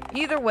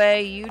 Either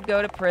way, you'd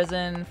go to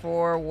prison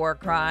for war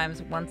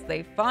crimes once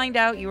they find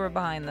out you were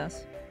behind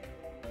this.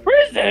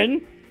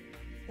 Prison?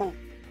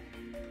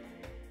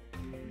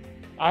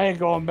 I ain't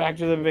going back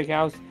to the big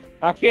house.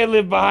 I can't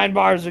live behind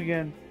bars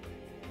again.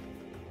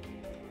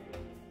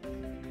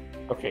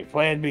 Okay,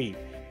 plan B.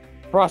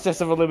 Process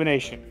of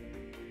elimination.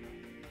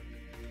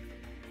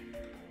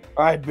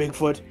 Alright,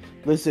 Bigfoot.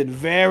 Listen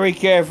very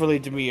carefully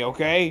to me,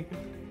 okay?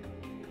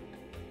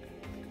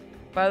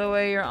 By the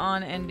way, you're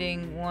on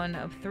ending 1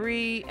 of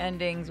 3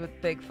 endings with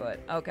Bigfoot.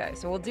 Okay,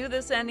 so we'll do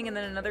this ending, and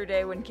then another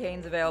day when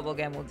Kane's available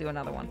again, we'll do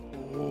another one.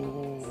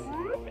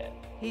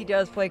 He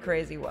does play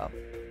crazy well.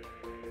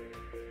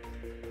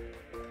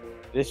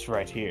 This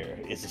right here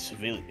is a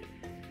civilian.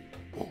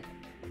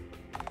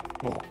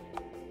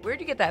 Where'd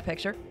you get that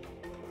picture?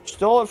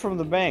 Stole it from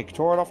the bank,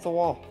 tore it off the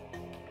wall.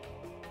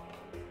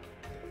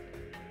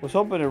 Was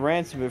hoping to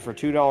ransom it for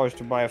 $2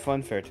 to buy a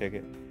funfair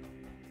ticket.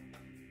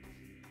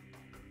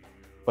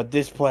 But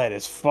this plan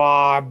is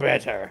far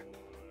better.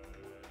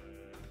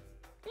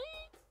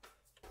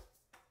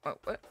 Oh,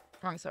 what?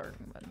 Wrong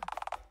starting button.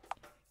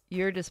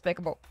 You're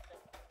despicable.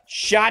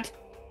 Shut!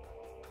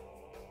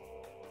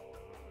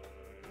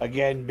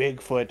 Again,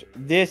 Bigfoot.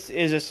 This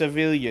is a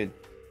civilian.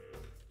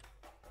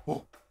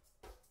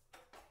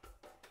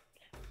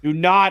 Do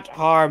not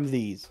harm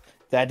these.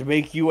 That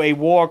make you a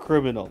war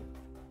criminal.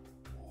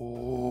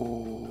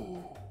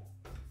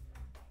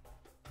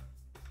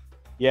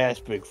 Yes,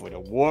 Bigfoot, a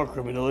war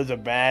criminal is a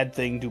bad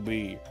thing to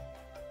be.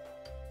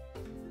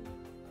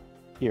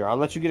 Here, I'll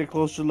let you get a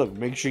closer look.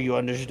 Make sure you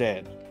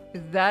understand.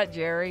 Is that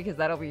Jerry? Because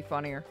that'll be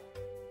funnier.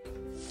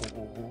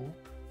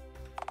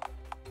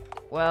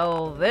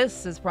 Well,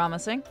 this is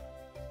promising.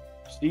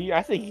 See,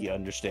 I think he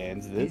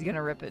understands this. He's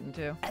gonna rip it in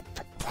two.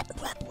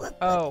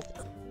 Oh.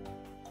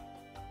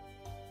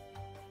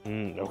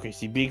 Okay,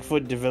 see,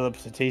 Bigfoot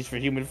develops a taste for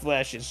human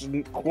flesh. It's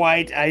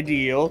quite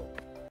ideal.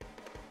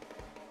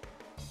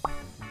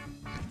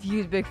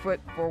 Use Bigfoot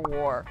for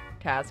war.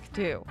 Task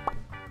 2.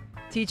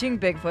 Teaching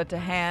Bigfoot to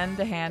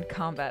hand-to-hand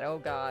combat. Oh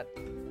god.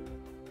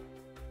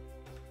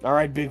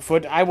 Alright,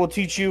 Bigfoot, I will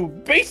teach you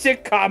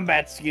basic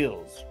combat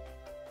skills.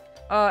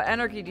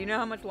 Anarchy, do you know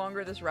how much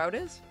longer this route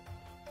is?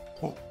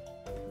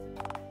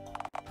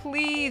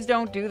 Please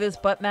don't do this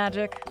butt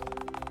magic.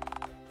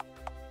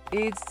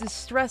 It's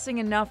distressing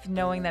enough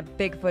knowing that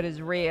Bigfoot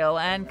is real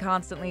and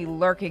constantly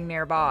lurking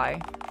nearby.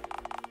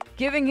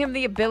 Giving him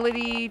the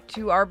ability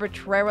to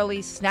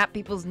arbitrarily snap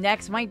people's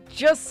necks might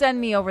just send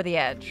me over the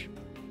edge.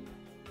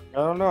 I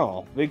don't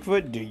know.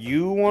 Bigfoot, do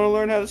you want to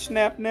learn how to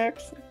snap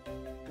necks?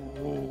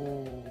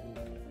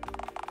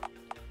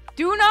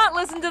 Do not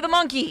listen to the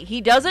monkey.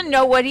 He doesn't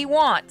know what he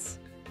wants.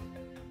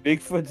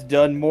 Bigfoot's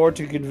done more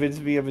to convince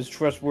me of his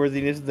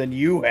trustworthiness than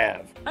you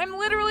have. I'm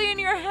literally in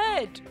your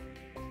head.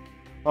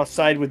 I'll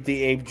side with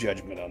the ape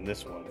judgment on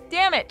this one.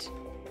 Damn it.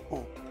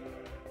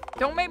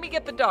 Don't make me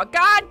get the dog.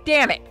 God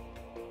damn it.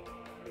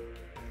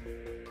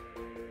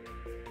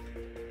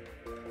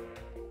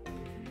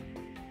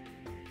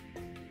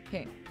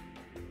 Okay.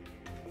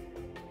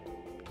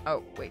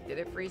 Oh, wait, did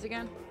it freeze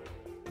again?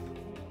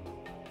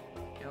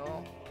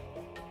 No.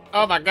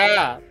 Oh my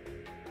god!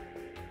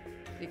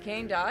 Did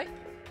Kane die?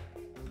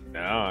 No,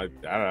 I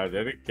don't know.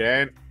 Did it,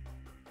 Kane?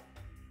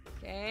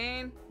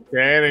 Kane?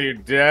 Kane, are you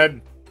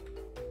dead?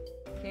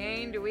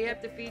 Kane, do we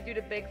have to feed you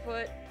to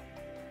Bigfoot?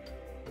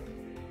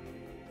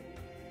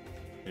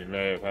 You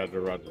may have had to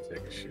run to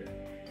take a shit.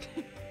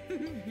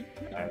 You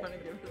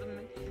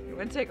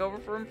want to take over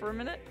for him for a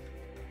minute?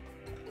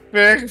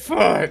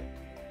 Bigfoot!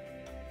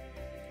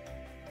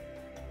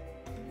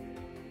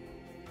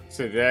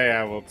 Today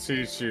I will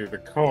teach you the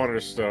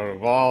cornerstone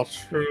of all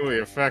truly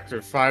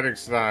effective fighting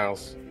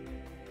styles.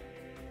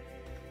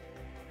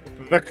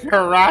 The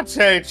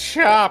karate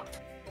chop!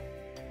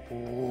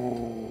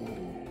 Ooh.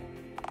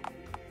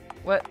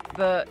 What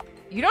the?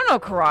 You don't know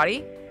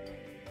karate?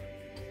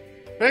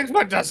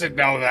 Bigfoot doesn't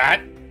know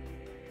that.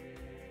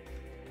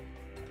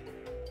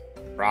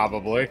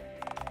 Probably.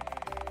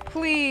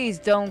 Please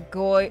don't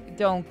go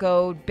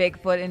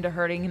Bigfoot into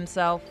hurting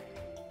himself.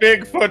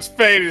 Bigfoot's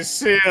fate is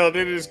sealed.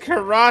 It is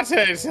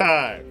karate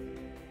time.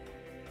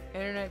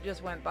 Internet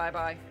just went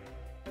bye-bye.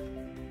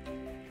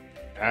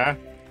 Huh?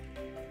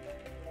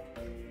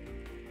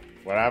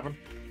 What happened?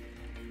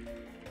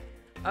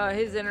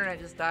 His internet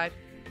just died.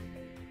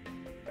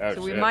 Oh,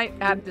 So we shit. might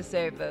have to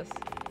save this.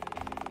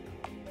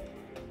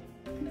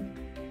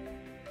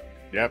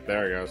 Yep,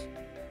 there he goes.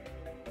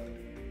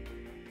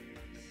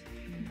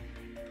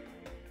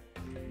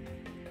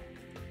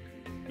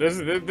 This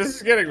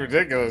is getting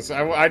ridiculous.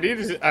 I need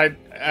to.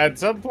 At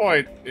some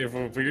point, if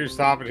we do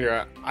stop it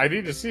here, I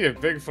need to see if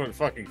Bigfoot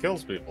fucking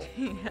kills people.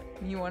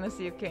 You want to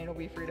see if Kane will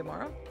be free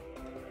tomorrow?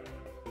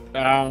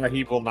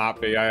 He will not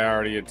be. I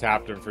already had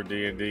tapped him for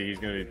D&D. He's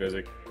gonna be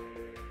busy.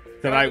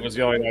 Tonight was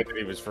the only night that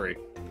he was free.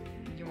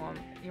 You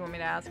want me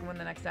to ask him when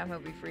the next time he'll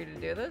be free to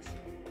do this?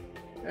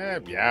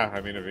 Yeah. I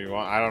mean, if you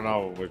want, I don't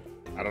know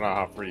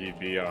how free he'd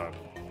be on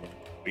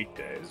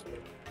weekdays.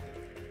 But...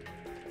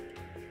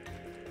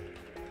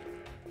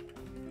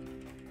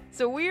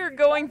 So we are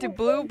going to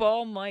Blue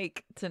Ball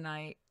Mike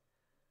tonight.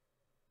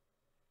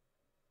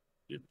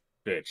 You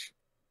bitch.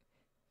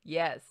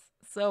 Yes.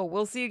 So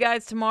we'll see you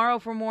guys tomorrow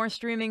for more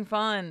streaming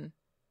fun.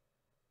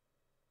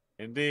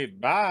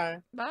 Indeed. Bye.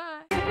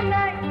 Bye. Good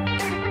night.